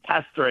not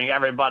pestering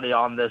everybody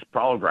on this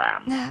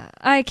program.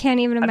 I can't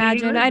even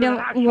imagine. I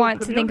don't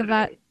want to think of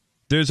that.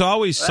 There's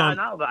always some.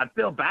 I know. I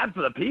feel bad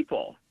for the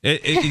people.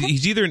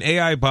 He's either an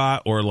AI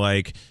bot or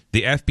like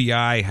the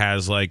FBI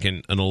has like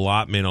an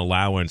allotment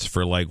allowance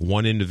for like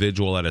one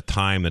individual at a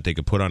time that they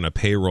could put on a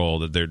payroll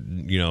that they're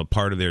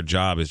part of their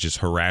job is just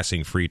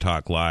harassing Free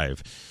Talk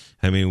Live.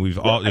 I mean, there's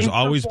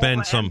always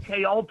been some.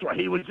 MK Ultra,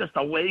 he was just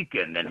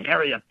awakened and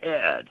here he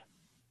appeared.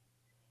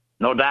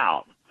 No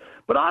doubt.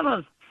 But on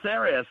a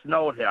serious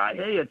note here, I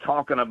hear you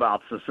talking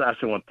about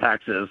secession with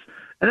Texas,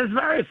 and it's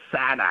very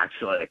sad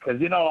actually,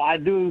 because I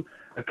do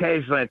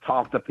occasionally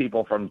talk to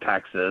people from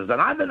Texas,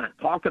 and I've been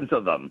talking to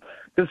them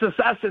because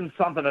secession is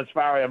something that's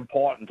very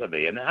important to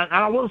me. And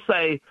I will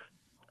say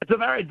it's a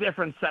very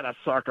different set of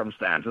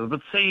circumstances.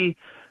 But see,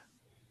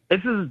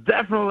 this is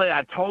definitely,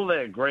 I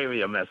totally agree with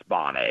you, Miss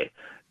Bonnie.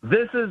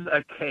 This is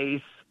a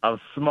case of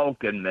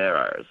smoke and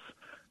mirrors.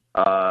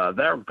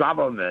 Their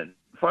government,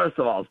 first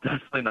of all, is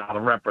definitely not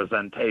a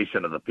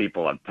representation of the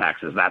people of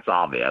Texas. That's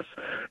obvious.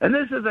 And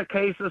this is a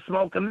case of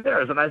smoke and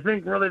mirrors. And I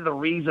think really the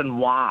reason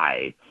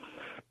why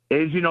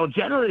is,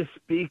 generally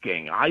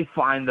speaking, I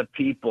find the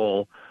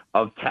people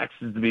of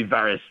Texas to be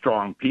very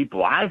strong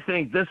people. I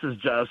think this is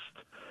just,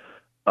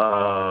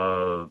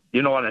 an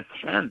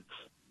attempt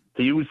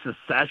to use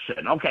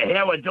secession. Okay,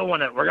 here we're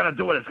doing it. We're going to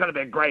do it. It's going to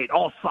be great.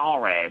 Oh,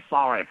 sorry,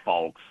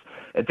 folks.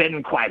 It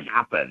didn't quite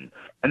happen.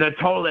 And they're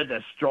totally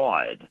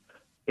destroyed.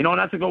 And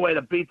that's a good way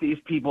to beat these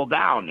people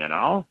down,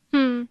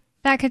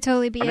 That could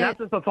totally be it. That's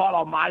just a thought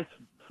on my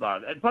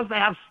side. And plus, they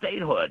have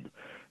statehood.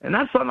 And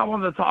that's something I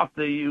wanted to talk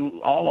to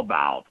you all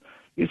about.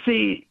 You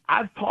see,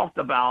 I've talked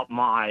about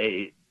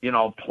my,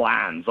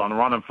 plans on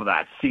running for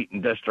that seat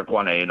in District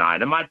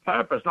 189. And my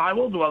purpose, now I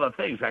will do other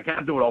things. I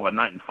can't do it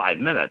overnight in 5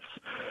 minutes.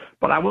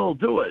 But I will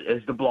do it,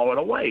 is to blow it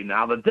away.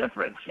 Now, the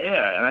difference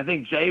here, and I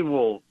think Jay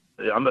will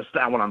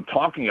understand what I'm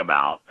talking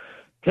about,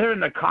 here in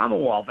the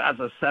Commonwealth, as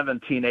of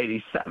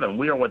 1787,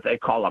 we are what they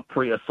call a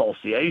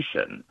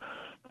pre-association.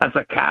 That's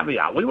a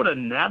caveat. We would have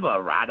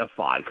never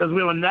ratified, because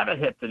we were never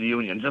hip to the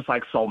Union, just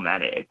like so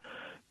many,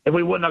 if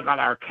we wouldn't have got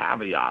our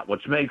caveat,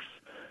 which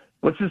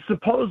is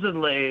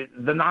supposedly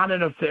the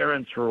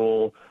non-interference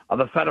rule of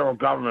the federal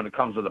government that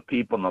comes to the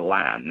people and the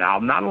land. Now,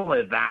 not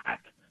only that,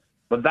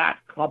 but that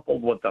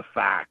coupled with the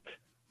fact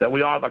that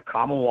we are the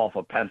Commonwealth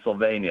of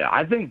Pennsylvania,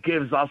 I think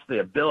gives us the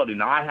ability.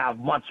 Now, I have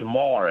much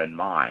more in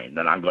mind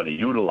than I'm going to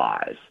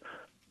utilize.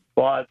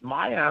 But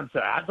my answer,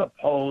 as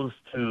opposed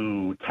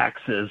to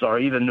Texas or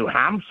even New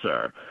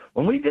Hampshire,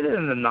 when we did it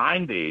in the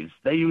 90s,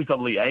 they used a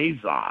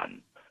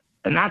liaison.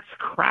 And that's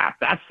crap.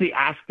 That's the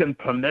asking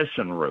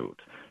permission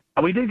route.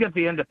 And we did get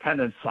the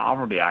Independent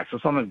Sovereignty Act, so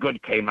something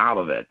good came out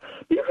of it.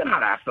 But you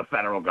cannot ask the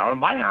federal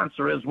government. My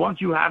answer is once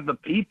you have the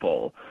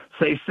people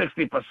say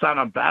 60%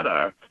 or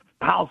better,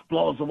 the house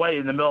blows away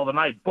in the middle of the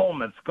night,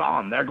 boom, it's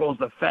gone. There goes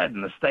the Fed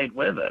and the state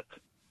with it.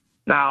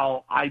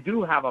 Now, I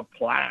do have a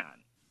plan,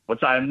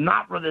 which I'm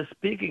not really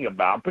speaking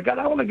about because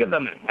I want to give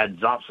them a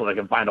heads up so they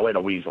can find a way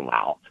to weasel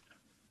out.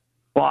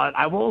 But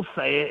I will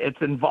say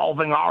it's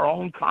involving our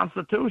own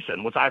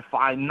Constitution, which I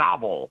find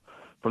novel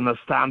from the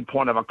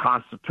standpoint of a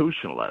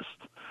constitutionalist,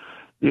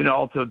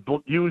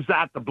 to use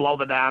that to blow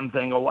the damn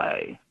thing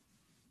away.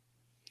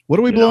 What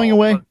are we blowing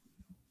away?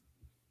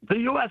 The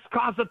U.S.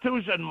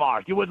 Constitution,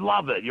 Mark. You would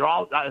love it. You're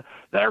all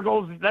there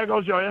goes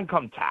your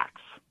income tax.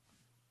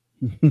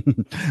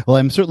 Well,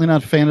 I'm certainly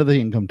not a fan of the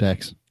income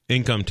tax.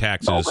 Income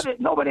taxes.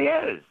 Nobody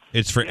is.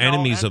 It's for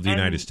enemies of the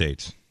United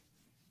States.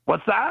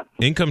 What's that?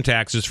 Income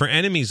taxes for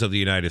enemies of the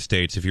United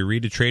States. If you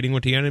read the Trading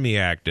with the Enemy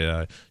Act,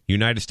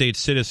 United States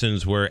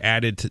citizens were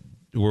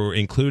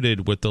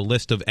included with the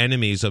list of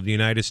enemies of the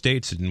United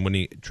States, and when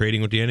the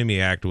Trading with the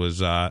Enemy Act was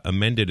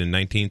amended in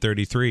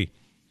 1933.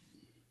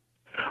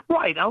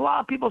 Right. A lot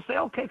of people say,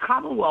 okay,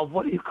 Commonwealth,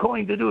 what are you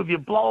going to do if you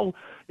blow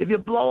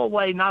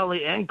away not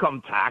only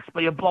income tax,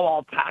 but you blow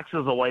all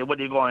taxes away? What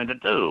are you going to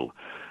do?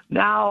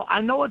 Now,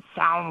 I know it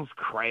sounds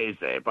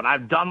crazy, but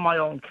I've done my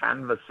own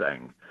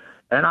canvassing,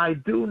 and I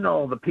do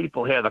know the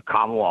people here, the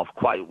Commonwealth,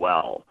 quite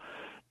well.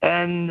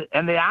 And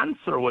the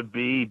answer would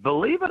be,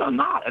 believe it or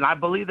not, and I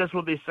believe this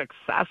will be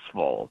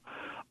successful,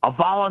 a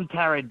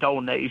voluntary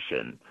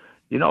donation,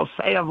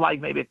 say of like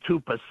maybe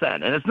 2%.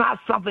 And it's not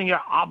something you're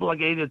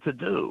obligated to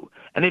do.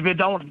 And if you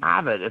don't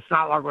have it, it's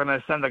not like we're going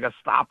to send a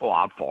Gestapo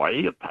out for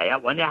you. You pay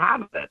it when you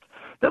have it.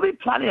 There'll be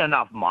plenty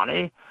enough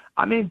money.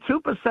 I mean,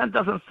 2%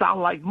 doesn't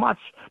sound like much,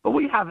 but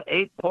we have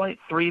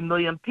 8.3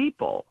 million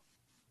people.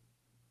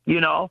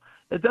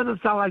 It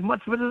doesn't sound like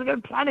much, but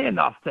there's plenty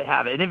enough to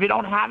have it. And if you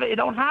don't have it, you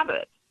don't have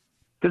it.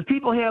 Because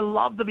people here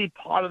love to be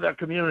part of their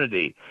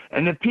community.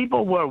 And if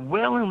people were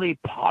willingly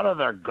part of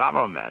their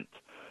government,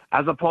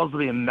 as opposed to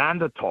being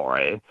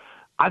mandatory,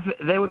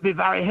 they would be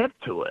very hip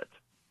to it,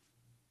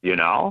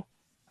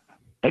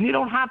 And you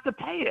don't have to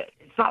pay it.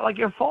 It's not like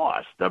you're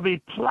forced. There'll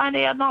be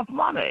plenty enough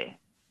money.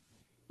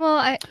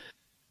 Well,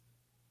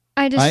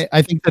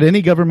 I think that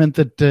any government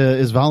that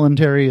is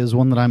voluntary is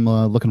one that I'm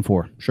looking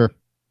for. Sure.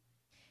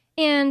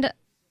 And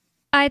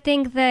I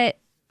think that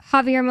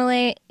Javier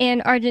Milei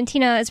in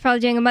Argentina is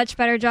probably doing a much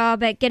better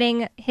job at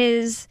getting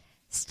his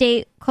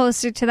state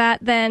closer to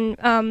that than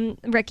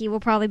Ricky will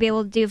probably be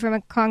able to do from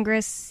a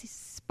Congress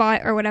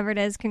spot or whatever it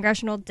is,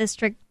 congressional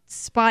district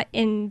spot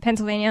in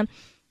Pennsylvania.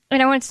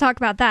 And I wanted to talk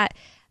about that.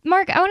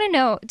 Mark, I want to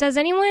know, does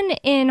anyone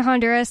in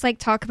Honduras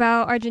talk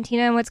about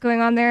Argentina and what's going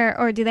on there,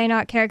 or do they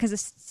not care because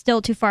it's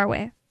still too far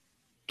away?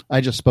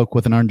 I just spoke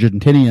with an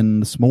Argentinian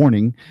this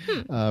morning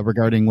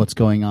regarding what's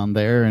going on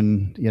there,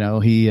 and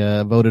he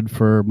voted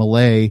for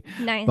Milei,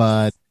 nice.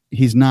 But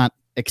he's not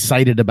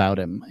excited about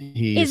him.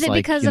 Is it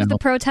because of the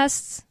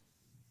protests?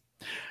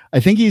 I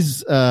think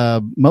he's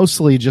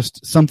mostly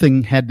just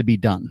something had to be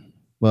done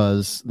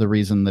was the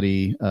reason that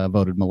he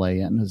voted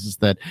Milei in, is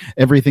that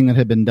everything that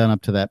had been done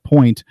up to that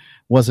point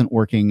wasn't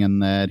working,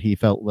 and that he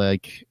felt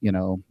like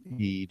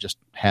he just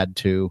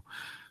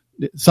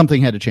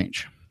something had to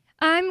change.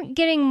 I'm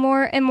getting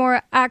more and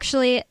more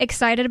actually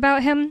excited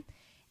about him,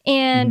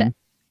 and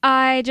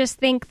I just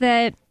think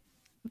that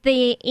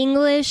the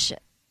English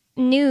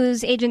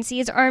news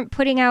agencies aren't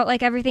putting out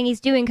everything he's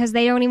doing because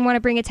they don't even want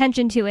to bring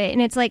attention to it, and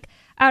it's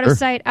out of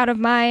sight, out of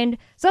mind.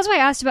 So that's why I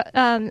asked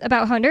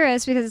about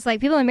Honduras, because it's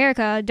people in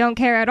America don't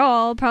care at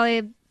all.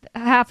 Probably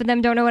half of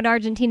them don't know what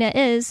Argentina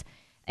is,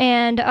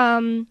 and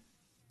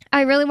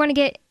I really want to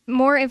get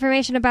more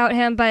information about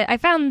him. But I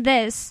found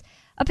this.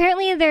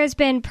 Apparently, there's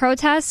been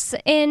protests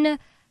in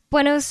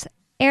Buenos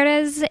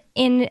Aires.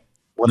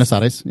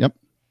 Yep.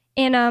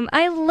 And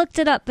I looked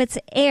it up. It's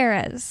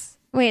Aires.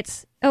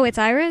 Wait, it's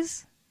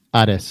Aires?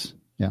 Aires,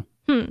 yeah.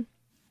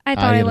 I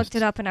thought I looked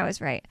it up and I was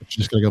right. It's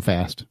just going to go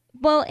fast.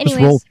 Well, anyways.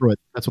 Just roll through it.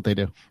 That's what they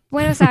do.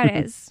 Buenos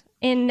Aires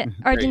in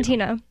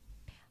Argentina.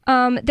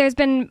 There's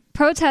been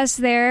protests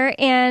there,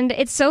 and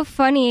it's so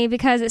funny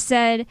because it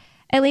said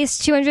at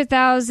least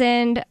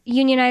 200,000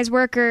 unionized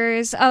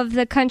workers of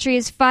the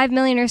country's 5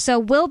 million or so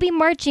will be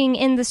marching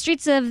in the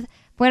streets of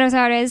Buenos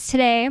Aires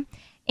today.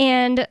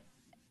 And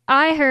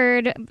I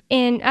heard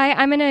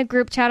I'm in a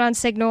group chat on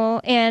Signal,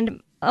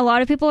 and a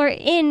lot of people are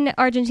in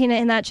Argentina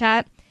in that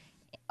chat.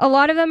 A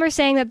lot of them are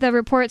saying that the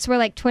reports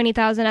were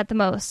 20,000 at the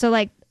most. So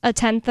a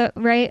tenth,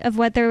 right, of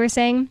what they were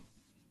saying,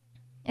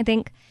 I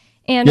think.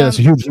 And yeah, it's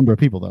a huge number of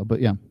people, though,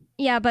 but yeah.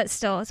 Yeah, but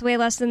still, it's way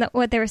less than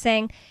what they were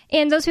saying.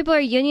 And those people are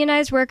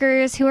unionized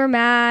workers who are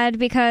mad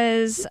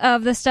because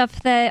of the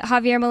stuff that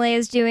Javier Milei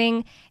is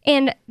doing.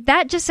 And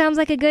that just sounds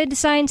like a good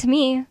sign to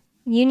me.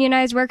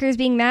 Unionized workers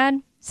being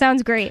mad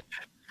sounds great.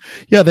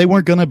 Yeah, they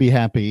weren't going to be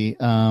happy.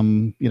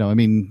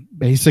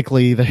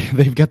 Basically,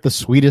 they've got the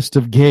sweetest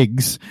of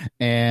gigs,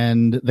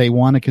 and they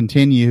want to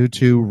continue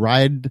to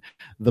ride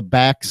the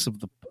backs of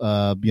the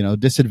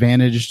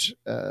disadvantaged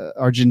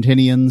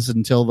Argentinians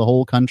until the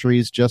whole country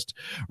is just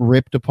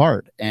ripped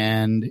apart.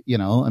 And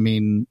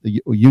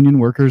the union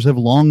workers have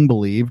long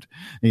believed,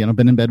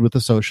 been in bed with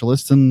the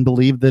socialists and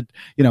believed that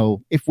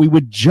if we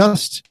would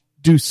just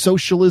do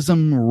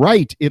socialism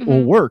right, it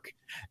will work.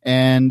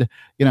 And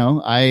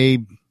I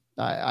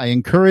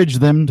encourage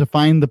them to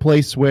find the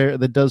place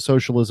that does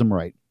socialism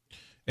right.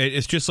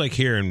 It's just like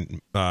here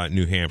in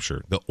New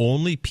Hampshire. The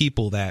only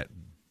people that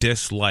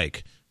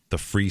dislike the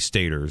Free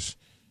Staters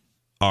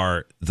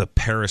are the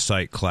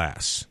parasite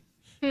class.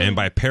 And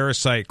by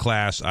parasite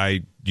class,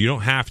 you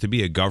don't have to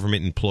be a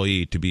government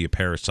employee to be a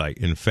parasite.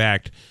 In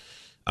fact,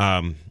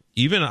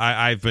 even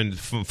I've been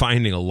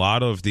finding a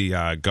lot of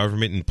the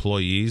government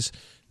employees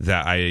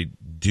that I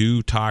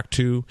do talk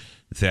to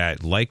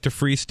that like the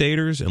Free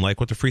Staters and like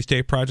what the Free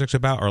State Project's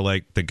about are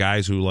like the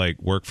guys who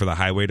work for the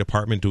highway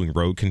department doing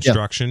road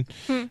construction.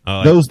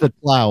 Those that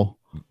plow.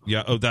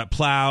 Yeah, that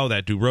plow,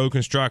 that do road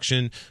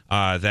construction,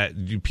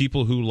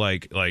 people who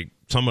like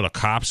some of the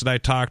cops that I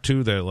talk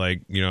to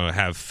that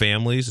have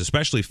families,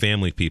 especially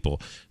family people.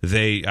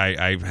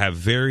 I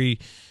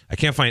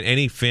can't find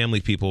any family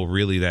people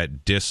really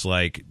that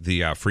dislike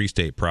the Free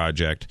State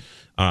Project.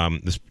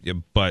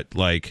 But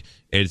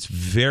it's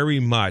very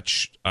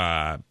much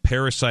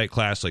parasite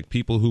class, like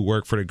people who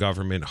work for the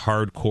government,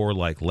 hardcore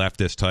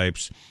leftist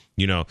types,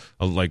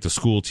 like the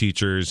school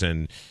teachers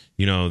and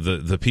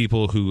the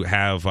people who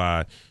have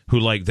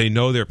they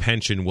know their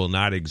pension will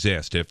not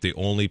exist if the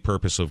only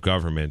purpose of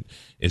government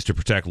is to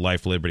protect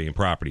life, liberty, and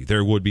property.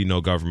 There would be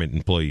no government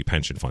employee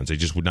pension funds. They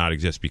just would not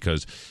exist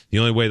because the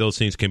only way those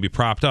things can be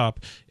propped up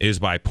is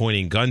by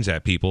pointing guns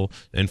at people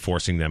and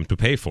forcing them to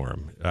pay for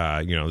them.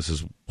 This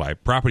is why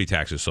property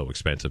tax is so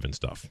expensive and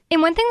stuff.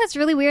 And one thing that's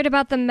really weird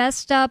about the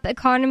messed up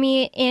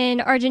economy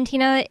in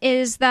Argentina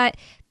is that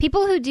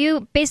people who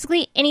do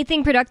basically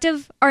anything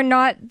productive are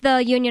not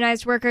the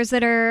unionized workers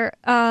that are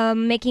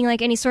making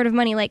any sort of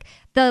money.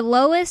 The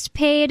lowest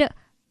paid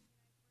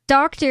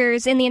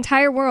doctors in the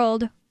entire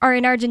world are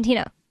in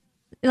Argentina.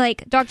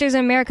 Doctors in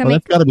America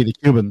that's got to be the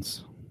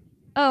Cubans.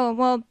 Oh,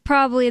 well,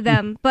 probably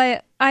them.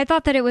 But I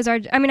thought that it was I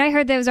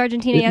heard that it was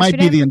Argentina yesterday. It might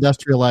be the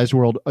industrialized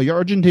world.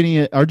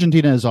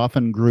 Argentina is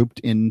often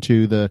grouped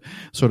into the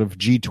sort of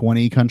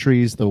G20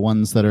 countries, the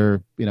ones that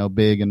are,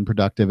 big and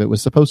productive. It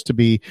was supposed to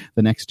be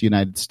the next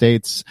United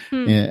States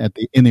in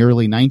the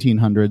early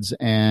 1900s,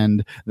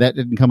 and that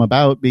didn't come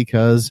about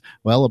because,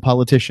 a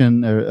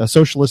politician, a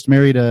socialist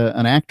married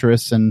an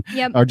actress, and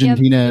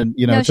Argentina,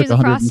 took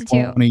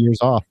 120 years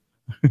off.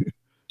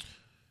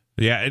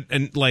 Yeah,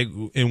 and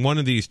in one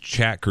of these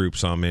chat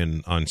groups I'm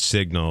in on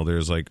Signal,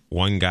 there's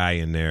one guy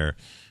in there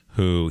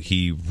who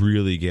he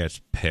really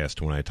gets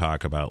pissed when I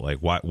talk about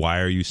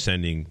why are you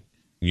sending,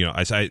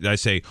 I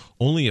say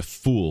only a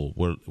fool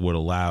would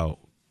allow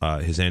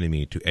his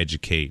enemy to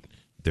educate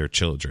their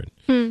children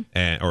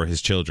or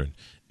his children.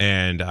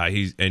 And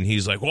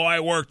he's like, well, I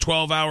work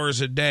 12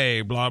 hours a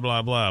day, blah,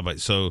 blah, blah. But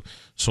so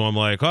I'm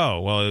like, oh,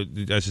 well,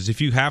 I says,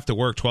 if you have to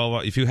work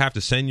 12, if you have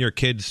to send your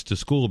kids to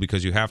school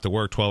because you have to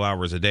work 12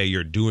 hours a day,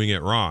 you're doing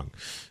it wrong.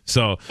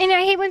 So, and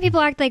I hate when people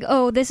act like,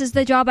 oh, this is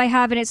the job I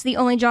have and it's the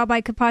only job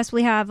I could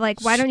possibly have. Why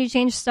don't you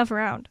change stuff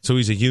around? So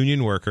he's a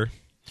union worker.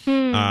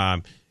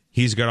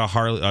 He's got a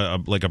Harley, a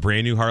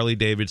brand new Harley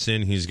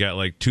Davidson. He's got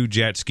 2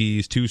 jet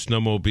skis, 2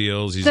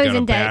 snowmobiles. He's got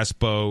a bass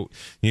boat.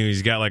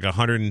 He's got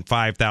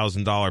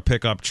 $105,000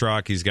 pickup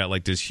truck. He's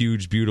got this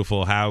huge,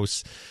 beautiful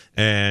house,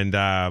 and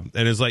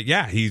it's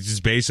he's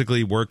just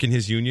basically working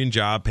his union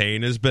job,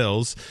 paying his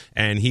bills,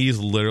 and he's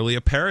literally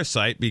a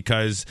parasite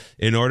because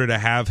in order to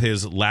have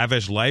his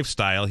lavish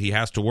lifestyle, he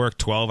has to work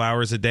 12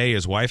 hours a day.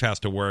 His wife has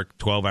to work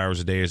 12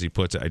 hours a day, as he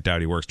puts it. I doubt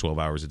he works 12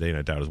 hours a day, and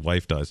I doubt his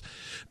wife does.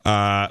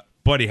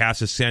 But he has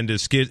to send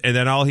his kids, and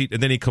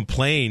then he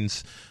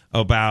complains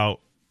about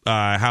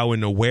how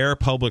in the Ware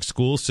public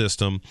school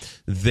system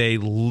they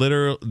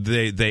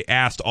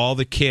asked all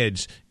the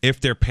kids if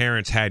their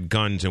parents had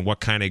guns and what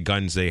kind of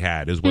guns they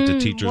had is what the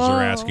teachers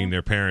are asking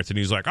their parents. And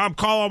he's like, I'm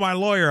calling my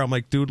lawyer. I'm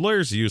like, dude,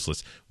 lawyers are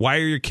useless. Why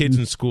are your kids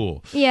in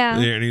school? Yeah.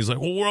 And he's like,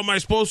 well, what am I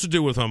supposed to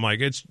do with them? I'm like,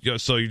 it's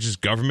so you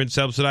just government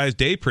subsidized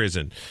day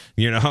prison.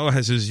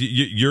 I says,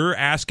 you're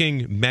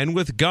asking men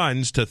with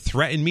guns to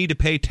threaten me to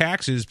pay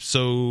taxes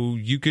so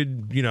you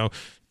could,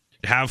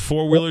 have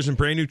 4-wheelers and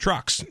brand new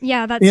trucks.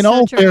 Yeah, that's in so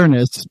all true.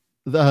 fairness.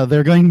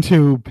 They're going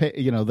to pay,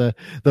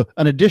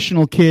 an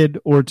additional kid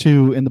or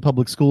 2 in the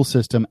public school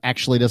system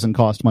actually doesn't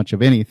cost much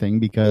of anything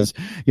because,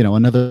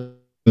 another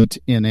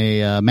in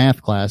a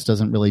math class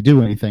doesn't really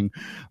do anything.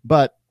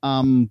 But,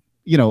 I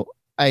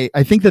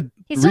think that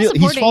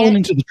he's fallen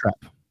into the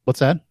trap. What's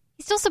that?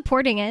 He's still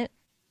supporting it.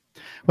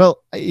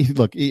 Well,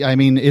 look,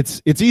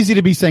 it's easy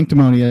to be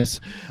sanctimonious.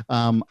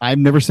 I've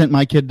never sent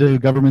my kid to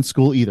government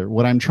school either.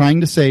 What I'm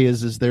trying to say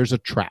is there's a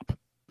trap,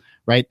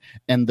 right?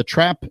 And the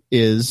trap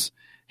is,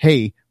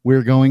 hey,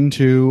 we're going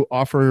to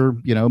offer,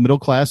 middle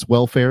class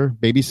welfare,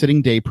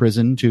 babysitting day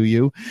prison to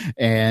you.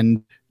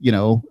 And,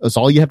 as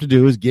all you have to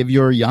do is give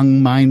your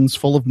young minds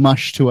full of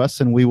mush to us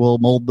and we will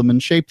mold them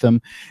and shape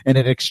them. And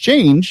in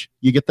exchange,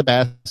 you get the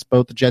bass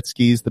boat, the jet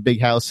skis, the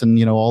big house,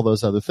 and, all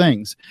those other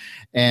things.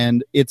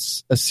 And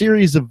it's a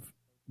series of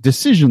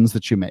decisions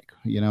that you make.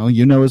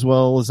 As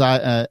well as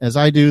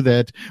I do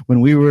that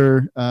when we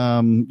were,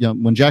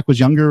 when Jack was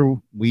younger,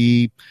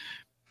 we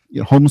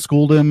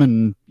homeschooled him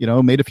and,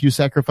 made a few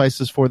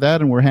sacrifices for that.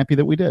 And we're happy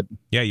that we did.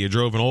 Yeah. You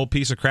drove an old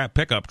piece of crap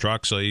pickup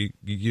truck so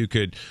you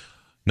could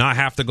not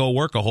have to go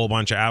work a whole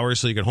bunch of hours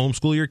so you could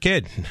homeschool your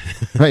kid.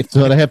 Right.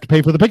 So that I have to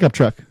pay for the pickup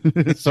truck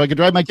so I could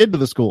drive my kid to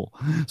the school.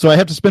 So I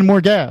have to spend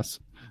more gas.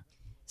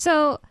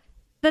 So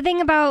the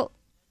thing about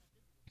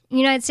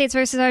United States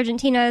versus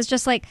Argentina is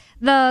just like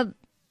the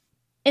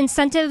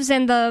incentives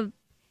and the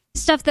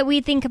stuff that we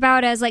think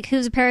about as like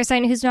who's a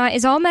parasite and who's not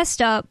is all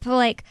messed up.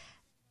 Like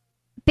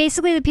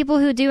basically the people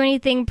who do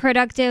anything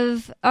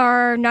productive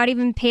are not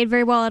even paid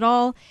very well at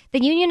all.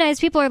 The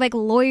unionized people are like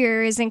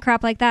lawyers and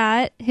crap like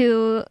that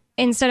who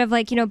instead of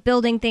like,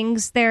 building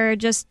things, they're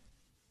just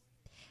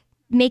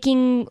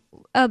making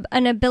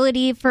an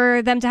ability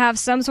for them to have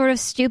some sort of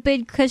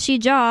stupid cushy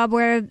job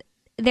where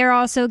they're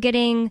also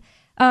getting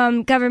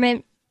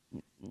government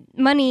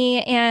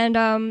money and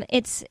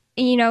it's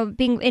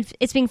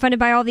being funded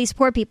by all these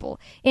poor people.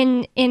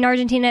 In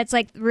Argentina, it's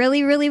like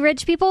really, really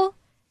rich people,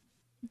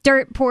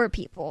 dirt poor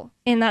people,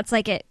 and that's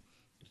like it.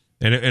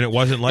 And it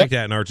wasn't like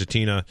that in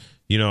Argentina,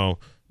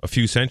 a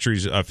few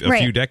centuries, a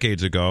few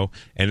decades ago,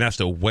 and that's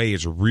the way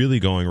it's really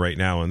going right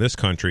now in this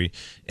country.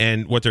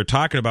 And what they're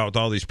talking about with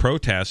all these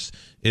protests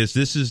is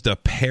this is the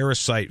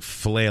parasite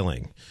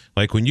flailing.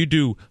 Like when you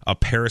do a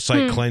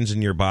parasite cleanse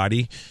in your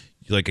body,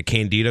 like a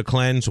candida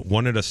cleanse,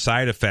 one of the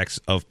side effects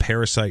of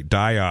parasite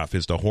die-off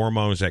is the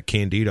hormones that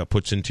candida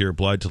puts into your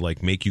blood to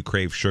like make you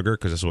crave sugar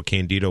because that's what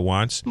candida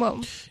wants.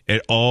 Whoa.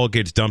 It all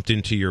gets dumped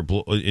into your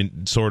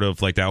blood, sort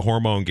of like that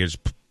hormone gets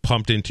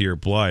pumped into your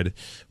blood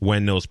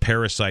when those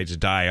parasites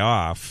die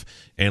off,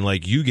 and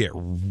like you get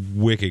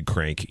wicked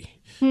cranky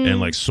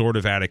and like sort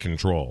of out of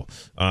control.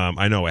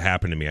 I know it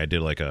happened to me. I did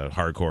like a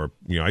hardcore,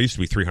 I used to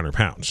be 300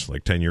 pounds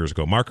like 10 years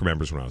ago. Mark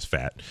remembers when I was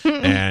fat.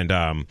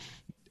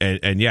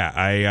 And yeah,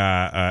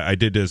 I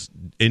did this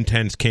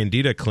intense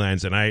candida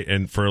cleanse,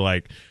 and for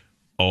like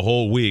a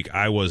whole week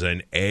I was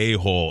an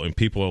a-hole, and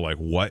people are like,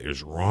 "What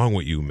is wrong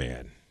with you,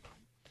 man?"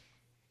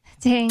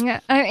 Dang,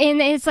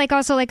 and it's like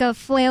also like a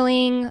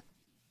flailing,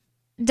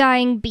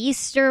 dying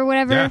beast or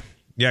whatever.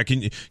 Yeah.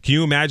 Can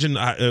you imagine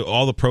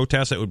all the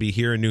protests that would be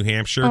here in New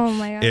Hampshire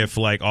if,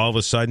 like, all of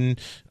a sudden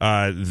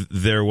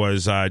there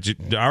was, all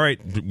right,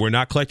 we're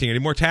not collecting any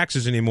more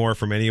taxes anymore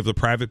from any of the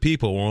private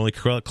people. We're only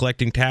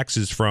collecting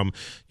taxes from,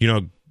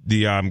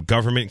 the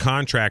government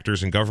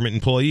contractors and government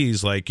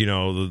employees. Like,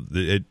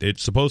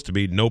 it's supposed to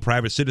be no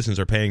private citizens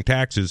are paying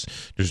taxes.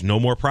 There's no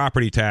more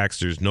property tax.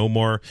 There's no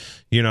more,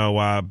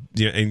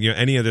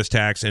 any of this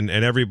tax, and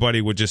everybody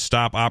would just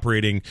stop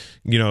operating,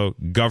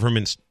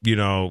 governments,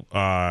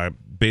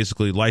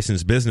 basically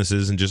licensed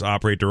businesses and just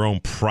operate their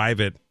own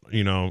private,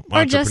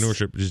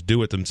 entrepreneurship, just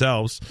do it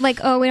themselves. Like,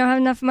 oh, we don't have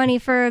enough money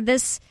for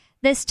this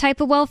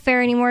type of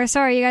welfare anymore.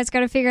 Sorry, you guys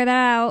got to figure that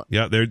out.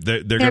 Yeah, they're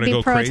going to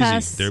go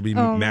crazy. There'd be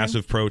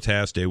massive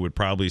protests. They would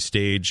probably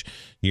stage,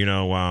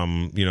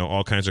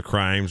 all kinds of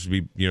crimes.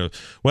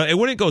 Well, it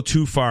wouldn't go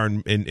too far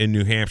in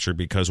New Hampshire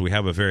because we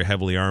have a very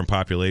heavily armed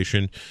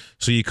population.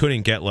 So you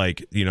couldn't get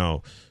like,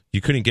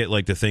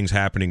 the things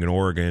happening in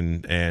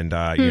Oregon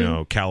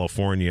and,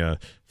 California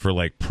for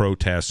like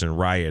protests and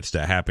riots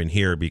that happen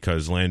here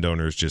because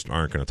landowners just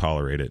aren't going to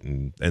tolerate it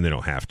and they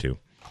don't have to.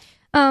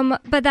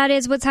 But that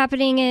is what's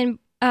happening in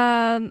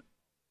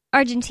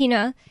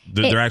Argentina.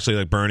 They're actually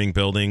like burning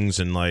buildings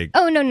and like...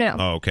 Oh, no.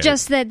 Oh, okay.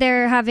 Just that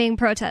they're having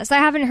protests. I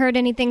haven't heard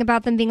anything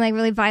about them being like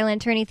really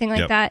violent or anything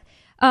like that.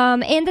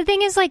 And the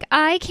thing is, like,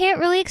 I can't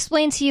really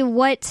explain to you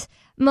what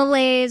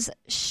Milei's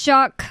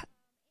shock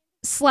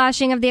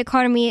slashing of the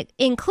economy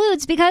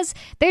includes because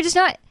they're just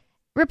not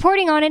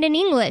reporting on it in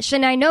English.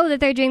 And I know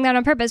that they're doing that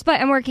on purpose, but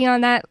I'm working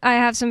on that. I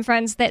have some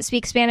friends that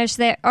speak Spanish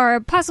that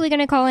are possibly going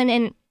to call in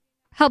and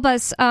help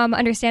us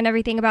understand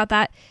everything about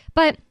that.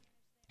 But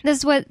this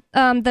is what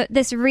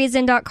this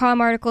Reason.com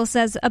article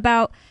says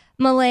about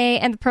Milei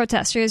and the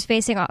protesters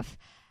facing off.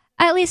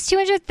 At least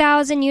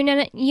 200,000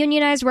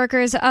 unionized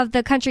workers of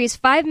the country's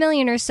 5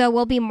 million or so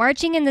will be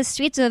marching in the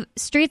streets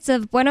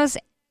of Buenos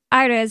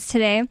Aires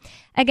today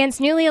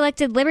against newly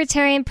elected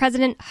Libertarian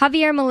President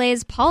Javier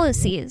Milei's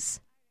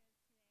policies.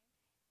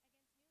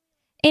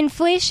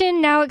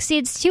 Inflation now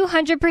exceeds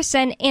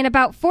 200%, and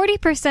about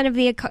 40%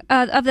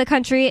 of the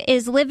country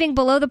is living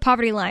below the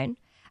poverty line.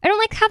 I don't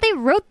like how they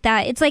wrote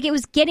that. It's like it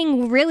was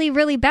getting really,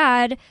 really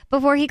bad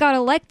before he got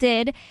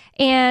elected,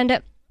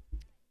 and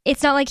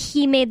it's not like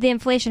he made the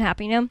inflation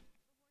happen,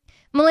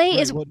 Milei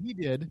is... What he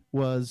did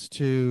was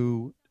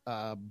to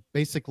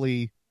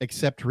basically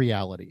accept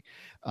reality.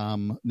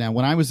 Now,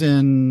 when I was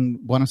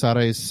in Buenos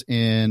Aires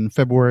in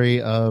February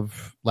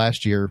of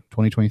last year,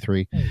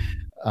 2023...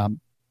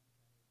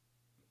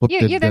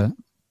 You're there.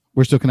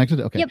 We're still connected?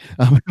 Okay. Yep.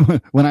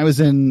 When I was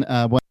in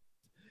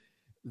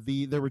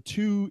there were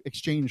two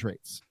exchange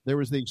rates. There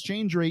was the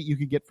exchange rate you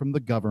could get from the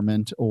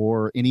government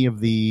or any of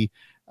the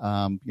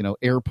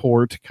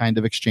airport kind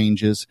of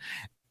exchanges,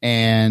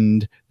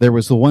 and there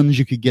was the ones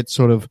you could get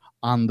sort of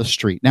on the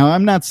street. Now,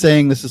 I'm not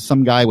saying this is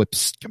some guy with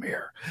 "Psst, come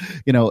here."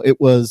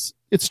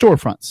 It's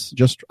storefronts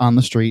just on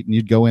the street, and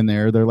you'd go in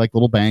there. They're like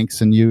little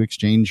banks, and you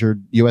exchange your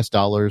U.S.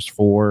 dollars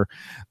for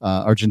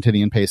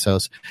Argentinian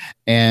pesos.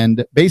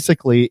 And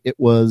basically,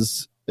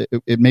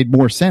 it made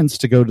more sense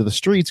to go to the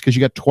streets because you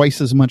got twice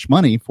as much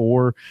money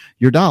for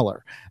your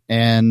dollar.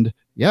 And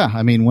yeah,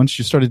 I mean, once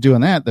you started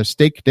doing that, the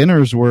steak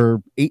dinners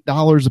were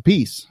 $8 a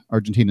piece.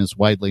 Argentina is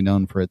widely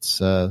known for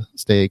its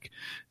steak,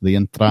 the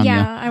entraña.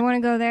 Yeah, I want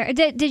to go there.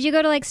 Did you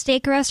go to like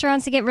steak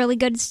restaurants to get really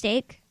good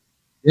steak?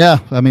 Yeah,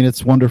 I mean,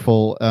 it's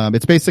wonderful.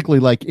 It's basically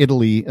like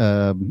Italy,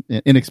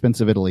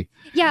 inexpensive Italy.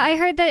 Yeah, I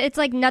heard that it's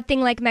like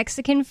nothing like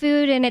Mexican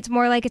food, and it's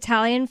more like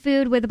Italian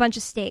food with a bunch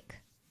of steak.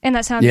 And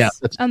that sounds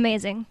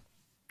amazing.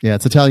 Yeah,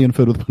 it's Italian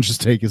food with a bunch of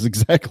steak is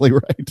exactly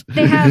right.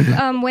 They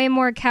have way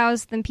more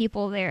cows than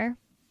people there.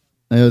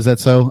 Is that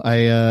so?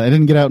 I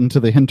didn't get out into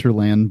the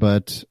hinterland,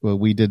 but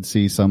we did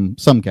see some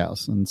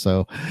cows, and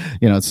so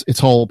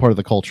it's all part of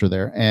the culture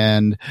there.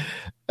 And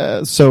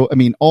so, I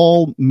mean,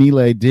 all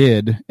Milei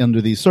did under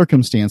these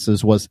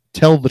circumstances was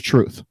tell the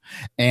truth.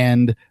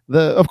 And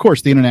of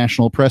course, the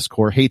International Press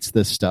Corps hates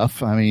this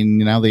stuff. I mean,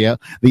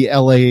 the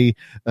LA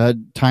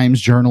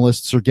Times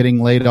journalists are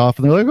getting laid off,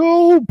 and they're like,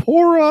 "Oh,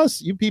 poor us!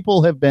 You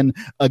people have been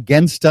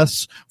against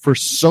us for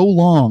so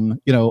long.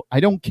 I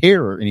don't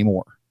care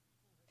anymore."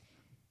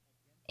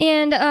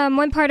 And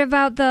one part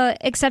about the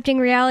accepting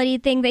reality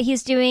thing that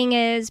he's doing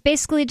is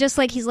basically just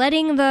like he's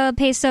letting the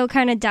peso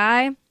kind of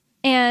die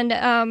and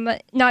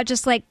not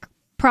just like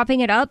propping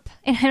it up.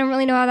 And I don't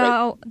really know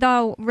how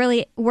that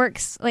really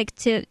works, like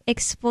to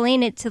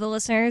explain it to the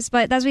listeners,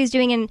 but that's what he's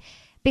doing. And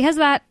because of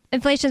that,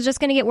 inflation is just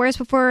going to get worse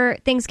before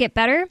things get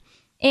better.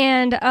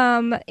 And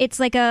it's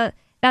like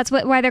that's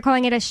why they're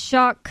calling it a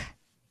shock.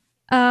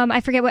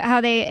 I forget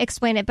how they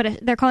explain it, but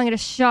they're calling it a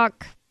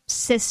shock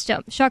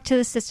to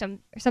the system,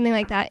 or something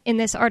like that in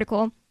this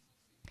article.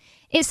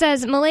 It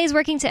says Milei is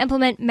working to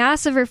implement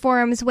massive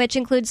reforms, which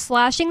include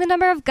slashing the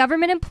number of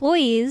government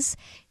employees,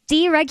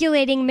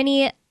 deregulating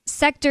many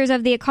sectors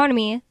of the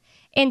economy,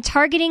 and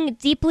targeting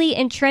deeply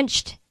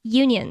entrenched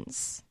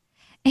unions.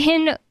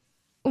 And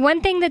one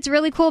thing that's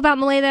really cool about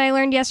Milei that I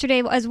learned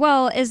yesterday as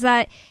well is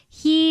that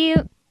he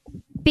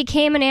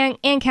became an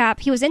ANCAP.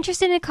 He was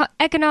interested in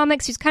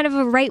economics. He's kind of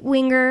a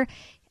right-winger.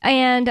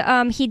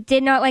 And he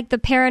did not like the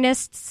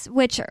Peronists,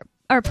 which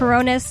are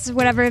Peronists,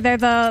 whatever. They're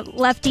the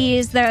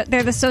lefties.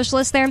 They're the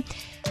socialists there.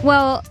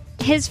 Well,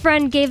 his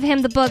friend gave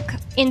him the book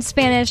in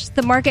Spanish,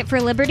 The Market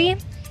for Liberty,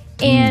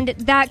 and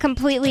that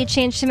completely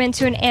changed him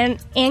into an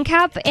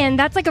ANCAP, and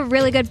that's like a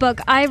really good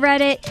book. I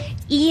read it.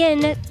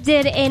 Ian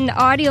did an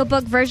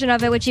audiobook version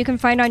of it, which you can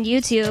find on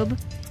YouTube.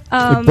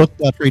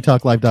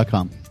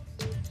 Book.freetalklive.com.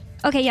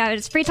 Okay, yeah,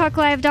 it's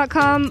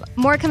freetalklive.com.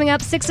 More coming up,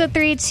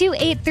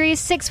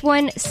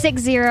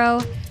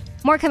 603-283-6160.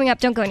 More coming up,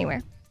 don't go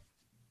anywhere.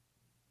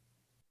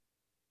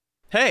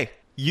 Hey,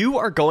 you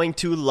are going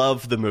to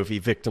love the movie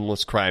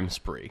Victimless Crime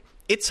Spree.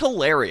 It's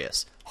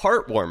hilarious,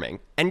 heartwarming,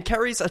 and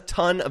carries a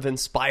ton of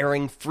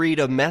inspiring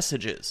freedom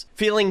messages.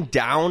 Feeling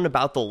down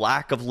about the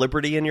lack of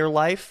liberty in your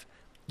life?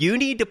 You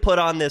need to put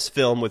on this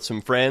film with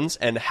some friends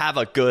and have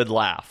a good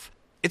laugh.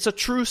 It's a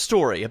true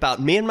story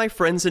about me and my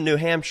friends in New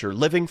Hampshire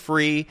living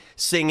free,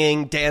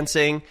 singing,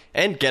 dancing,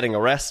 and getting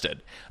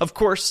arrested. Of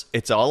course,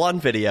 it's all on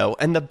video,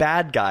 and the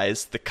bad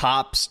guys, the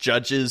cops,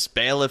 judges,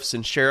 bailiffs,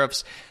 and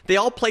sheriffs, they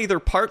all play their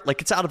part like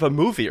it's out of a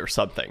movie or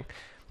something.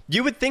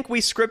 You would think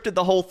we scripted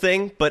the whole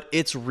thing, but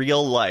it's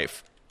real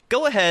life.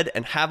 Go ahead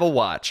and have a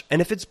watch,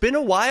 and if it's been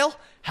a while,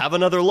 have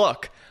another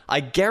look. I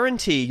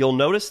guarantee you'll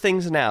notice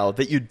things now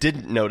that you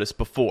didn't notice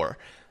before.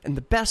 And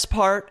the best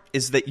part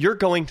is that you're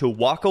going to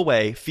walk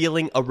away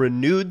feeling a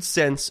renewed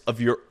sense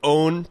of your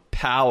own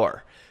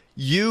power.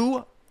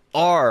 You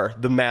are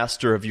the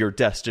master of your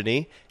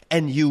destiny,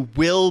 and you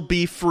will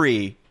be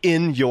free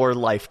in your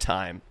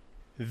lifetime.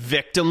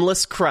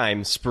 Victimless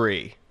Crime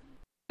Spree.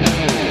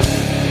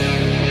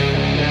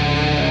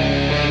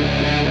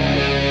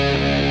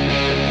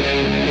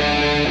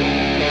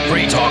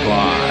 Free Talk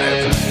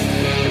Live.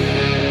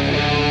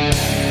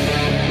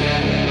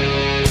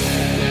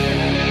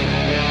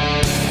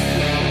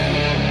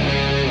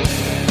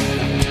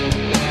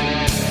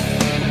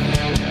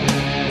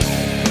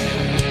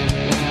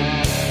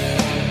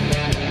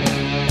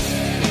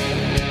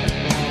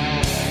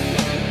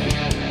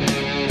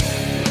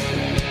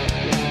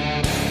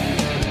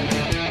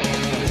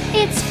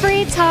 It's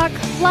Free Talk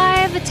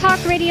Live,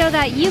 talk radio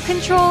that you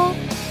control.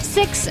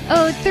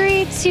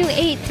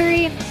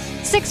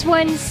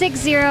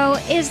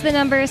 603-283-6160 is the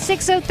number.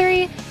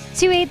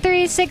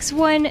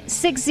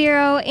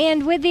 603-283-6160.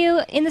 And with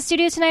you in the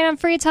studio tonight on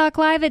Free Talk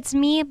Live, it's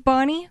me,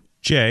 Bonnie.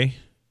 Jay.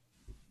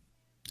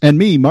 And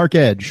me, Mark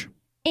Edge.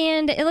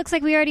 And it looks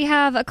like we already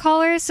have a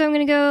caller, so I'm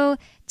going to go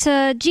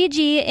to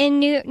Gigi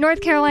in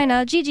North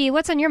Carolina. Gigi,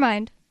 what's on your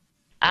mind?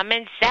 I'm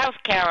in South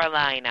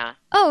Carolina.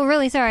 Oh,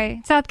 really?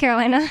 Sorry. South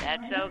Carolina.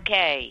 That's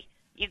okay.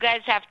 You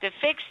guys have to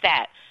fix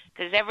that,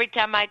 because every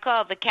time I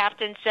call, the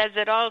captain says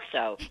it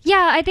also.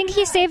 Yeah, I think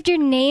he saved your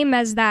name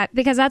as that,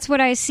 because that's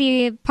what I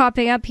see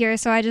popping up here,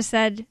 so I just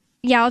said,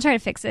 yeah, I'll try to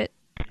fix it.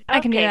 I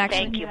can do that, actually.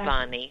 Thank you,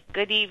 Bonnie.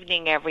 Good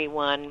evening,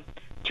 everyone.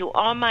 To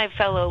all my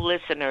fellow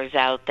listeners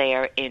out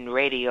there in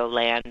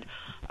Radioland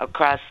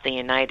across the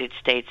United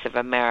States of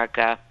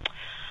America,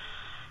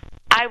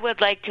 I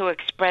would like to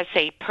express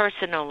a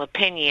personal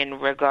opinion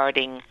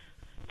regarding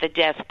the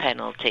death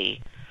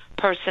penalty.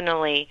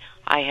 Personally,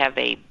 I have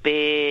a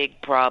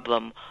big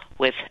problem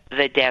with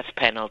the death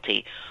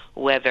penalty,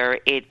 whether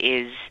it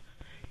is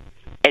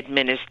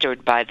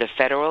administered by the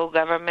federal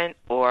government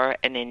or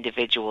an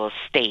individual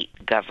state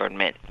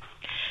government.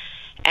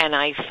 And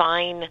I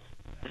find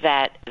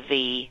that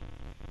the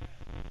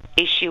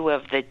issue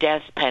of the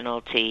death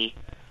penalty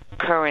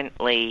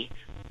currently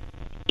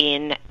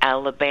in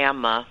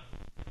Alabama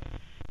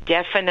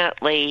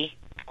definitely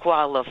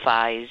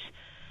qualifies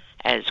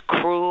as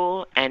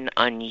cruel and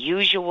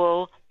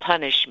unusual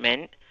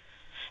punishment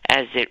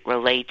as it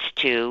relates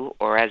to,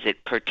 or as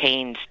it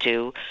pertains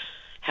to,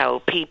 how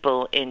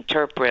people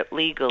interpret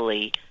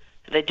legally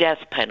the death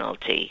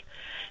penalty.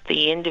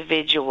 The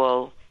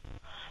individual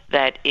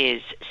that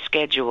is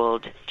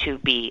scheduled to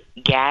be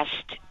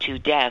gassed to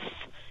death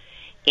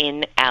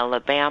in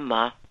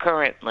Alabama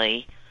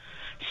currently,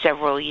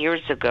 several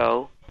years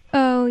ago.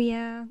 Oh,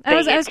 yeah. I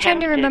was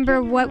trying to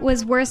remember what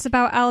was worse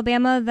about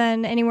Alabama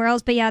than anywhere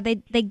else, but yeah,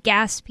 they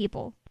gas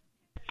people.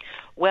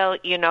 Well,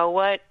 you know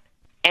what?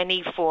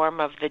 Any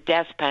form of the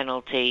death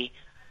penalty,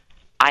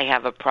 I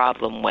have a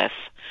problem with.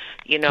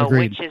 You know,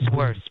 Agreed. which is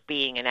worse,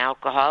 being an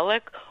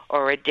alcoholic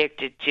or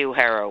addicted to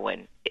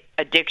heroin?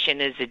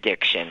 Addiction is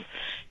addiction.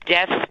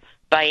 Death,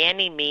 by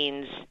any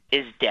means,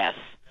 is death.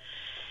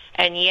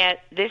 And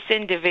yet, this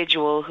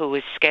individual who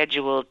is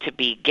scheduled to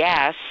be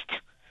gassed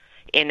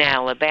in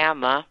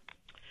Alabama,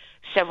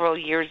 several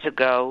years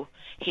ago,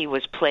 he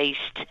was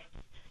placed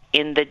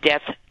in the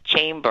death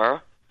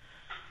chamber.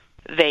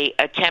 They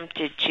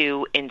attempted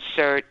to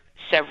insert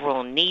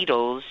several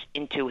needles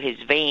into his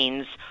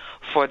veins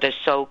for the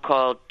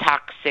so-called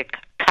toxic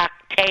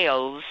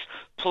cocktails,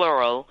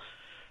 plural,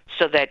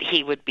 so that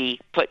he would be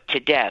put to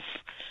death.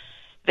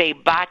 They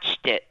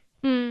botched it.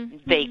 Mm-hmm.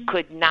 They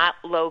could not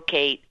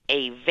locate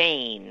a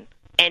vein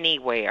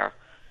anywhere.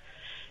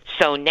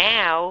 So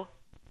now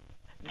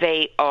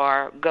they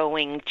are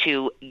going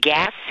to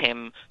gas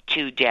him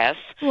to death.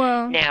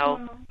 Whoa.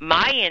 Now,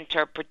 my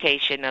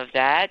interpretation of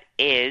that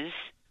is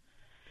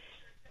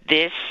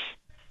this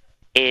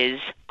is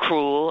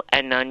cruel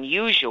and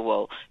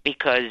unusual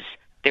because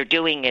they're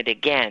doing it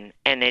again,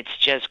 and it's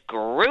just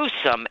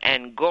gruesome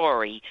and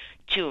gory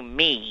to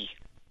me.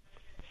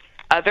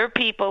 Other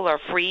people are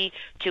free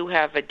to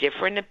have a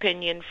different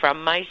opinion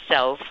from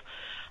myself.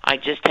 I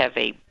just have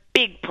a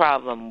big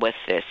problem with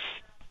this.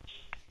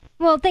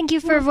 Well, thank you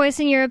for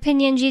voicing your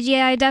opinion,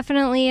 Gigi. I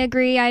definitely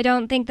agree. I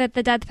don't think that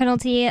the death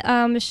penalty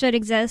should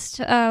exist.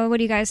 What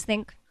do you guys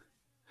think?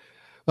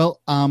 Well,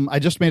 I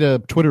just made a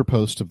Twitter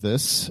post of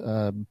this.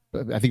 I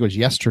think it was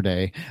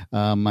yesterday.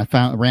 I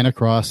ran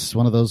across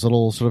one of those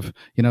little sort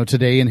of,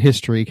 today in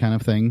history kind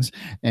of things.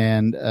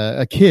 And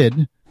a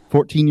kid,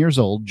 14 years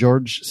old,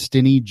 George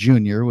Stinney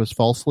Jr., was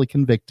falsely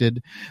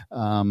convicted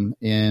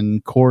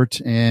in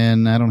court,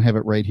 and I don't have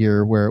it right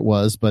here where it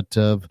was, but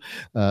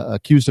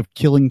accused of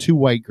killing two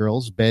white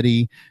girls,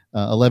 Betty,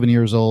 11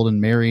 years old, and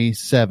Mary,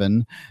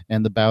 7,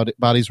 and the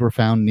bodies were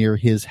found near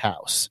his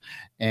house.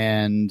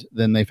 And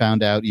then they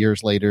found out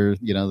years later,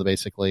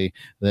 basically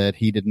that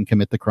he didn't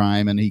commit the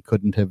crime and he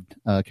couldn't have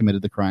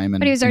committed the crime,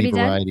 and but he was already a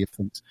variety of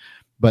things.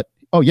 But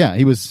oh yeah,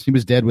 he was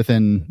dead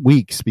within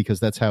weeks because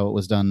that's how it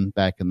was done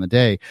back in the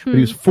day. But he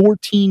was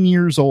 14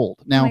 years old.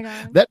 Now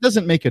that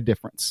doesn't make a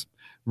difference.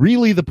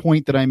 Really, the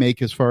point that I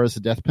make as far as the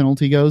death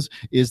penalty goes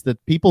is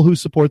that people who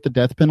support the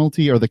death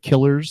penalty are the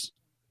killers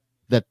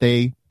that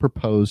they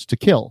propose to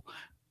kill.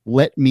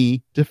 Let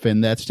me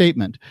defend that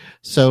statement.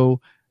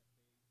 So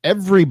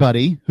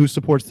everybody who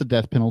supports the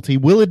death penalty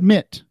will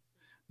admit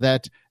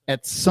that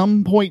at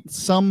some point,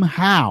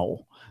 somehow,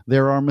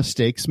 there are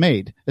mistakes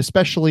made,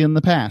 especially in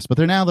the past. But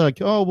they're like,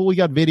 oh, well, we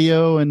got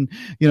video and,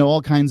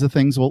 all kinds of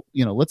things. Well,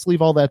 let's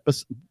leave all that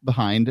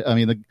behind. I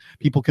mean,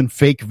 people can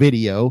fake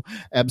video.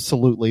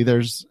 Absolutely.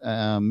 There's,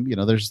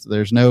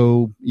 there's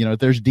no, if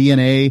there's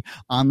DNA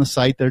on the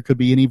site, there could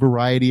be any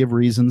variety of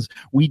reasons.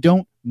 We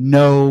don't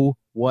know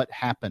what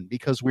happened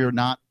because we're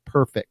not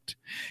perfect.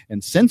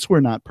 And since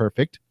we're not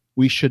perfect,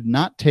 we should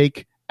not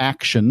take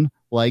action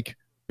like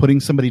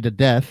putting somebody to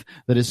death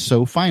that is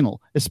so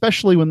final,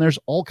 especially when there's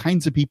all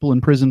kinds of people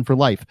in prison for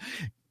life.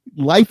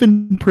 Life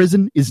in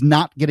prison is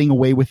not getting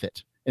away with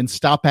it, and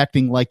stop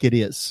acting like it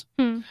is.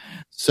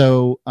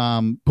 So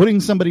putting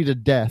somebody to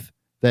death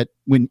that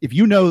if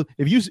you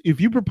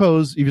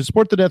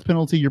support the death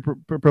penalty, you're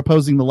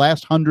proposing the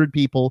last 100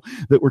 people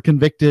that were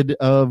convicted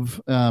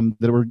of that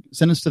were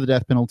sentenced to the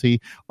death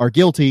penalty are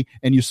guilty,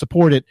 and you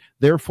support it.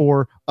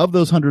 Therefore, of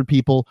those 100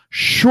 people,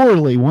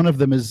 surely one of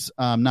them is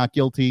not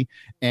guilty,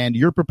 and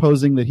you're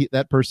proposing that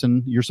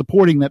you're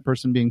supporting that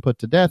person being put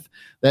to death.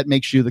 That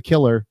makes you the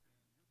killer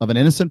of an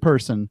innocent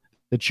person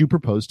that you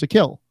propose to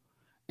kill.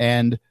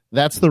 And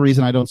that's the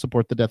reason I don't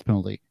support the death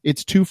penalty.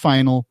 It's too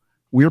final.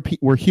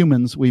 We're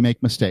humans. We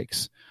make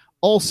mistakes.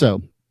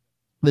 Also,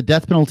 the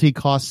death penalty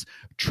costs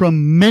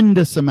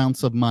tremendous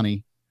amounts of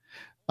money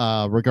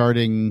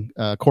regarding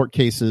court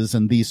cases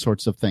and these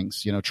sorts of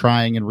things,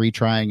 trying and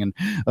retrying and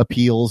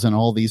appeals and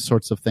all these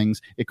sorts of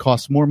things. It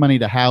costs more money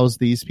to house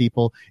these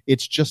people.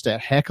 It's just a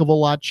heck of a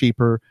lot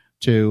cheaper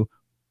to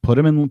put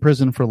them in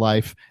prison for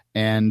life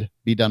and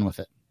be done with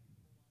it.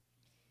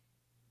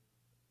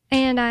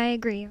 And I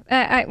agree.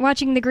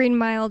 Watching The Green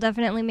Mile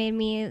definitely made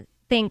me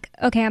think,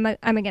 okay,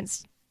 I'm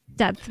against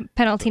death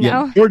penalty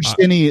now. George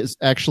Stinney is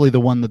actually the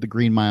one that The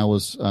Green Mile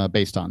was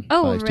based on.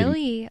 Oh,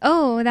 really?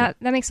 Oh,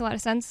 that makes a lot of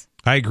sense.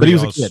 I agree.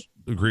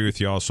 Agree with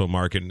you also,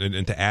 Mark.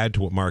 And to add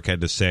to what Mark had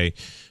to say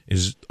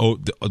is,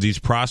 these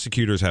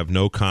prosecutors have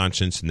no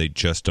conscience and they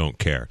just don't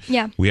care.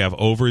 Yeah. We have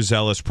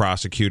overzealous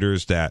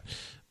prosecutors that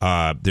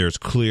there's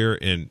clear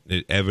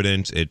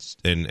evidence. It's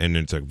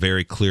a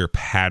very clear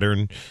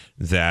pattern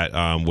that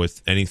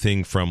with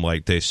anything from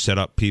they set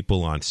up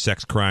people on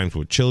sex crimes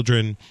with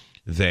children.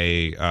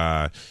 They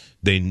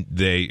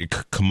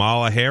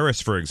Kamala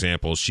Harris, for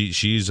example,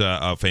 she's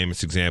a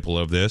famous example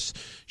of this.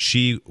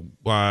 She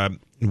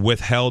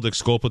withheld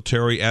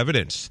exculpatory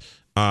evidence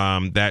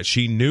that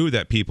she knew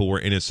that people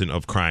were innocent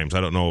of crimes. I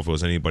don't know if it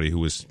was anybody who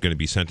was going to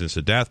be sentenced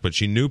to death, but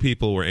she knew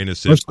people were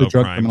innocent Mostly of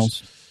drug crimes.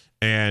 Criminals.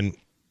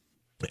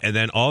 And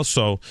then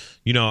also,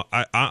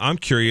 I'm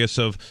curious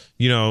of,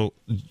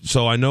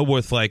 so I know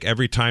with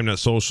every time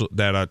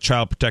that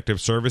Child Protective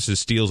Services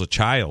steals a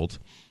child,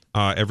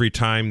 every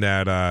time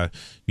that,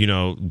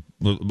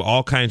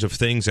 all kinds of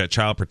things that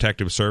Child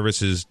Protective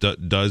Services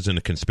does in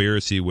a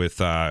conspiracy with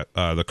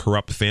the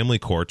corrupt family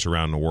courts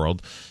around the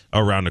world,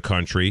 around the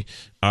country,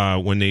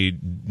 when they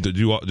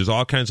do, there's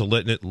all kinds of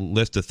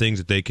list of things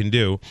that they can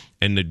do,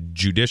 and the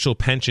Judicial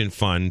Pension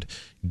Fund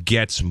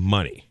gets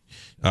money.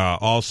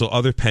 Also,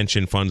 other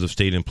pension funds of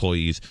state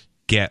employees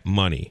get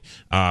money.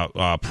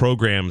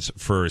 Programs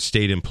for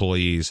state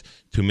employees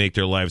to make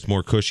their lives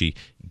more cushy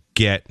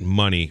get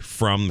money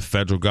from the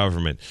federal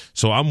government.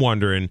 So I'm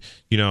wondering,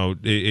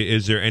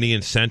 is there any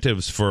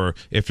incentives for,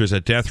 if there's a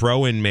death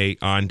row inmate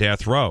on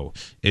death row,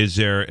 is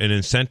there an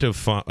incentive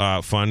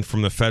fund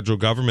from the federal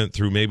government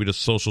through maybe the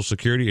Social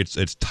Security?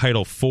 It's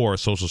Title IV,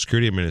 Social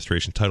Security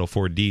Administration, Title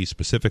 4D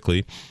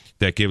specifically,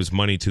 that gives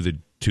money to the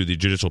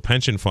judicial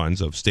pension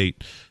funds of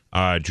state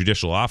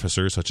judicial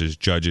officers such as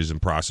judges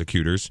and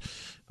prosecutors,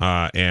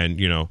 and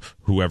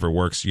whoever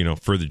works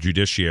for the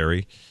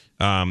judiciary.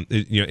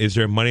 Is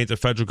there money that the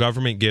federal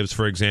government gives,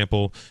 for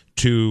example,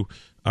 to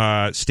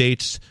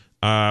states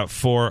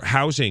for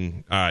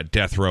housing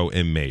death row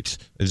inmates?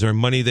 Is there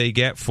money they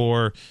get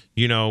for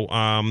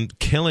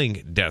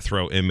killing death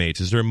row inmates?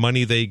 Is there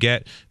money they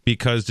get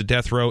because the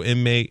death row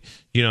inmate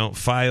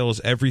files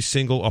every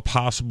single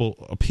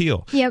possible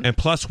appeal? Yep. And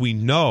plus, we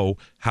know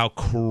how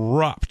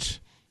corrupt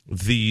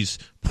these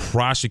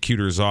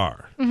prosecutors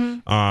are.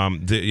 Mm-hmm.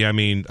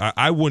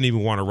 I wouldn't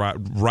even want to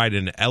ride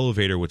in an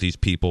elevator with these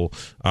people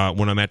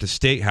when I'm at the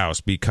State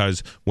House,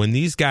 because when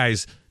these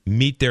guys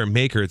meet their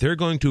maker, they're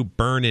going to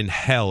burn in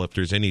hell if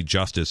there's any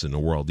justice in the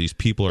world. These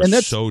people are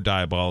so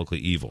diabolically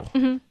evil.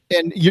 Mm-hmm.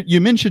 And you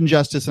mentioned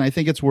justice, and I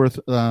think it's worth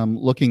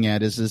looking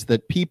at is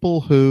that people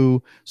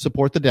who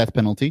support the death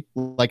penalty,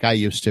 like I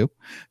used to,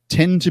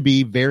 tend to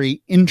be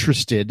very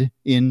interested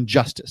in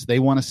justice. They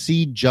want to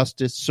see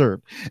justice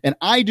served. And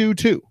I do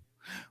too.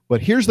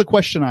 But here's the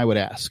question I would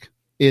ask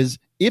is,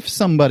 if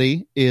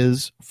somebody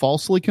is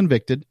falsely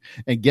convicted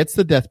and gets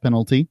the death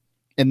penalty,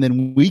 and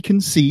then we can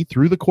see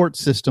through the court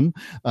system,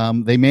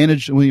 they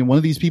manage one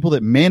of these people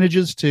that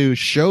manages to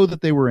show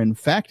that they were in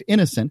fact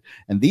innocent.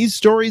 And these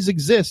stories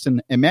exist.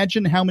 And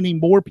imagine how many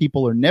more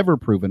people are never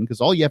proven, because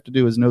all you have to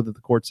do is know that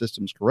the court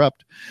system's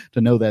corrupt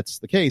to know that's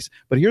the case.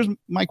 But here's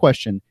my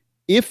question.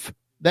 If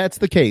that's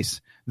the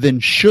case, then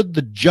should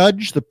the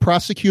judge, the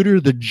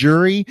prosecutor, the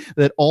jury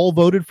that all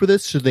voted for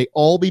this, should they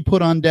all be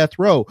put on death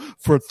row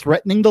for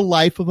threatening the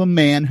life of a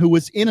man who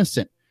was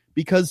innocent?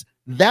 Because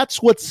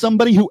that's what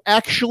somebody who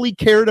actually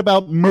cared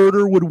about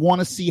murder would want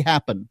to see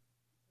happen.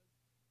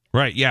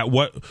 Right. Yeah.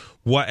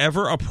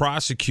 Whatever a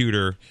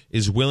prosecutor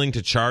is willing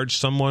to charge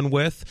someone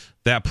with,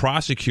 that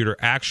prosecutor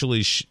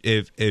actually should,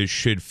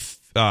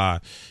 if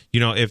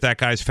that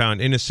guy's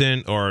found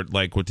innocent, or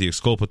like with the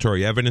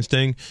exculpatory evidence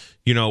thing,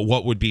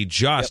 what would be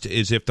just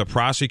is if the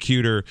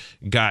prosecutor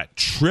got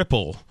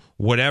triple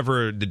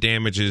whatever the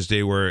damages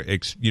they were,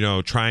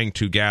 trying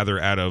to gather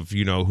out of,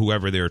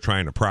 whoever they were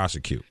trying to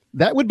prosecute.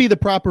 That would be the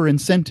proper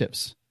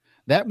incentives.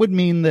 That would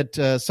mean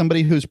that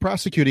somebody who's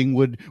prosecuting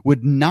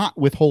would not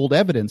withhold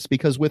evidence,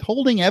 because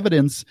withholding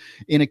evidence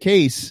in a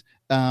case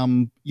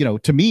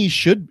to me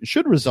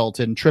should result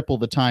in triple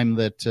the time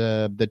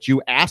that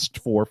you asked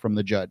for from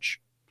the judge.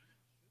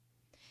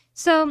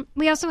 So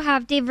we also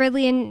have Dave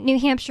Ridley in New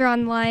Hampshire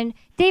on the line.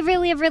 Dave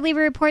Ridley of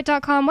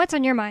RidleyReport.com. What's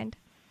on your mind?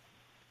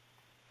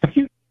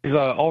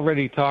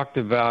 Already talked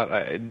about.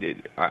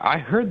 I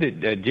heard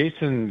that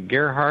Jason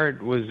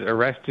Gerhardt was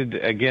arrested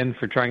again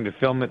for trying to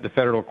film at the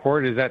federal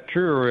court. Is that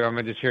true, or am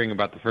I just hearing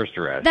about the first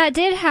arrest? That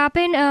did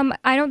happen.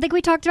 I don't think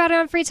we talked about it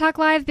on Free Talk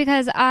Live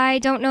because I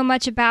don't know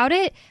much about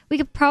it. We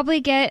could probably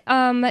get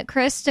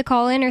Chris to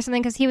call in or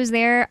something because he was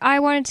there. I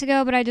wanted to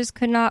go, but I just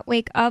could not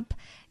wake up.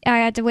 I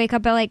had to wake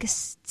up at like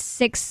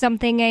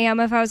 6-something a.m.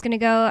 if I was going to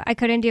go. I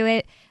couldn't do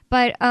it.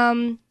 But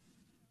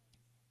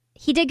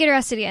he did get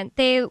arrested again.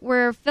 They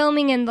were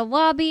filming in the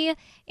lobby,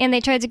 and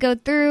they tried to go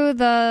through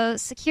the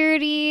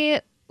security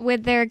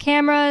with their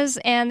cameras,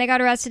 and they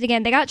got arrested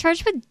again. They got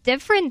charged with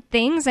different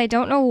things. I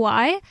don't know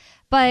why.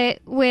 But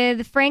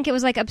with Frank, it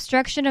was like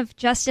obstruction of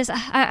justice.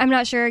 I'm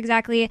not sure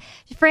exactly.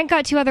 Frank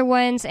got 2 other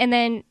ones, and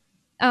then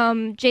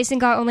Jason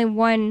got only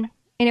 1,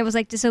 and it was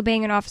like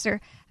disobeying an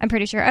officer. I'm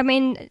pretty sure. I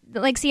mean,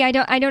 like, see, I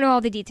don't know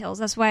all the details.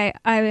 That's why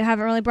I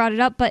haven't really brought it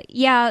up. But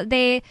yeah,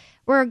 they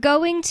were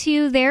going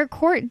to their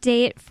court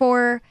date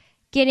for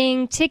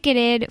getting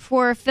ticketed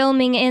for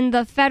filming in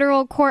the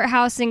federal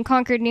courthouse in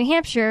Concord, New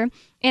Hampshire,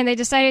 and they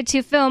decided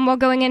to film while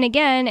going in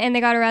again, and they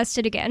got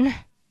arrested again.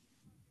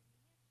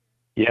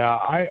 Yeah,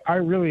 I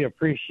really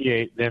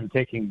appreciate them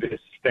taking this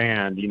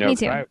stand. Me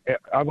too.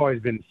 I've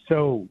always been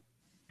so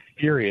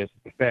furious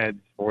at the feds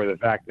for the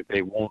fact that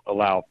they won't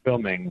allow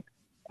filming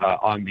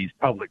on these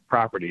public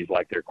properties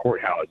like their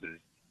courthouses.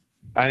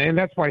 And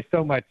that's why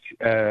so much,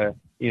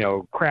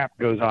 crap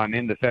goes on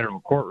in the federal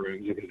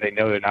courtrooms, because they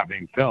know they're not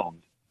being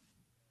filmed.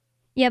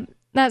 Yep,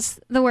 that's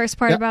the worst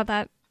part about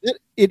that.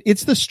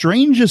 It's the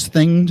strangest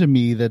thing to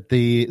me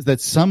that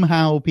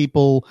somehow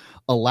people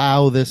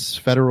allow this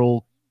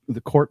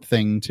the court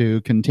thing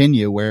to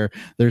continue where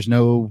there's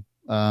no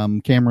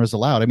cameras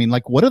allowed. I mean,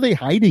 like, what are they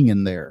hiding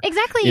in there?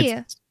 Exactly.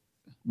 It's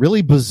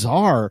really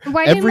bizarre.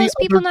 Why do most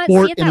people not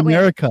see it that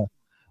way?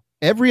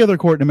 Every other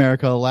court in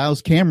America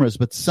allows cameras,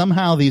 but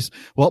somehow these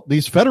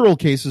federal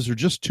cases are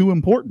just too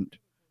important.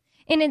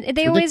 And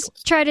they always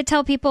try to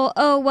tell people,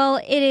 oh, well,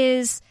 it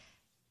is,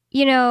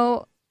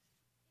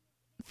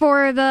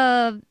 for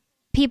the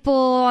people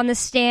on the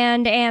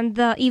stand and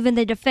even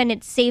the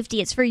defendant's safety.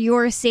 It's for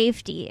your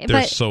safety.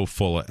 They're so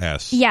full of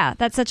S. Yeah,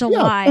 that's such a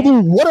lie.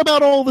 What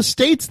about all the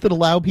states that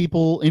allow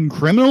people in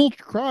criminal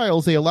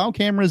trials? They allow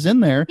cameras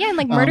in there. Yeah, and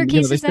like murder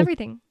cases and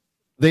everything.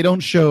 They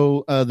don't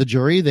show the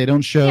jury. They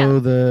don't show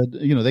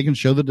they can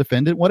show the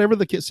defendant, whatever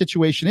the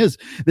situation is.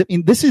 I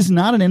mean, this is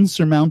not an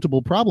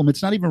insurmountable problem.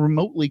 It's not even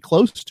remotely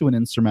close to an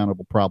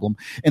insurmountable problem.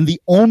 And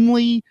the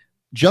only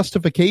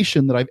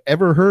justification that I've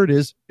ever heard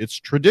is it's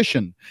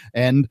tradition.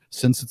 And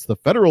since it's the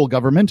federal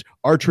government,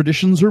 our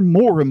traditions are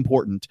more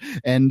important.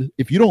 And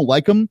if you don't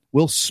like them,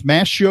 we'll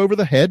smash you over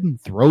the head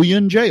and throw you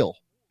in jail.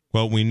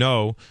 Well, we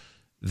know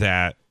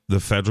that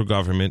the federal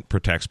government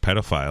protects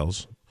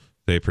pedophiles.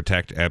 They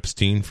protect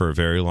Epstein for a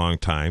very long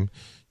time.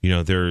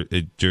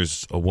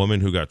 There's a woman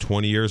who got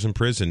 20 years in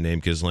prison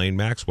named Ghislaine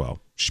Maxwell.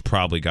 She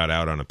probably got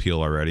out on appeal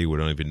already. We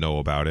don't even know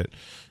about it.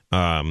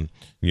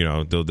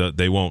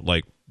 They won't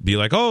be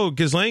like, oh,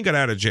 Ghislaine got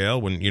out of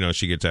jail when,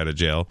 she gets out of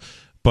jail.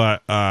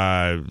 But,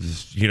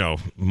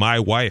 my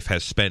wife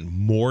has spent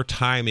more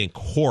time in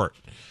court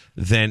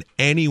than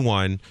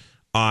anyone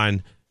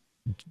on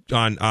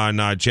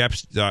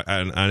Epstein's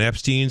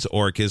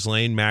or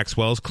Ghislaine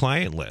Maxwell's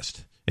client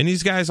list. And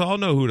these guys all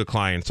know who the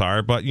clients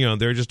are, but,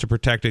 they're just a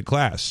protected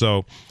class.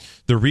 So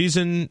the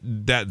reason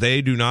that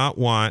they do not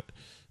want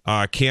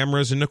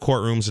cameras in the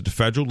courtrooms at the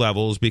federal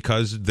level is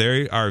because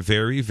they are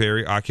very,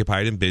 very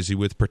occupied and busy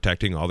with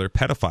protecting all their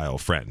pedophile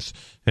friends.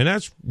 And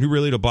that's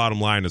really the bottom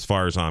line as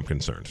far as I'm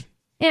concerned.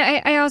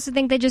 Yeah, I also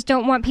think they just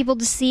don't want people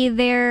to see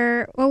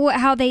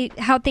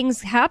how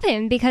things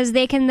happen, because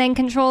they can then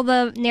control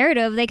the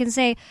narrative. They can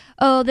say,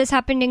 oh, this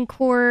happened in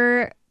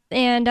court,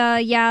 and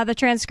the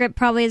transcript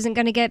probably isn't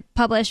going to get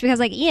published, because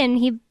like Ian,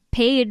 he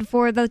paid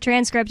for the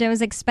transcript and it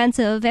was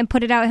expensive and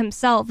put it out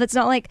himself. It's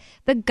not like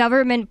the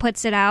government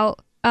puts it out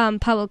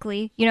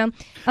publicly,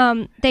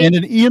 and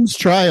in Ian's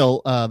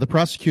trial, the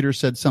prosecutor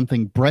said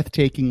something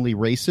breathtakingly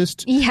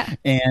racist. Yeah.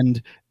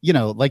 And,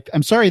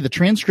 I'm sorry, the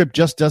transcript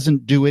just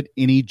doesn't do it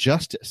any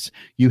justice.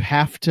 You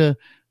have to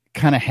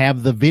kind of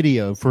have the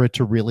video for it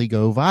to really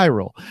go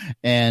viral.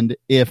 And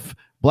if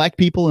black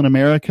people in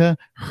America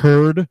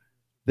heard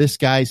this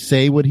guy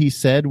say what he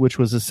said, which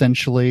was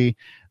essentially,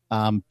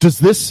 does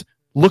this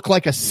look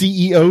like a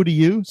CEO to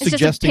you? It's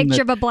just a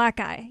picture of a black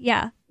guy.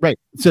 Yeah. Right.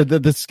 So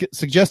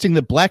suggesting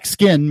that black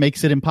skin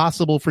makes it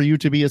impossible for you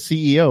to be a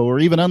CEO, or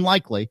even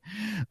unlikely,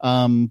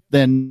 then,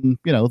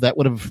 that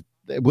would have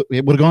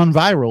gone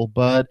viral.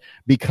 But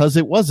because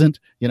it wasn't,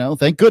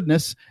 thank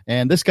goodness.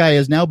 And this guy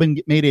has now been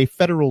made a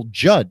federal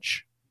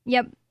judge.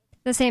 Yep.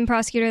 The same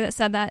prosecutor that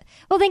said that.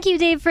 Well, thank you,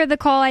 Dave, for the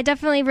call. I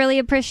definitely really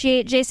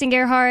appreciate Jason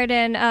Gerhardt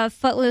and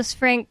Footloose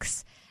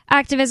Frank's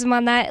activism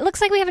on that. It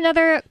looks like we have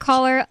another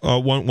caller.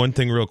 One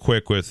thing real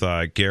quick with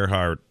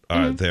Gerhard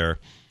there.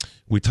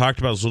 We talked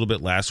about this a little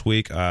bit last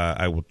week.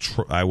 I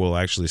will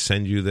actually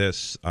send you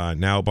this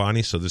now,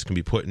 Bonnie, so this can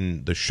be put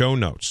in the show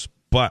notes.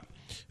 But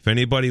if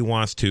anybody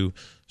wants to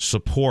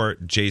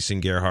support Jason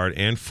Gerhard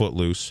and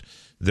Footloose,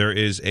 there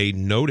is a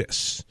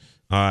notice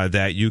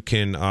that you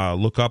can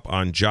look up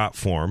on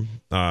Jotform.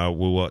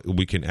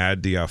 We can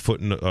add the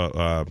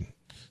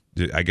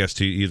I guess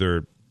to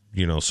either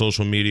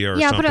social media or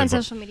something. Put it on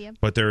social media.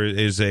 But there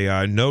is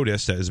a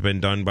notice that has been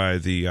done by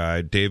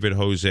the David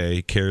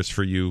Jose Cares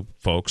for You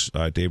folks.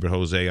 David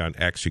Jose on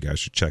X. You guys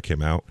should check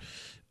him out.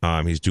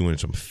 He's doing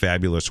some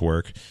fabulous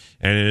work.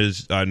 And it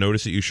is a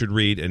notice that you should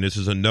read. And this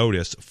is a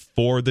notice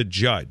for the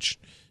judge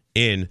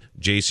in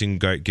Jason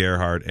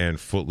Gerhard and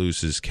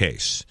Footloose's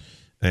case.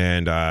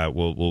 And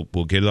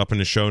we'll get it up in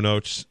the show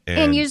notes.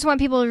 And you just want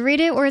people to read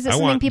it, or is it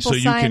something people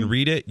sign? So you can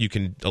read it. You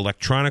can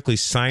electronically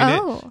sign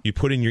it. You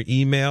put in your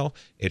email.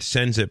 It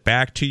sends it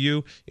back to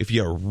you. If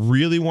you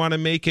really want to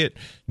make it,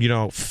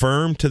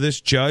 firm to this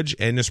judge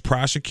and this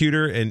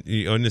prosecutor and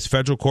in this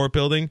federal court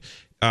building,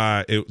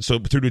 so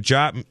through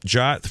the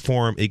jot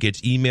form, it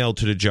gets emailed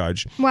to the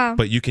judge. Wow.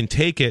 But you can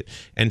take it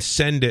and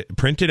send it,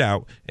 print it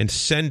out, and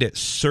send it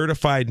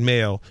certified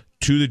mail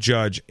to the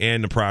judge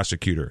and the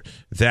prosecutor.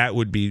 That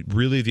would be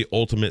really the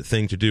ultimate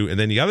thing to do. And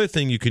then the other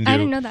thing you can do I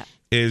didn't know that.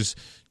 is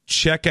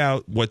check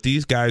out what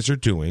these guys are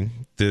doing.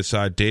 This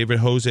David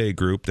Jose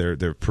group,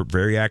 they're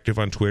very active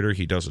on Twitter.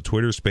 He does a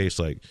Twitter space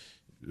like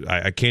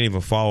I can't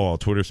even follow all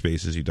Twitter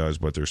spaces he does,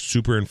 but they're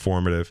super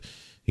informative.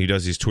 He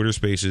does these Twitter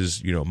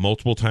spaces,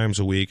 multiple times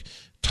a week,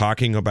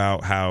 talking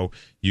about how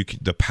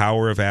the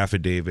power of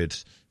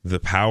affidavits, the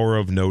power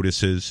of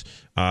notices,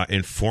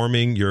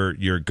 informing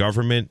your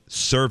government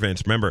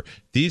servants. Remember,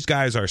 these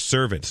guys are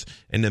servants,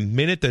 and the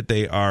minute that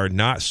they are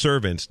not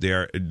servants,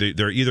 they're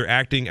either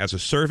acting as a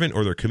servant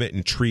or they're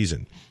committing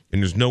treason.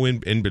 And there's no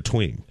in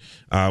between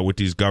with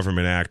these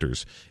government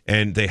actors,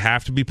 and they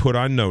have to be put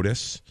on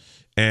notice.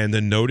 And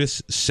the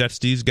notice sets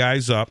these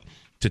guys up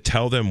to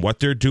tell them what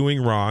they're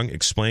doing wrong,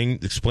 explaining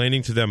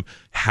to them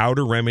how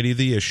to remedy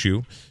the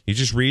issue. You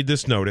just read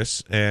this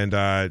notice, and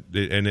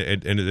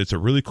it's a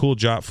really cool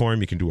jot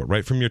form. You can do it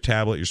right from your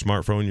tablet, your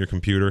smartphone, your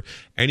computer,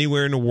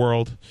 anywhere in the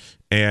world,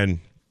 and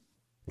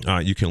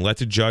you can let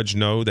the judge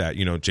know that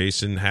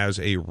Jason has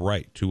a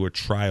right to a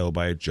trial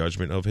by a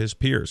judgment of his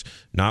peers,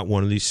 not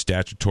one of these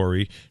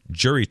statutory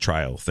jury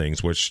trial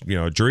things. Which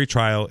a jury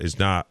trial is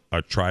not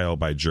a trial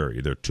by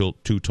jury; they're two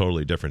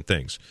totally different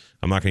things.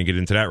 I'm not going to get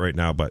into that right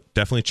now, but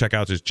definitely check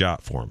out this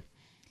jot form.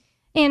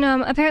 And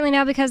apparently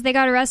now, because they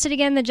got arrested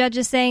again, the judge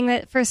is saying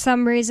that for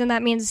some reason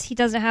that means he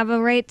doesn't have a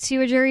right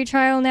to a jury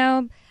trial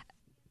now.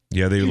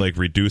 Yeah, they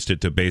reduced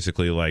it to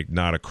basically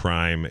not a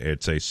crime.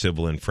 It's a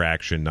civil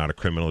infraction, not a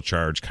criminal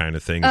charge kind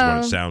of thing is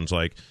what it sounds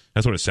like.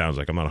 That's what it sounds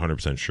like. I'm not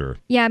 100% sure.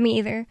 Yeah, me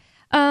either.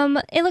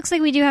 It looks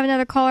like we do have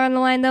another caller on the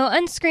line, though.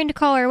 Unscreened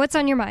caller, what's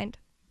on your mind?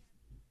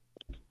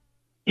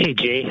 Hey,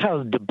 Jay,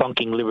 how's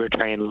debunking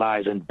libertarian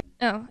lies and...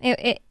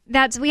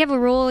 we have a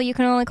rule. You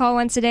can only call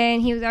once a day,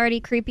 and he was already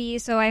creepy,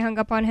 so I hung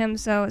up on him,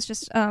 so it's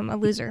just a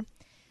loser.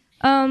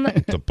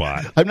 The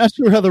bot. I'm not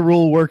sure how the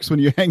rule works when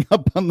you hang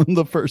up on them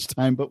the first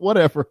time, but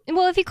whatever.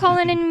 Well, if you call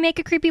in and make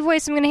a creepy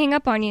voice, I'm going to hang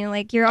up on you.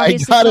 You're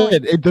obviously... I got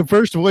it. The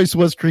first voice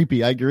was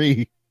creepy. I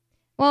agree.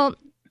 Well,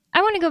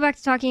 I want to go back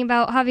to talking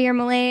about Javier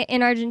Milei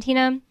in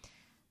Argentina.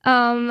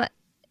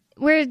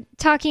 We're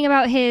talking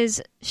about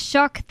his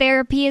shock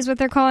therapy, is what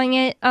they're calling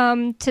it,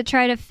 to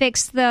try to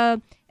fix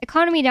the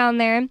economy down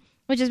there,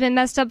 which has been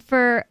messed up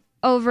for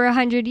over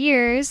 100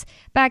 years.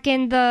 Back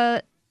in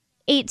the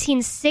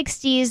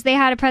 1860s, they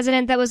had a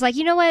president that was like,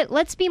 you know what,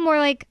 let's be more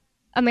like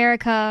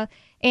America,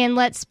 and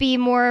let's be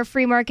more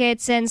free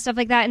markets and stuff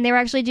like that. And they were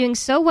actually doing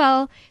so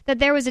well that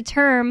there was a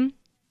term,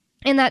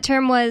 and that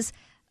term was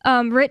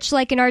rich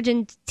like an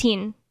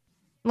Argentine.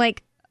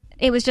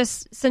 It was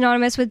just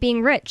synonymous with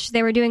being rich.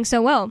 They were doing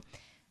so well.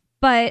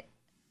 But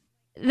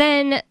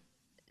then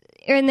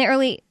in the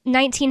early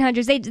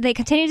 1900s, they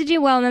continued to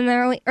do well. And in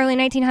the early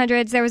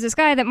 1900s, there was this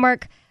guy that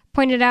Mark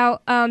pointed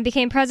out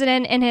became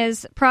president, and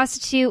his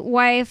prostitute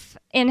wife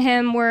and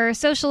him were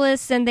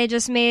socialists, and they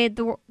just made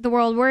the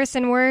world worse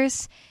and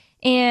worse.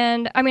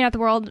 And I mean, not the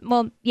world,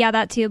 well, yeah,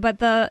 that too, but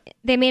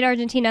they made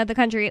Argentina, the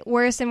country,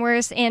 worse and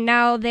worse. And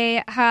now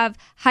they have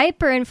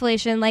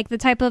hyperinflation, like the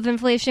type of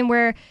inflation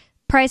where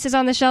prices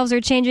on the shelves are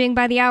changing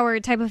by the hour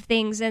type of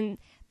things, and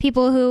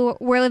people who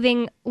were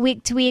living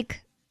week to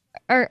week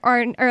or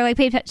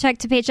paycheck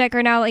to paycheck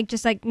are now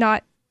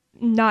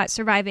not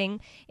surviving.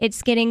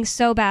 It's getting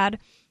so bad.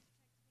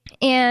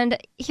 And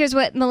here's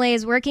what Milei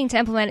is working to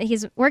implement.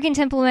 He's working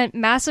to implement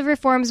massive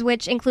reforms,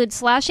 which include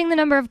slashing the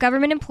number of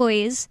government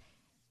employees.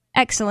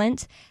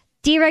 Excellent.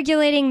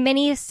 Deregulating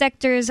many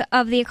sectors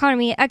of the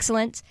economy.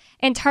 Excellent.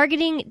 And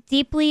targeting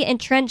deeply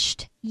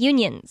entrenched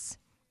unions.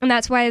 And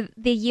that's why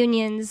the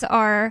unions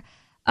are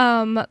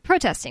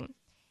protesting.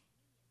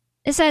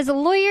 It says,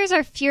 lawyers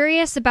are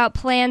furious about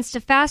plans to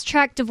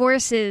fast-track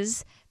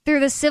divorces through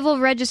the civil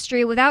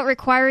registry without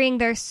requiring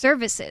their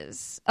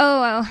services.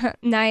 Oh,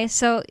 nice.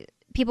 So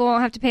people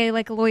won't have to pay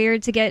like a lawyer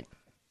to get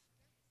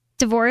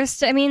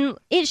divorced. I mean,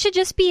 it should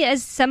just be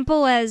as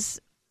simple as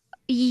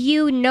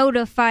you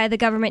notify the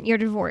government you're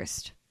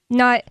divorced.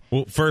 Not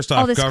well. First all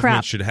off, this government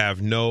crap. should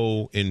have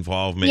no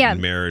involvement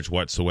in marriage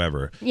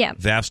whatsoever. Yeah,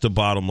 that's the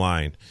bottom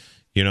line.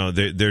 You know,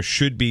 there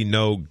should be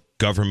no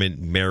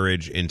government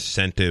marriage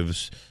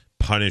incentives,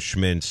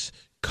 punishments,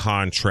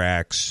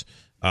 contracts,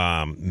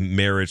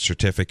 marriage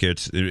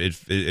certificates.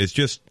 It's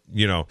just,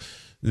 you know,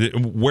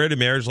 where do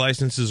marriage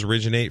licenses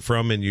originate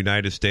from in the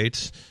United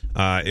States?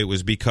 It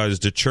was because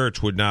the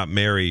church would not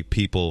marry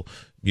people,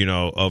 you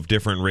know, of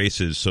different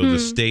races. So the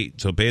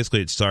state, so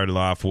basically it started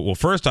off, well,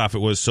 first off, it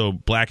was so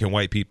black and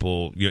white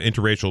people, you know,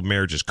 interracial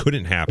marriages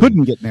couldn't happen.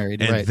 Couldn't get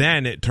married, and right.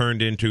 then it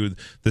turned into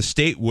the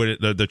state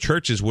would, the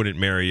churches wouldn't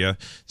marry you,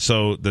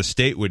 so the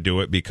state would do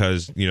it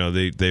because, you know,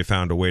 they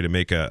found a way to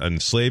make an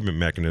enslavement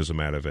mechanism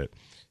out of it.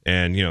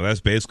 And, you know,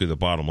 that's basically the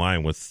bottom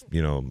line with,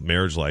 you know,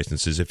 marriage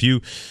licenses. If you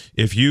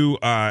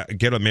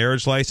get a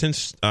marriage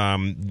license,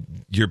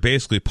 you're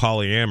basically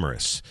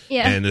polyamorous.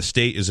 Yeah. And the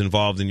state is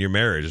involved in your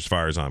marriage as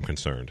far as I'm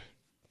concerned.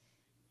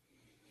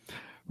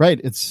 Right.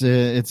 It's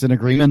an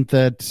agreement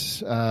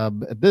that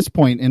at this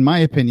point, in my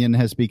opinion,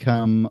 has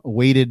become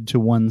weighted to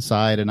one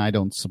side, and I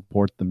don't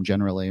support them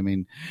generally. I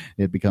mean,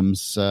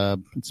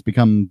 it's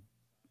become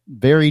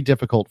very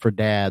difficult for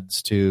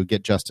dads to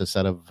get justice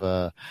out of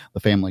the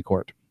family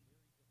court.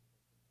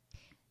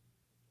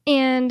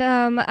 And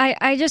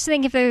I just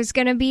think if there's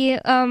going to be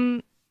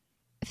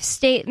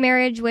state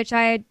marriage, which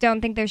I don't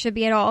think there should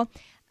be at all,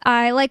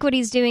 I like what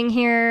he's doing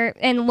here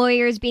and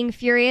lawyers being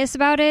furious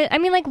about it. I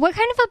mean, like, what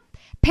kind of a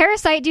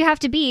parasite do you have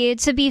to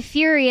be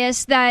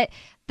furious that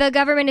the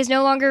government is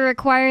no longer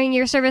requiring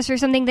your service for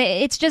something that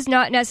it's just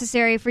not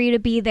necessary for you to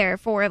be there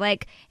for?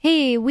 Like,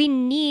 hey, we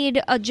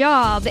need a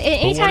job.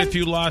 But what if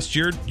you lost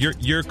your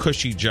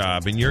cushy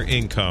job and your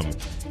income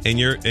and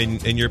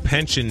your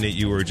pension that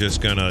you were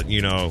just gonna,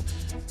 you know,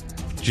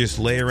 just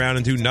lay around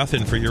and do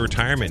nothing for your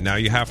retirement? Now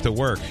you have to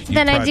work.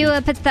 Then I'd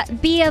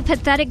be a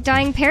pathetic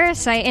dying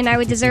parasite, and I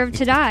would deserve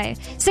to die.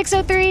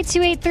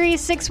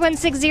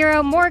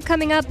 603-283-6160. More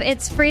coming up.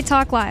 It's Free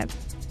Talk Live.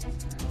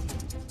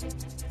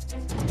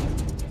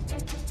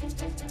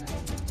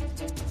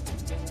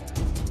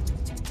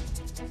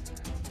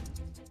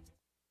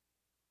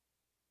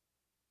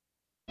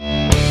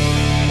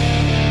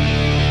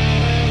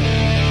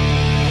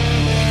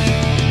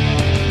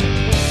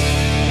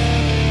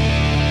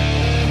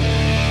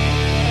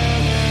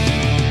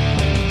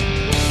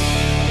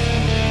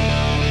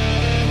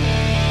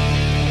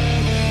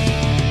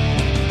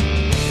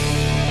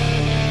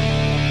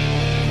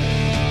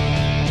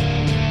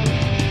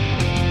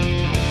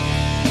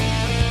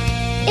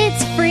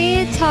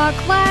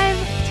 Talk Live,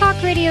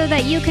 talk radio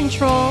that you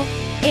control,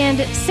 and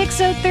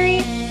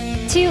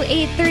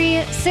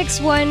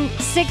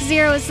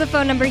 603-283-6160 is the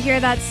phone number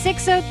here. That's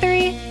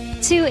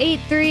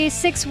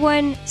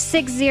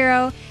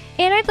 603-283-6160.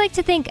 And I'd like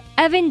to thank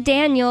Evan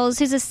Daniels,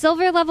 who's a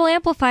silver level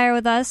amplifier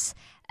with us.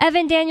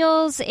 Evan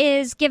Daniels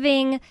is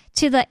giving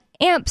to the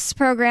AMPS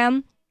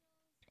program,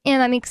 and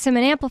that makes him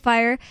an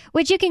amplifier,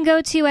 which you can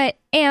go to at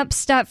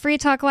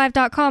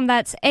amps.freetalklive.com.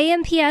 That's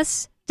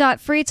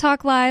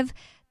amps.freetalklive.com.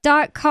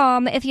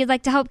 if you'd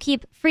like to help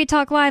keep Free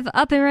Talk Live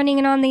up and running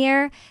and on the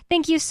air.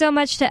 Thank you so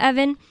much to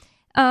Evan.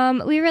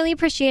 We really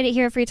appreciate it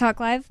here at Free Talk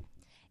Live.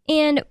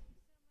 And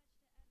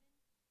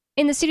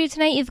in the studio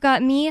tonight, you've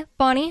got me,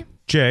 Bonnie,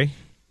 Jay,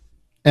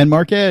 and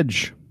Mark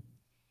Edge.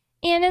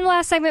 And in the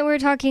last segment, we were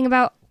talking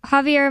about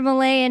Javier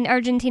Milei in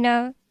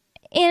Argentina.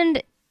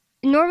 And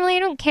normally I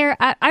don't care.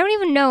 I don't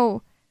even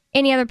know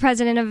any other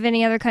president of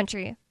any other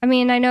country. I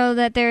mean, I know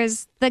that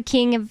there's the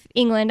King of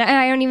England.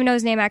 I don't even know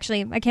his name,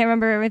 actually. I can't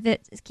remember if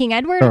it's King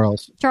Edward?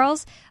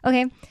 Charles?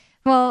 Okay.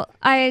 Well,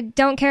 I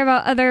don't care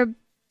about other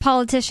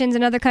politicians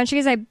in other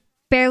countries. I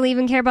barely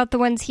even care about the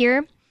ones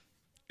here.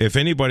 If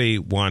anybody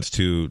wants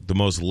to, the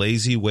most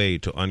lazy way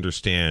to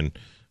understand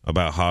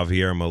about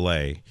Javier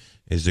Milei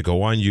is to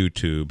go on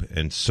YouTube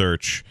and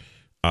search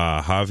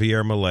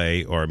Javier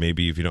Milei, or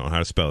maybe if you don't know how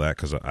to spell that,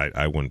 because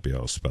I wouldn't be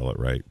able to spell it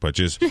right, but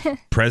just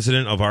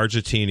President of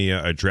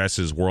Argentina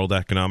addresses World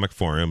Economic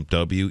Forum,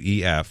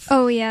 WEF.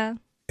 Oh, yeah.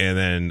 And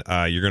then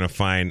you're going to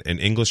find an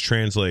English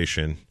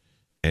translation,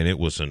 and it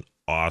was an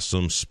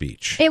awesome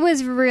speech. It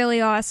was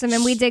really awesome,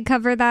 and we did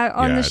cover that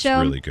on the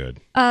show. It's really good.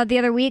 The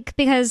other week,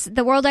 because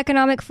the World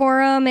Economic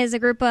Forum is a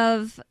group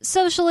of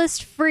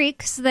socialist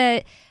freaks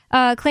that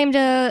claim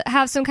to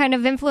have some kind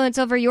of influence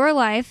over your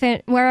life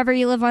and wherever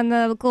you live on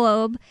the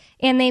globe.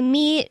 And they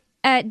meet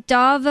at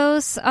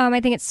Davos,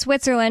 I think it's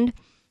Switzerland,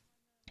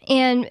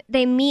 and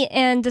they meet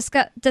and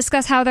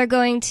discuss how they're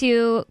going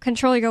to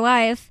control your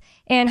life.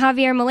 And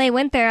Javier Milei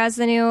went there as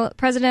the new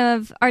president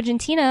of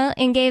Argentina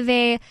and gave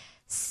a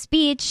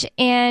speech,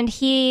 and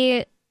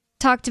he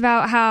talked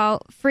about how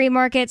free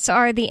markets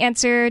are the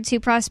answer to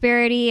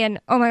prosperity.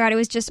 And oh my God, it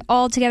was just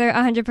altogether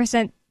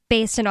 100%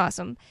 based and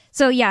awesome.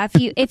 So yeah,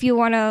 if you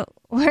want to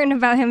learn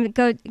about him,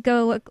 go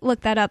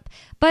look that up.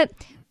 But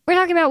we're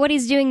talking about what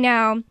he's doing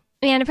now,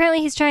 and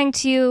apparently he's trying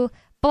to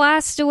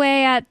blast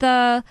away at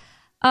the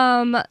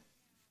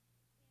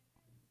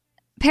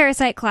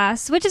parasite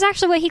class, which is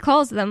actually what he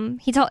calls them.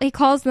 He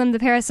calls them the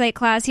parasite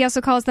class. He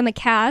also calls them a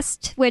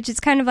caste, which is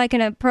kind of like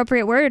an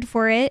appropriate word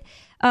for it.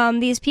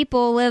 These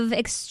people live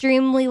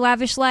extremely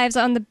lavish lives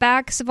on the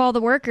backs of all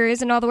the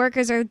workers, and all the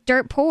workers are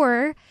dirt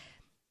poor.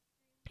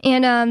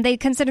 And they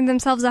consider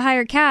themselves a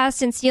higher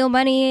caste and steal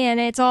money, and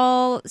it's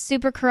all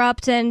super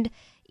corrupt. And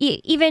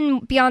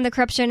even beyond the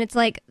corruption, it's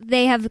like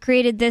they have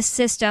created this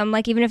system.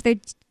 Like, even if they're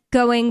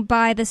going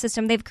by the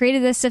system, they've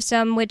created this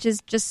system, which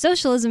is just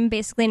socialism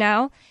basically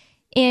now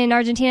in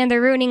Argentina, and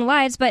they're ruining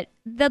lives. But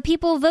the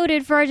people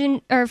voted for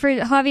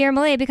Javier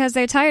Milei because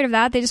they're tired of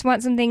that. They just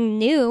want something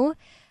new.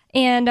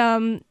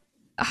 And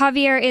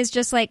Javier is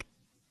just like,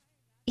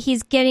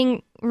 he's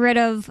getting rid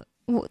of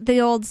the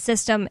old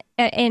system,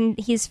 and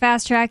he's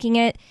fast tracking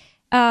it.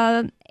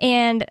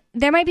 And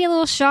there might be a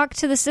little shock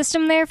to the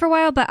system there for a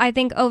while, but I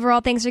think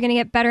overall things are going to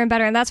get better and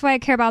better. And that's why I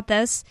care about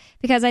this,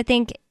 because I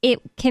think it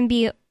can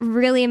be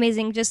really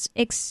amazing, just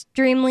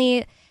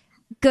extremely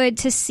good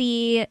to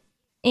see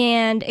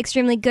and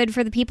extremely good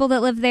for the people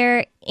that live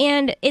there.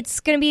 And it's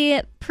going to be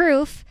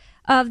proof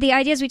of the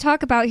ideas we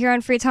talk about here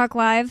on Free Talk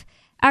Live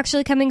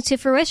actually coming to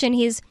fruition.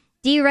 He's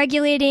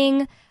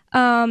deregulating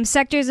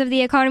sectors of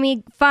the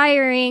economy,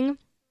 firing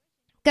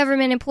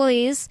government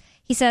employees.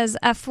 He says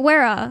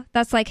afuera.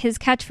 That's like his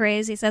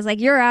catchphrase. He says, like,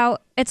 you're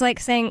out. It's like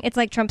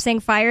Trump saying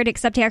fired,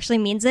 except he actually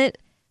means it.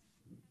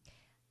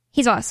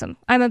 He's awesome.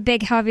 I'm a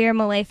big Javier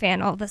Milei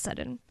fan all of a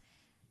sudden.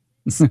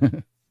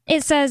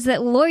 It says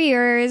that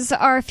lawyers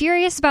are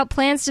furious about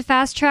plans to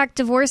fast-track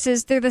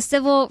divorces through the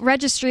civil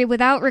registry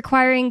without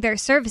requiring their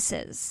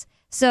services.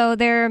 So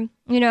they're,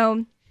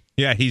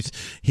 Yeah,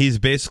 he's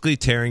basically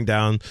tearing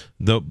down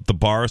the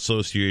Bar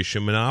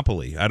Association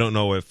monopoly. I don't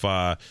know if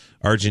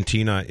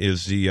Argentina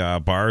is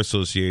the Bar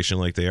Association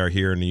like they are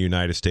here in the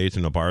United States,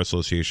 and the Bar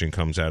Association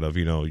comes out of,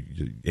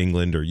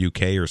 England or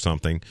UK or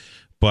something.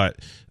 But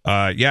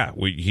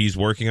he's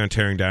working on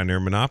tearing down their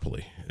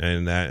monopoly,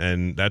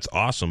 and that's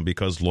awesome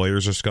because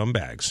lawyers are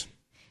scumbags.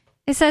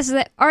 It says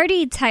that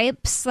arty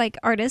types, like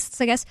artists,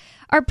 I guess,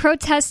 are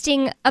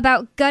protesting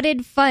about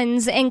gutted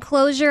funds and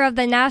closure of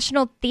the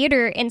National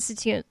Theater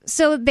Institute.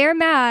 So they're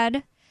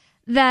mad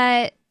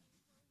that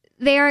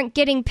they aren't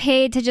getting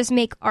paid to just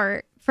make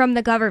art from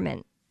the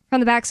government,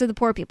 from the backs of the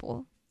poor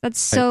people. That's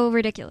so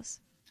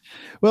ridiculous.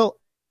 Well,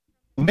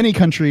 many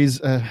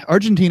countries,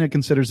 Argentina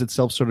considers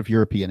itself sort of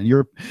European,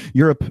 and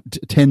Europe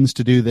tends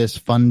to do this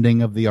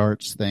funding of the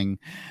arts thing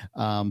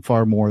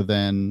far more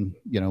than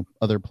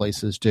other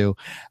places do.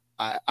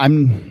 I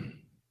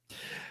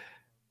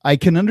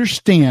can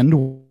understand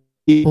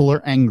people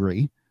are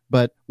angry,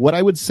 but what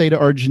I would say to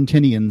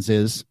Argentinians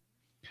is,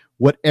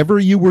 whatever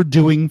you were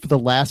doing for the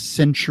last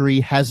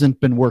century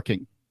hasn't been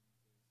working,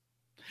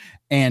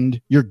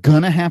 and you're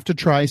gonna have to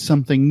try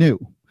something new.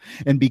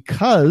 And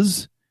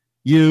because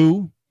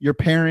your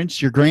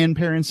parents, your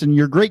grandparents, and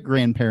your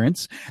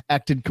great-grandparents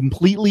acted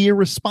completely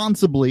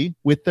irresponsibly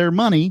with their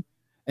money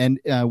and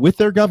with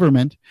their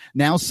government,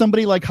 now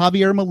somebody like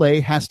Javier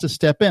Milei has to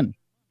step in.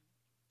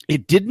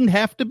 It didn't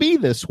have to be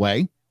this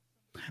way,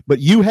 but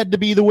you had to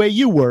be the way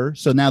you were,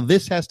 so now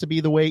this has to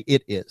be the way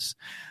it is.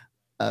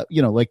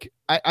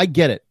 I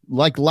get it.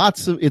 Like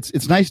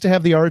it's nice to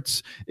have the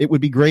arts. It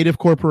would be great if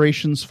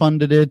corporations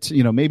funded it.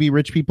 Maybe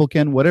rich people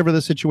can, whatever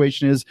the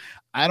situation is.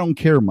 I don't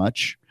care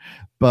much,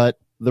 but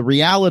the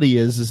reality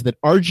is that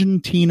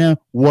Argentina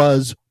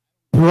was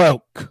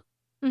broke.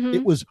 Mm-hmm.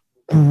 It was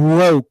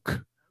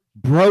broke.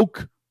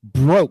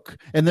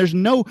 And there's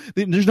no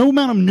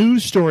amount of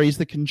news stories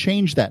that can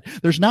change that.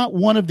 There's not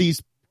one of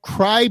these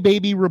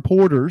crybaby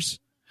reporters.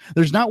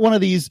 There's not one of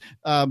these,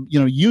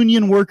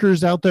 union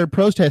workers out there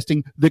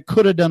protesting that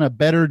could have done a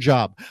better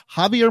job.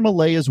 Javier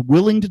Milei is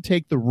willing to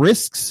take the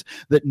risks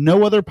that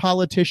no other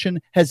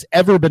politician has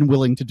ever been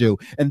willing to do.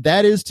 And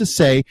that is to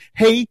say,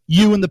 hey,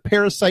 you in the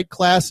parasite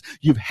class,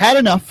 you've had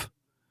enough.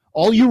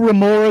 All you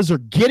remoras are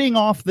getting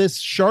off this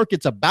shark.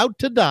 It's about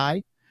to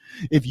die.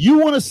 If you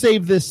want to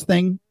save this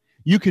thing,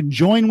 you can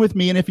join with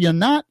me. And if you're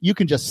not, you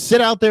can just sit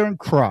out there and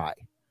cry.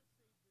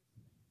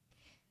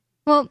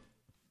 Well,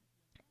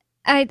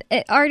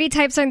 arty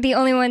types aren't the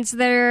only ones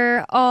that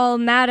are all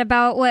mad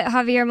about what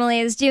Javier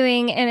Milei is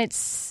doing, and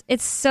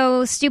it's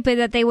so stupid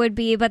that they would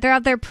be, but they're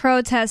out there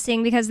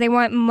protesting because they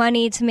want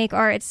money to make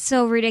art. It's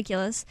so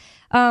ridiculous.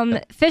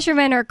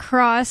 Fishermen are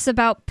cross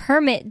about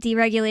permit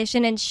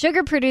deregulation, and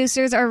sugar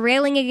producers are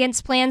railing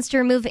against plans to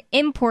remove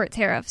import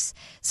tariffs.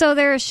 So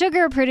there are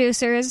sugar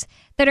producers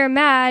that are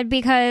mad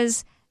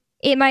because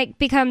it might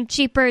become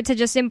cheaper to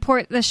just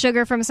import the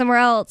sugar from somewhere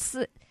else.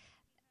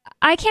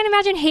 I can't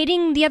imagine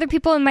hating the other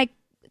people in my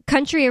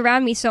country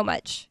around me so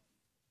much.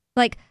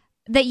 Like,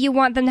 that you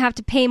want them to have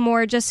to pay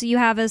more just so you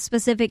have a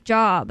specific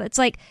job. It's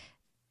like,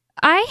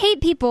 I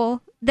hate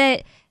people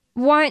that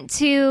want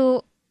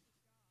to,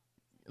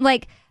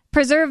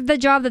 preserve the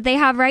job that they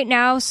have right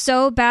now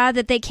so bad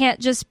that they can't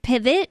just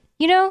pivot.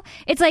 You know,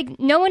 it's like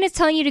no one is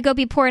telling you to go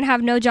be poor and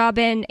have no job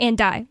and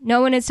die.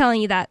 No one is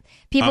telling you that.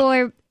 People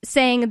are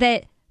saying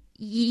that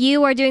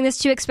you are doing this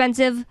too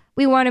expensive.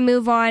 We want to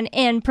move on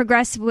and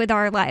progress with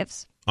our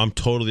lives. I'm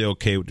totally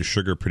okay with the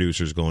sugar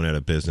producers going out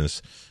of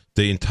business.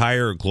 The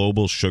entire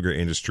global sugar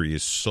industry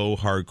is so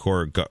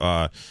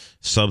hardcore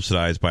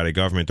subsidized by the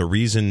government. The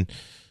reason,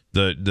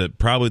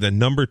 probably the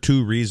number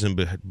two reason,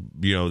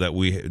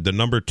 the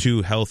number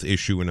two health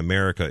issue in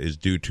America is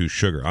due to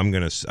sugar.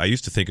 I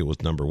used to think it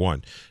was number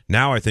one.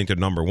 Now I think the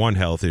number one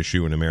health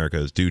issue in America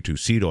is due to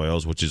seed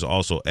oils, which is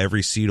also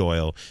every seed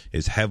oil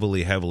is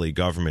heavily, heavily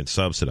government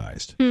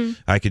subsidized.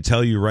 I could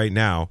tell you right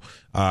now,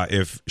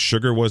 if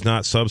sugar was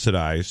not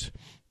subsidized,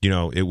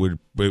 it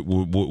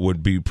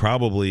would be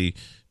probably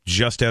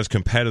just as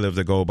competitive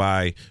to go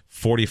buy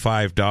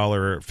 $45,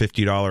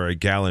 $50 a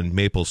gallon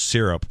maple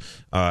syrup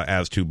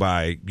as to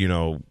buy,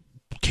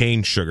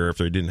 cane sugar if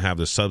they didn't have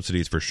the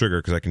subsidies for sugar,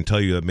 because I can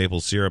tell you that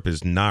maple syrup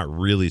is not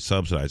really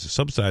subsidized. It's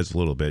subsidized a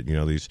little bit.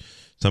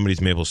 Some of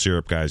these maple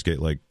syrup guys get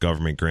like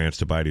government grants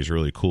to buy these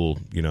really cool,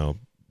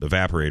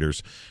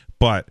 evaporators.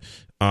 But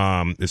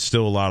it's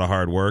still a lot of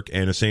hard work.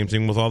 And the same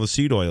thing with all the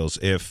seed oils.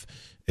 If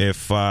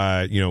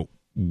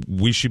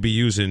we should be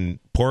using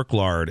pork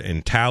lard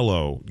and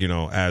tallow,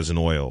 as an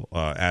oil,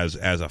 as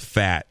a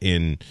fat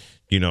in,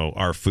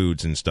 our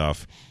foods and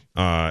stuff,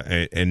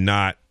 and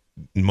not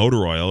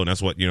motor oil. And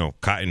that's what,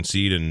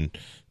 cottonseed and,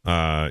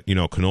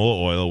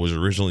 canola oil was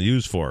originally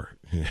used for.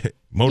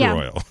 Motor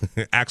oil,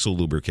 axle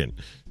lubricant.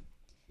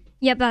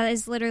 Yep, that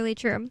is literally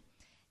true.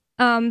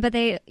 But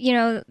they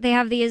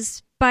have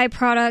these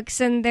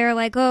byproducts and they're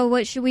like, oh,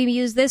 what should we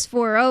use this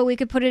for? Oh, we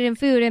could put it in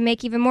food and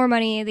make even more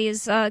money.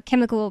 These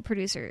chemical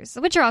producers,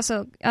 which are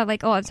also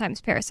like a lot of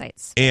times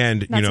parasites.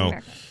 And,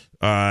 the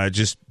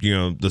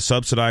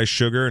subsidized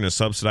sugar and the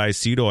subsidized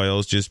seed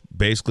oils just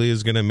basically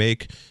is going to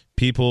make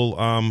people,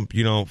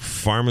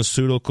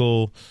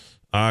 pharmaceutical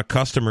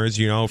customers,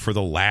 for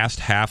the last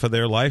half of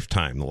their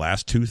lifetime, the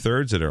last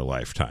 2/3 of their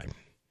lifetime.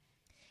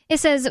 It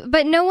says,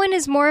 but no one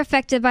is more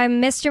affected by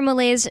Mr.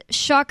 Milei's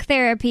shock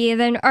therapy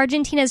than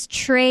Argentina's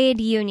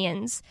trade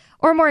unions,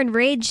 or more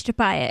enraged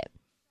by it.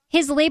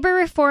 His labor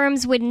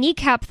reforms would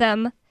kneecap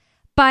them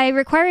by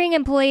requiring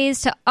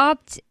employees to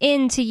opt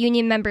into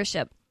union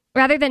membership,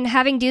 rather than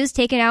having dues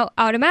taken out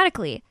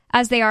automatically,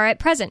 as they are at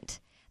present.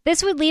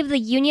 This would leave the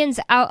unions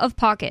out of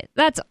pocket.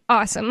 That's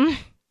awesome.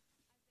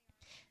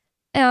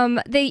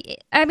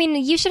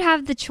 You should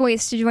have the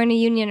choice to join a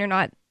union or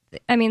not.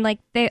 A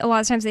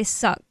lot of times they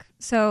suck.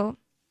 So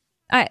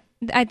I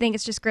think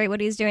it's just great what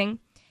he's doing.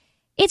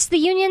 It's the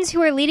unions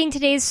who are leading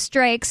today's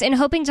strikes and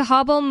hoping to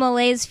hobble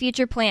Milei's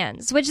future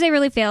plans, which they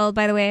really failed,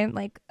 by the way.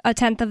 Like,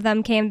 1/10 of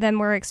them came than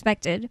were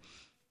expected.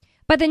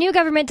 But the new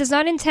government does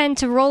not intend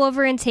to roll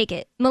over and take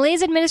it.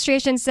 Milei's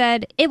administration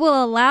said it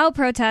will allow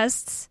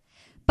protests,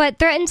 but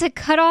threatened to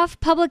cut off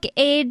public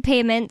aid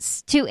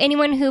payments to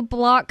anyone who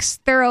blocks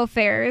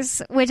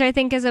thoroughfares, which I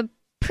think is a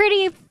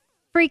pretty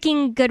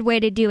freaking good way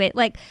to do it.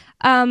 Like,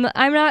 I'm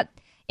not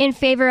in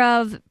favor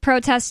of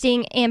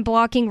protesting and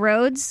blocking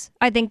roads.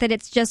 I think that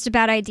it's just a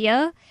bad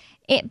idea.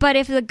 But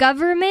if the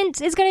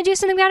government is going to do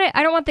something about it,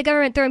 I don't want the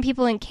government throwing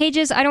people in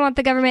cages. I don't want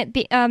the government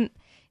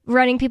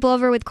running people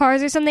over with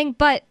cars or something.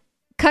 But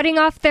cutting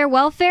off their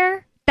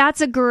welfare,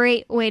 that's a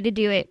great way to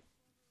do it.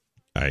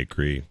 I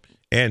agree.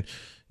 And,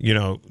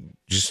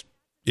 just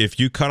if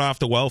you cut off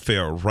the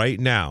welfare right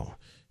now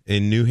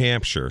in New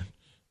Hampshire,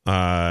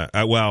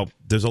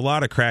 there's a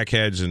lot of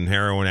crackheads and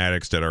heroin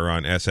addicts that are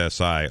on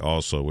SSI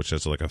also, which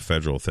is like a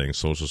federal thing,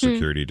 Social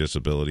Security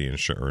Disability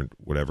Insurance,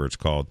 whatever it's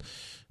called.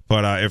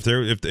 But if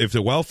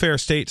the welfare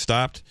state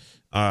stopped,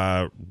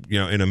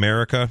 in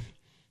America,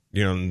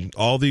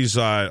 all these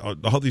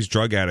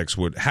drug addicts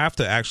would have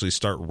to actually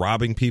start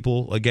robbing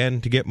people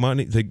again to get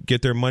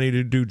their money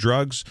to do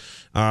drugs,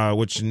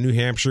 which in New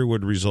Hampshire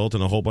would result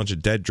in a whole bunch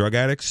of dead drug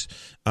addicts.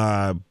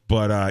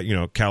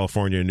 But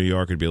California and New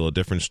York would be a little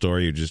different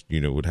story. You just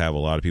would have a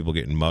lot of people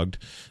getting mugged.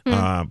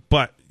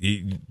 But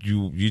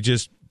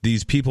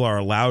these people are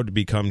allowed to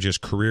become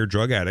just career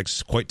drug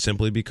addicts quite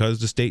simply because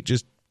the state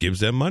just gives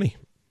them money.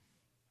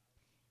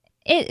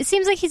 It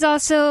seems like he's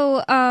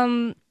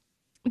also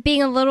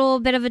being a little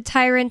bit of a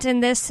tyrant in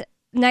this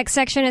next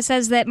section. It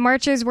says that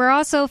marchers were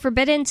also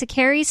forbidden to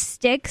carry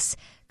sticks,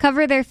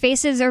 cover their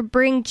faces, or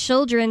bring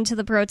children to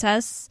the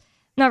protests.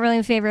 Not really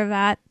in favor of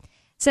that. It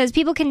says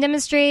people can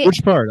demonstrate...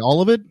 Which part? All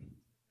of it?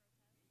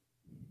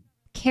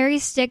 Carry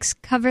sticks,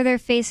 cover their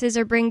faces,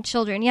 or bring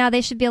children. Yeah,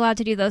 they should be allowed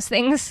to do those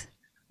things.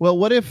 Well,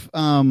 what if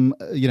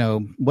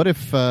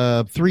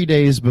 3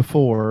 days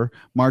before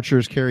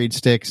marchers carried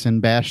sticks and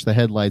bashed the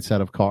headlights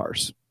out of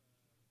cars?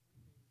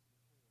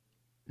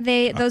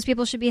 Those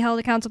people should be held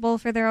accountable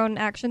for their own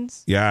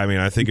actions. Yeah,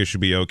 I think it should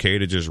be okay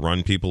to just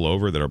run people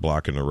over that are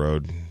blocking the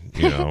road.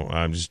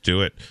 Just do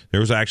it. There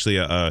was actually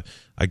a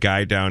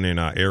guy down in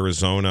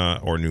Arizona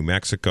or New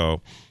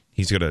Mexico.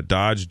 He's got a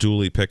Dodge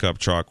dually pickup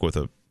truck with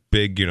a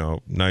big,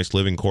 nice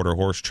living quarter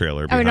horse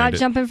trailer. I would not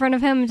jump in front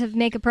of him to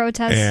make a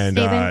protest and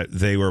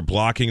they were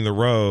blocking the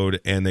road,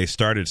 and they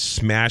started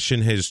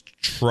smashing his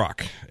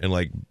truck and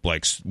like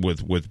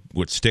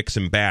with sticks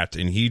and bats,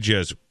 and he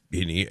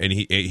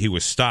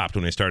was stopped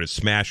when they started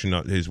smashing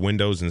up his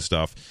windows and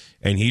stuff,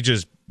 and he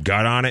just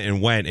got on it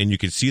and went, and you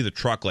could see the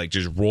truck like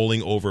just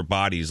rolling over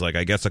bodies. Like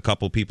I guess a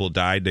couple people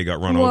died, they got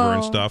run over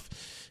and stuff.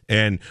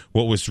 And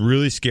what was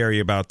really scary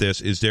about this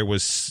is there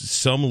was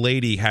some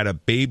lady had a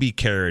baby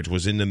carriage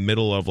was in the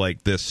middle of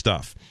like this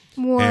stuff.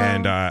 Whoa.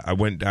 And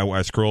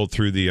I scrolled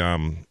through the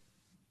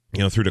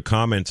through the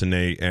comments, and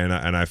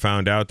I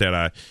found out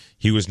that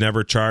he was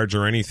never charged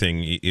or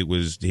anything. It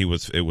was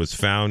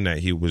found that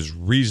he was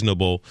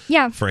reasonable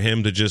for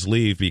him to just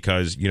leave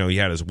because he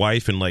had his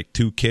wife and like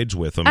 2 kids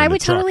with him. I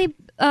would totally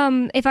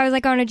if I was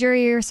like on a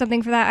jury or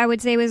something for that, I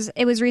would say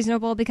it was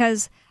reasonable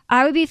because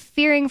I would be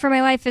fearing for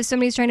my life if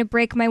somebody's trying to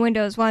break my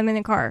windows while I'm in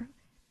the car.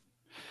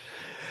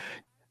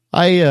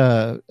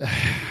 I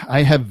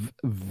have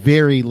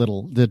very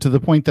little to the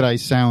point that I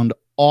sound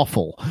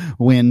awful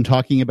when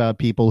talking about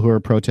people who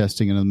are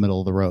protesting in the middle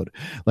of the road.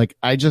 Like,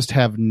 I just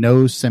have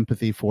no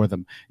sympathy for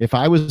them. If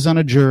I was on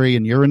a jury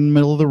and you're in the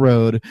middle of the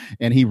road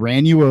and he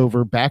ran you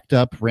over, backed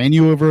up, ran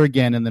you over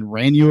again, and then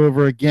ran you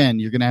over again,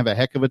 you're going to have a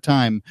heck of a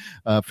time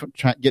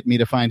trying to get me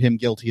to find him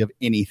guilty of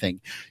anything.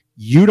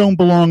 You don't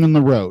belong in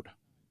the road.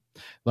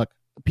 Look,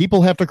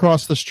 people have to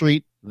cross the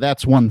street.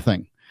 That's one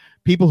thing.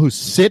 People who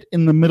sit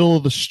in the middle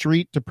of the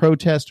street to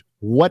protest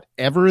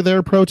whatever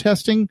they're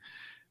protesting,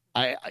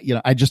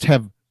 I just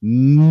have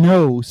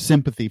no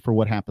sympathy for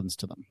what happens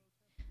to them.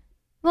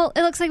 Well,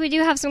 it looks like we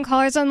do have some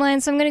callers online,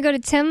 so I'm going to go to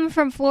Tim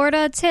from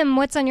Florida. Tim,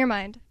 what's on your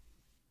mind?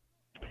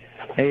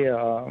 Hey,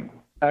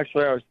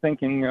 actually, I was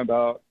thinking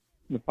about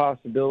the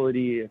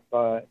possibility if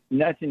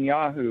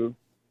Netanyahu,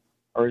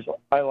 or as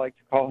I like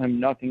to call him,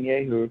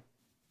 Netanyahu,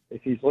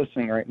 if he's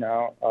listening right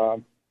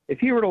now, if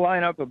he were to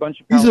line up a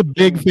bunch of... He's a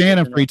big fan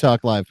of Free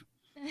Talk Live.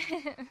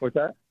 What's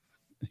that?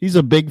 He's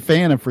a big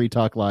fan of Free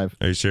Talk Live.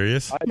 Are you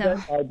serious?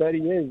 I bet he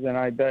is, and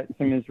I bet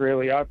some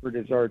Israeli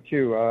operatives are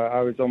too.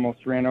 I was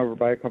almost ran over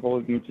by a couple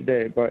of them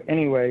today. But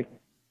anyway,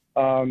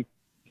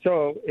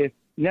 so if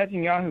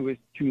Netanyahu is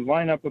to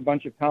line up a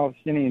bunch of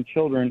Palestinian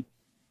children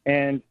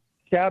and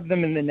stab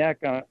them in the neck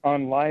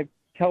on live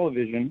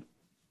television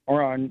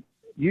or on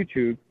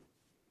YouTube,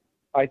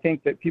 I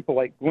think that people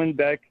like Glenn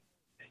Beck,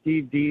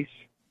 Steve Deese,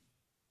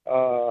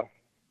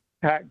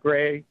 Pat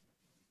Gray,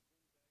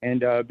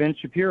 and Ben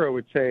Shapiro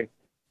would say,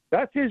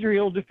 that's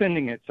Israel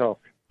defending itself.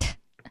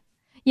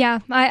 Yeah,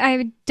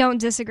 I don't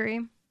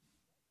disagree.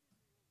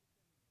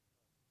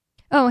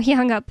 Oh, he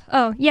hung up.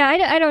 Oh, yeah,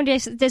 I don't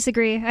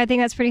disagree. I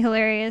think that's pretty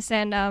hilarious.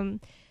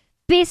 And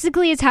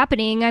basically it's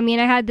happening. I mean,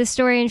 I had this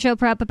story in show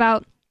prep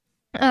about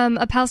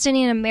a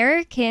Palestinian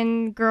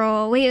American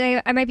girl. Wait,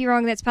 I might be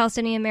wrong. That's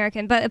Palestinian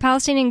American, but a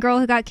Palestinian girl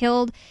who got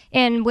killed,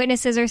 and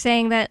witnesses are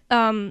saying that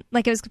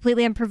like it was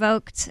completely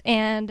unprovoked.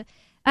 And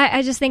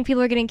I just think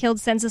people are getting killed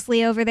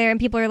senselessly over there, and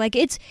people are like,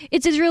 it's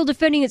Israel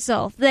defending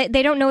itself. They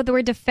don't know what the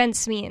word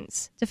defense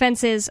means.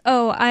 Defense is,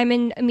 I'm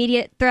in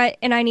immediate threat,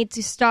 and I need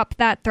to stop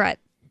that threat.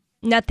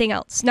 Nothing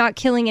else. Not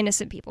killing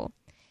innocent people.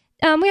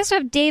 We also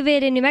have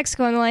David in New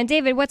Mexico on the line.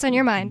 David, what's on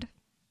your mind?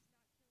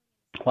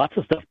 Lots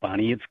of stuff,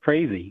 Bonnie. It's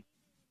crazy.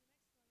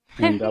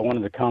 And I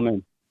wanted to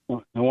comment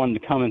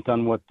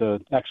on what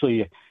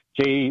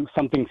Jay,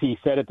 something he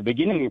said at the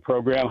beginning of the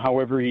program.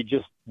 However, he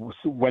just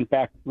went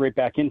right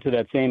back into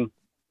that same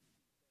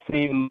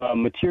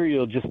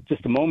material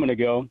just a moment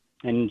ago.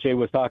 And Jay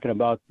was talking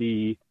about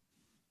the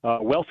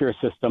welfare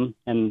system.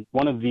 And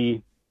one of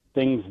the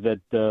things that,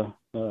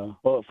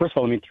 well, first of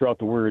all, let me throw out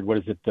the word. What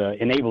is it?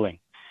 Enabling.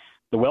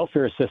 The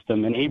welfare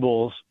system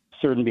enables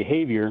certain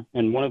behavior.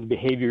 And one of the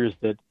behaviors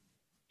that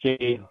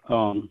Jay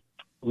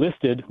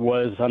listed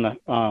was on the,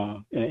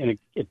 and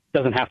it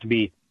doesn't have to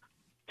be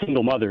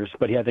single mothers,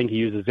 but I think he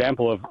used an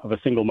example of a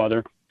single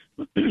mother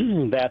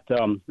that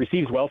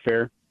receives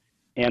welfare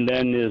and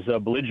then is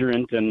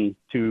belligerent and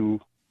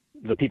to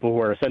the people who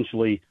are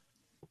essentially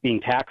being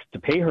taxed to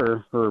pay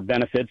her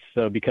benefits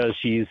because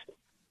she's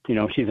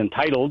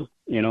entitled,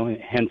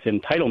 hence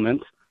entitlement.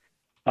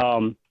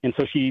 And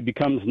so she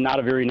becomes not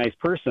a very nice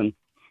person.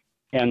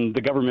 And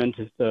the government,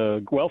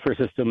 the welfare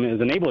system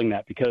is enabling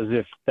that, because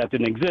if that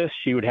didn't exist,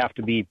 she would have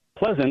to be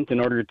pleasant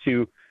in order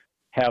to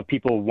have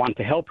people want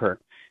to help her.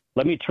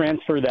 Let me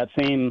transfer that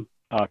same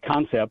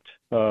concept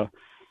to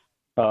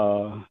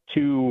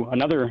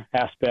another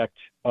aspect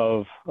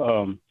of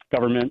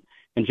government.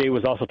 And Jay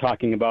was also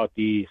talking about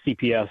the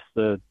CPS,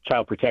 the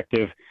Child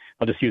Protective.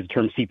 I'll just use the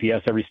term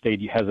CPS. Every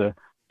state has a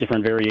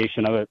different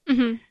variation of it.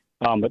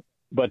 Mm-hmm.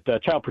 But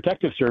Child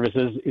Protective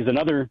Services is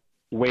another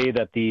way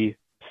that the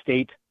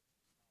state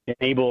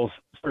enables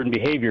certain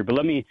behavior. But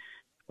let me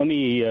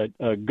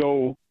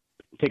go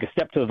take a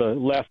step to the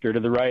left or to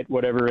the right,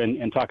 whatever,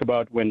 and talk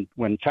about when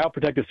Child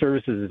Protective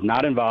Services is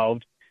not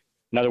involved.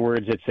 In other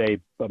words,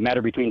 it's a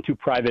matter between two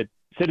private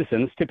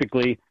citizens,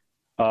 typically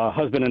a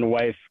husband and a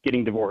wife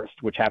getting divorced,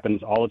 which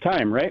happens all the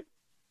time, right?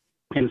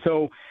 And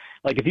so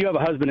like if you have a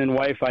husband and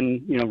wife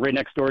on, right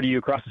next door to you,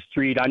 across the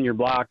street, on your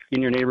block,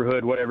 in your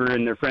neighborhood, whatever,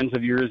 and they're friends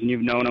of yours and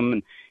you've known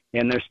them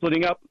and they're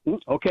splitting up.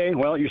 Okay,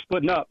 well, you're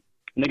splitting up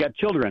and they got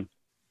children.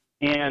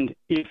 And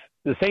if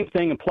the same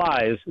thing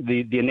applies,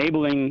 the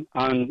enabling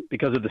on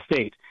because of the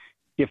state,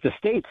 if the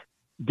state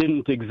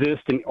didn't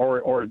exist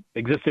or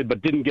existed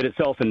but didn't get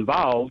itself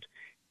involved,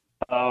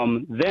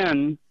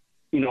 then,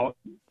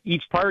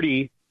 each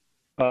party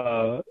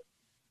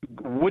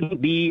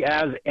wouldn't be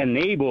as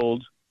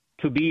enabled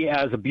to be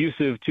as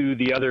abusive to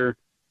the other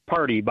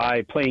party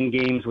by playing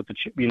games with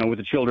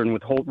the children,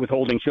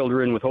 withholding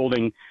children,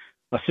 withholding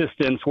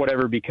assistance,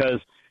 whatever, because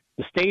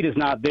the state is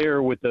not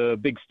there with a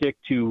big stick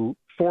to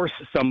force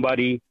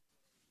somebody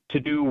to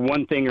do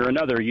one thing or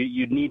another.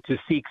 You'd need to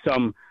seek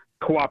some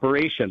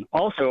cooperation.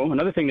 Also,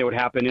 another thing that would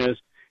happen is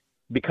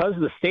because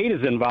the state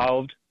is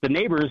involved, the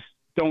neighbors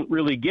don't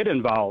really get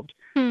involved.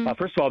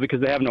 First of all,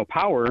 because they have no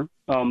power.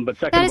 But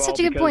second that is of all, such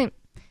a good point.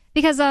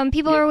 Because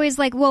people are always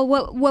like, well,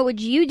 what would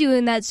you do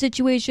in that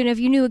situation if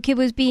you knew a kid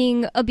was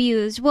being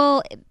abused?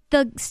 Well,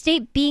 the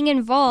state being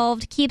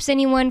involved keeps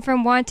anyone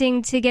from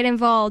wanting to get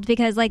involved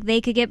because, like,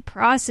 they could get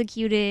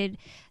prosecuted.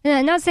 And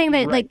I'm not saying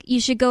that, like, you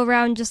should go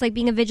around just, like,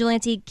 being a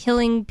vigilante,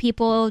 killing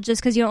people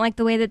just because you don't like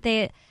the way that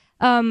they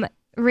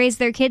raise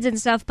their kids and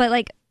stuff. But,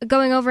 like,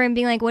 going over and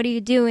being like, what are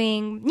you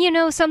doing?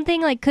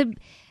 Something, like, could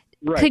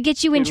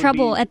get you in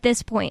trouble at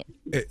this point.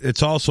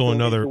 It's also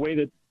another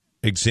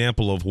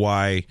example of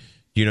why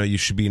you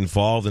should be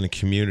involved in a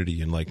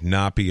community and like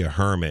not be a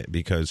hermit,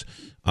 because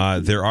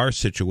there are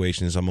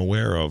situations I'm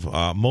aware of,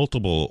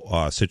 multiple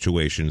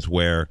situations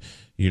where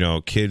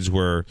kids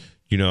were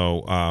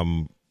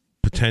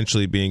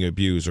potentially being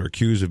abused or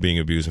accused of being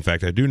abused. In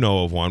fact, I do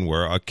know of one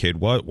where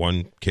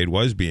one kid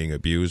was being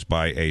abused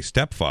by a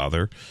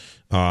stepfather,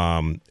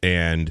 and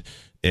the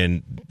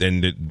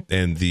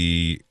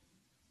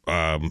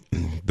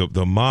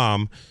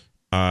mom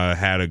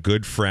had a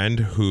good friend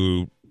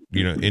who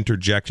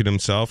interjected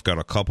himself, got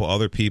a couple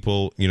other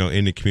people,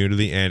 in the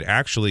community, and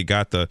actually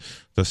got the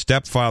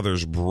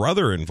stepfather's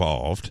brother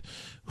involved,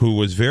 who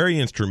was very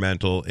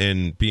instrumental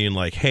in being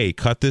like, hey,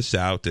 cut this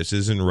out. This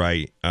isn't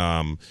right.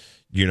 What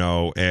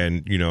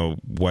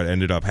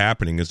ended up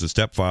happening is the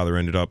stepfather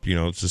ended up,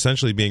 it's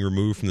essentially being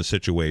removed from the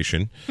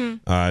situation.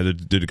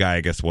 The guy,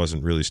 I guess,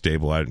 wasn't really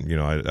stable.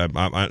 And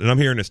I'm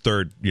hearing this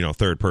third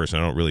person.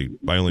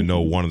 I only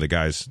know one of the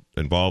guys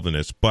involved in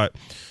this, but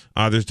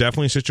there's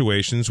definitely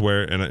situations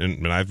where,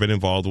 and I've been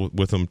involved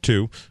with them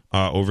too,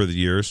 over the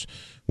years,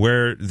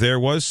 where there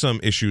was some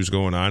issues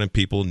going on and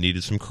people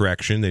needed some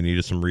correction. They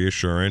needed some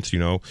reassurance.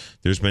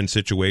 There's been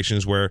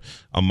situations where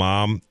a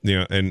mom,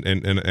 and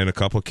a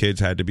couple of kids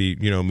had to be,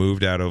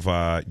 moved out of,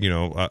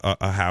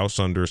 a house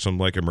under some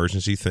like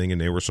emergency thing, and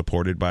they were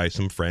supported by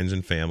some friends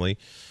and family.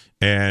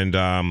 And,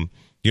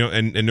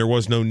 and there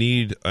was no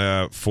need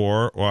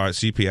for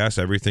CPS.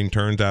 Everything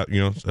turned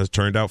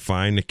out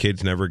fine. The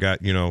kids never got,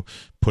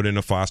 put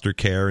into foster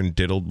care and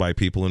diddled by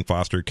people in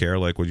foster care,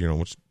 like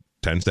which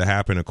tends to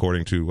happen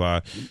according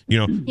to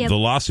the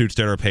lawsuits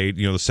that are paid,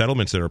 the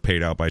settlements that are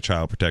paid out by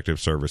Child Protective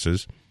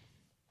Services.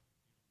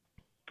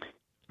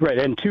 Right,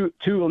 and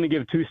let me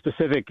give two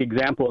specific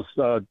examples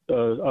of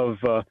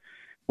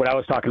what I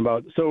was talking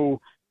about. So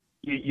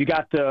you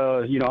got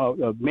a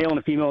male and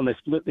a female, and they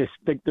split.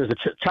 There's a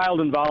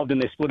child involved,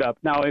 and they split up.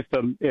 Now, if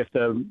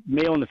the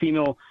male and the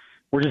female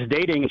were just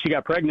dating and she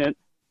got pregnant,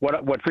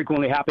 what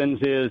frequently happens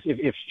is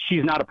if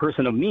she's not a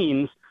person of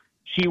means,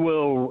 she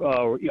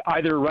will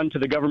either run to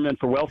the government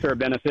for welfare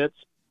benefits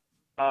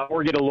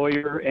or get a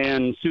lawyer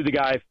and sue the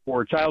guy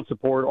for child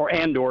support,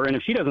 and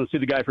if she doesn't sue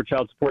the guy for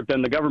child support,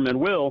 then the government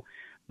will.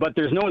 But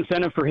there's no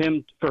incentive for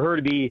her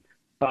to be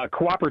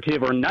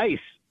cooperative or nice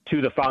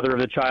to the father of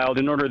the child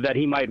in order that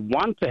he might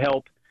want to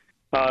help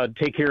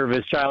take care of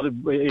his child.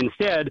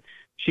 Instead,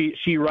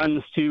 she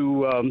runs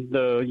to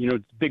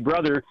the Big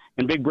Brother,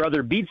 and Big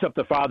Brother beats up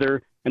the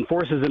father and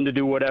forces him to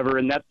do whatever,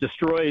 and that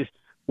destroys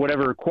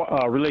whatever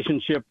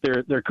relationship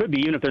there could be.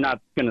 Even if they're not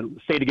going to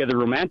stay together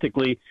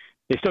romantically,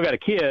 they still got a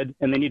kid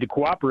and they need to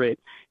cooperate.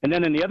 And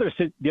then in the other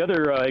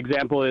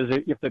example is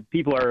if the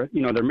people are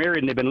they're married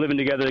and they've been living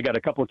together, they got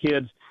a couple of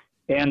kids,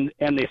 and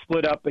they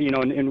split up. And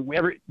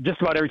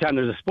just about every time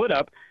there's a split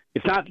up,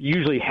 it's not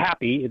usually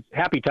happy. It's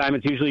happy time.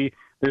 It's usually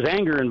there's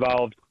anger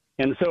involved.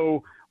 And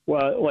so,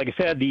 like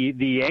I said,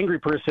 the angry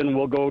person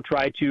will go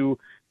try to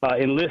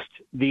enlist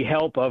the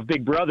help of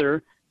Big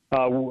Brother,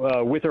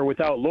 with or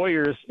without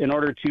lawyers, in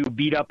order to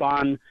beat up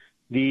on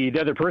the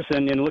other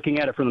person. And looking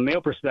at it from the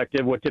male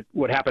perspective,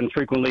 what happens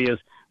frequently is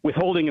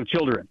withholding of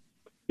children.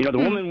 The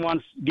woman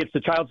gets the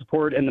child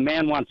support, and the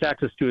man wants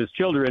access to his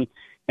children.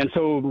 And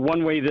so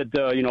one way that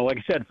like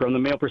I said, from the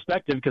male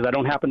perspective, because I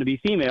don't happen to be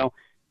female,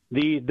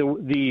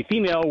 the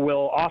female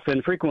will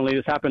frequently,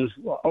 this happens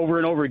over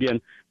and over again,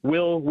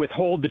 will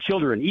withhold the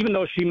children, even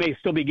though she may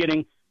still be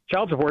getting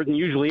child support, and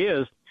usually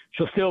is.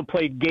 She'll still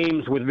play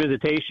games with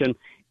visitation,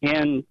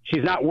 and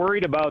she's not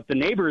worried about the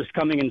neighbors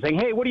coming and saying,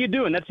 hey, what are you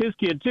doing? That's his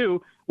kid too,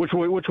 which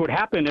would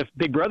happen if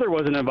Big Brother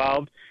wasn't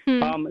involved.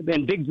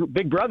 And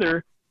Big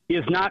Brother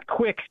is not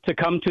quick to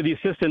come to the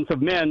assistance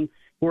of men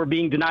who are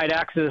being denied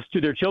access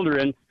to their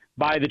children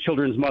by the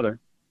children's mother.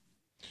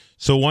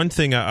 So one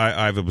thing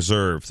I've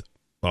observed,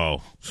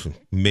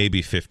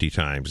 maybe 50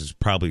 times, is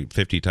probably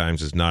 50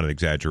 times is not an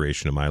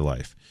exaggeration in my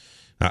life.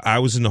 I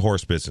was in the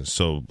horse business,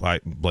 so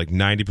like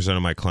 90%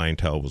 of my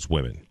clientele was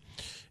women.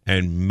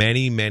 And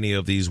many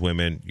of these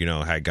women,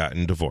 had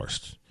gotten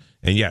divorced.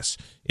 And yes,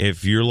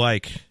 if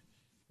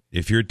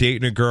you're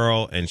dating a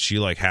girl and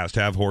she has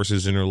to have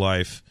horses in her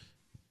life,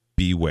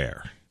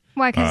 beware.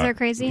 Why? Because they're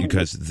crazy?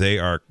 Because they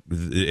are,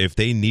 if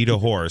they need a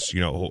horse,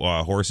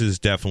 horses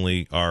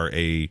definitely are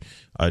a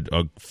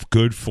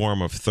good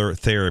form of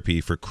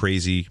therapy for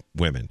crazy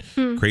women,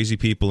 crazy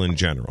people in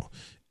general.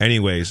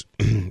 Anyways,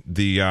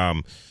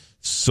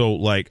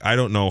 so I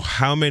don't know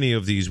how many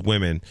of these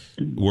women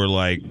were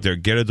they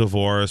get a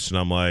divorce, and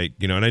I'm like,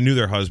 and I knew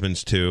their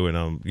husbands too, and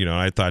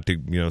I thought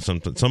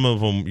some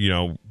of them,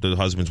 the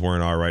husbands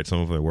weren't all right,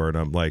 some of them were, and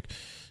I'm like.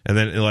 And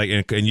then,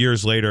 and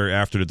years later,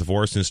 after the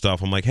divorce and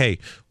stuff, I'm like, hey,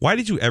 why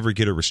did you ever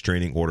get a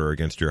restraining order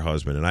against your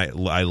husband? And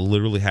I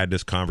literally had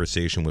this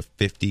conversation with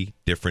 50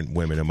 different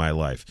women in my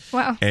life.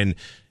 Wow. And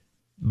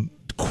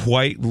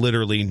quite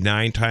literally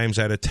 9 times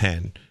out of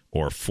 10,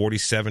 or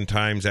 47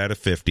 times out of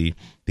 50,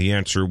 the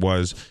answer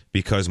was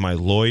because my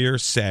lawyer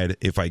said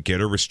if I get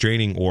a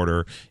restraining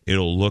order,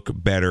 it'll look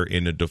better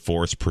in the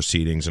divorce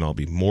proceedings, and I'll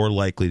be more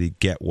likely to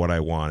get what I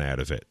want out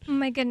of it. Oh,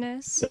 my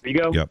goodness. There you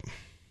go. Yep.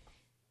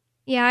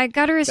 Yeah, I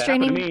got a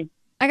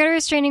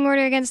restraining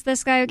order against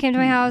this guy who came to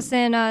my house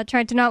and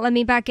tried to not let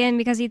me back in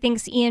because he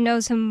thinks Ian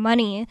owes him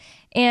money.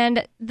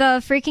 And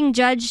the freaking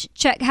judge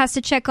has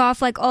to check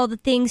off all the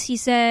things he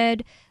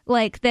said,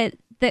 that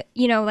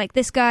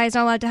this guy is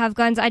not allowed to have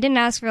guns. I didn't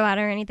ask for that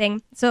or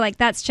anything, so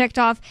that's checked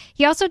off.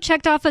 He also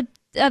checked off a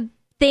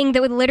thing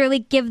that would literally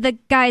give the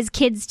guy's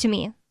kids to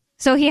me.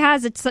 So he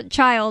has a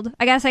child.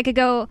 I guess I could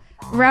go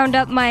round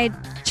up my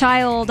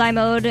child I'm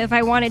owed if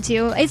I wanted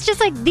to. It's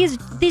just these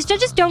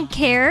judges don't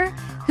care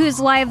whose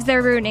lives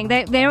they're ruining.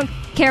 They don't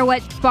care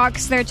what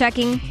box they're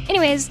checking.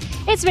 Anyways,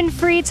 it's been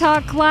Free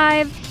Talk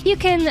Live. You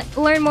can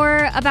learn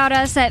more about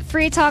us at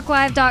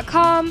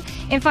freetalklive.com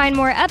and find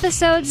more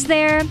episodes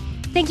there.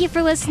 Thank you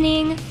for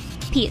listening.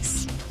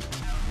 Peace.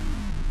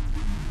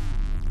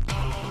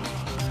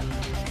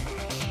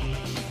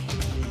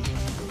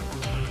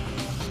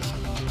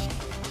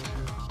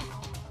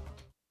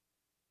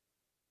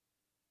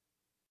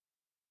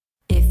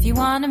 If you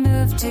want to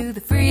move to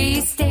the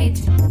free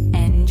state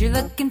and you're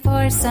looking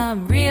for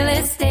some real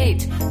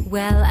estate,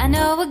 well, I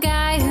know a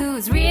guy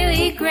who's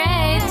really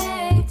great.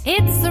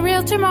 It's the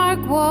Realtor Mark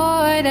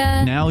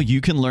Warden. Now you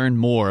can learn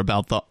more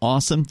about the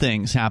awesome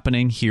things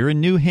happening here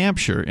in New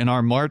Hampshire in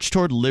our march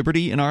toward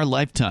liberty in our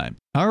lifetime.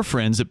 Our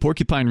friends at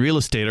Porcupine Real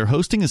Estate are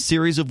hosting a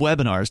series of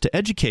webinars to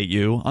educate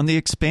you on the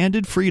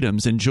expanded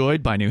freedoms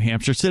enjoyed by New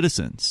Hampshire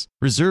citizens.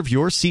 Reserve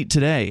your seat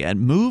today at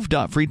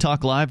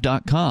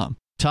move.freetalklive.com.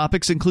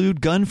 Topics include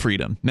gun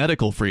freedom,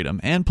 medical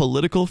freedom, and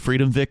political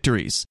freedom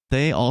victories.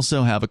 They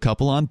also have a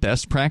couple on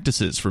best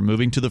practices for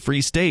moving to the free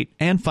state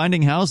and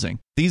finding housing.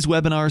 These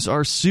webinars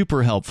are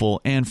super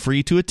helpful and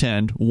free to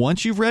attend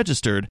once you've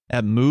registered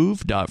at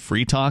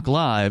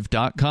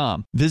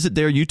move.freetalklive.com. Visit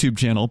their YouTube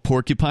channel,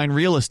 Porcupine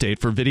Real Estate,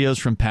 for videos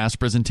from past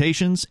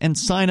presentations and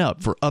sign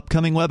up for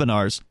upcoming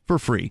webinars for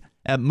free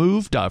at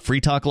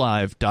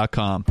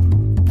move.freetalklive.com.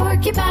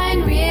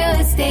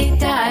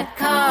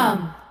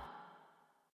 PorcupineRealestate.com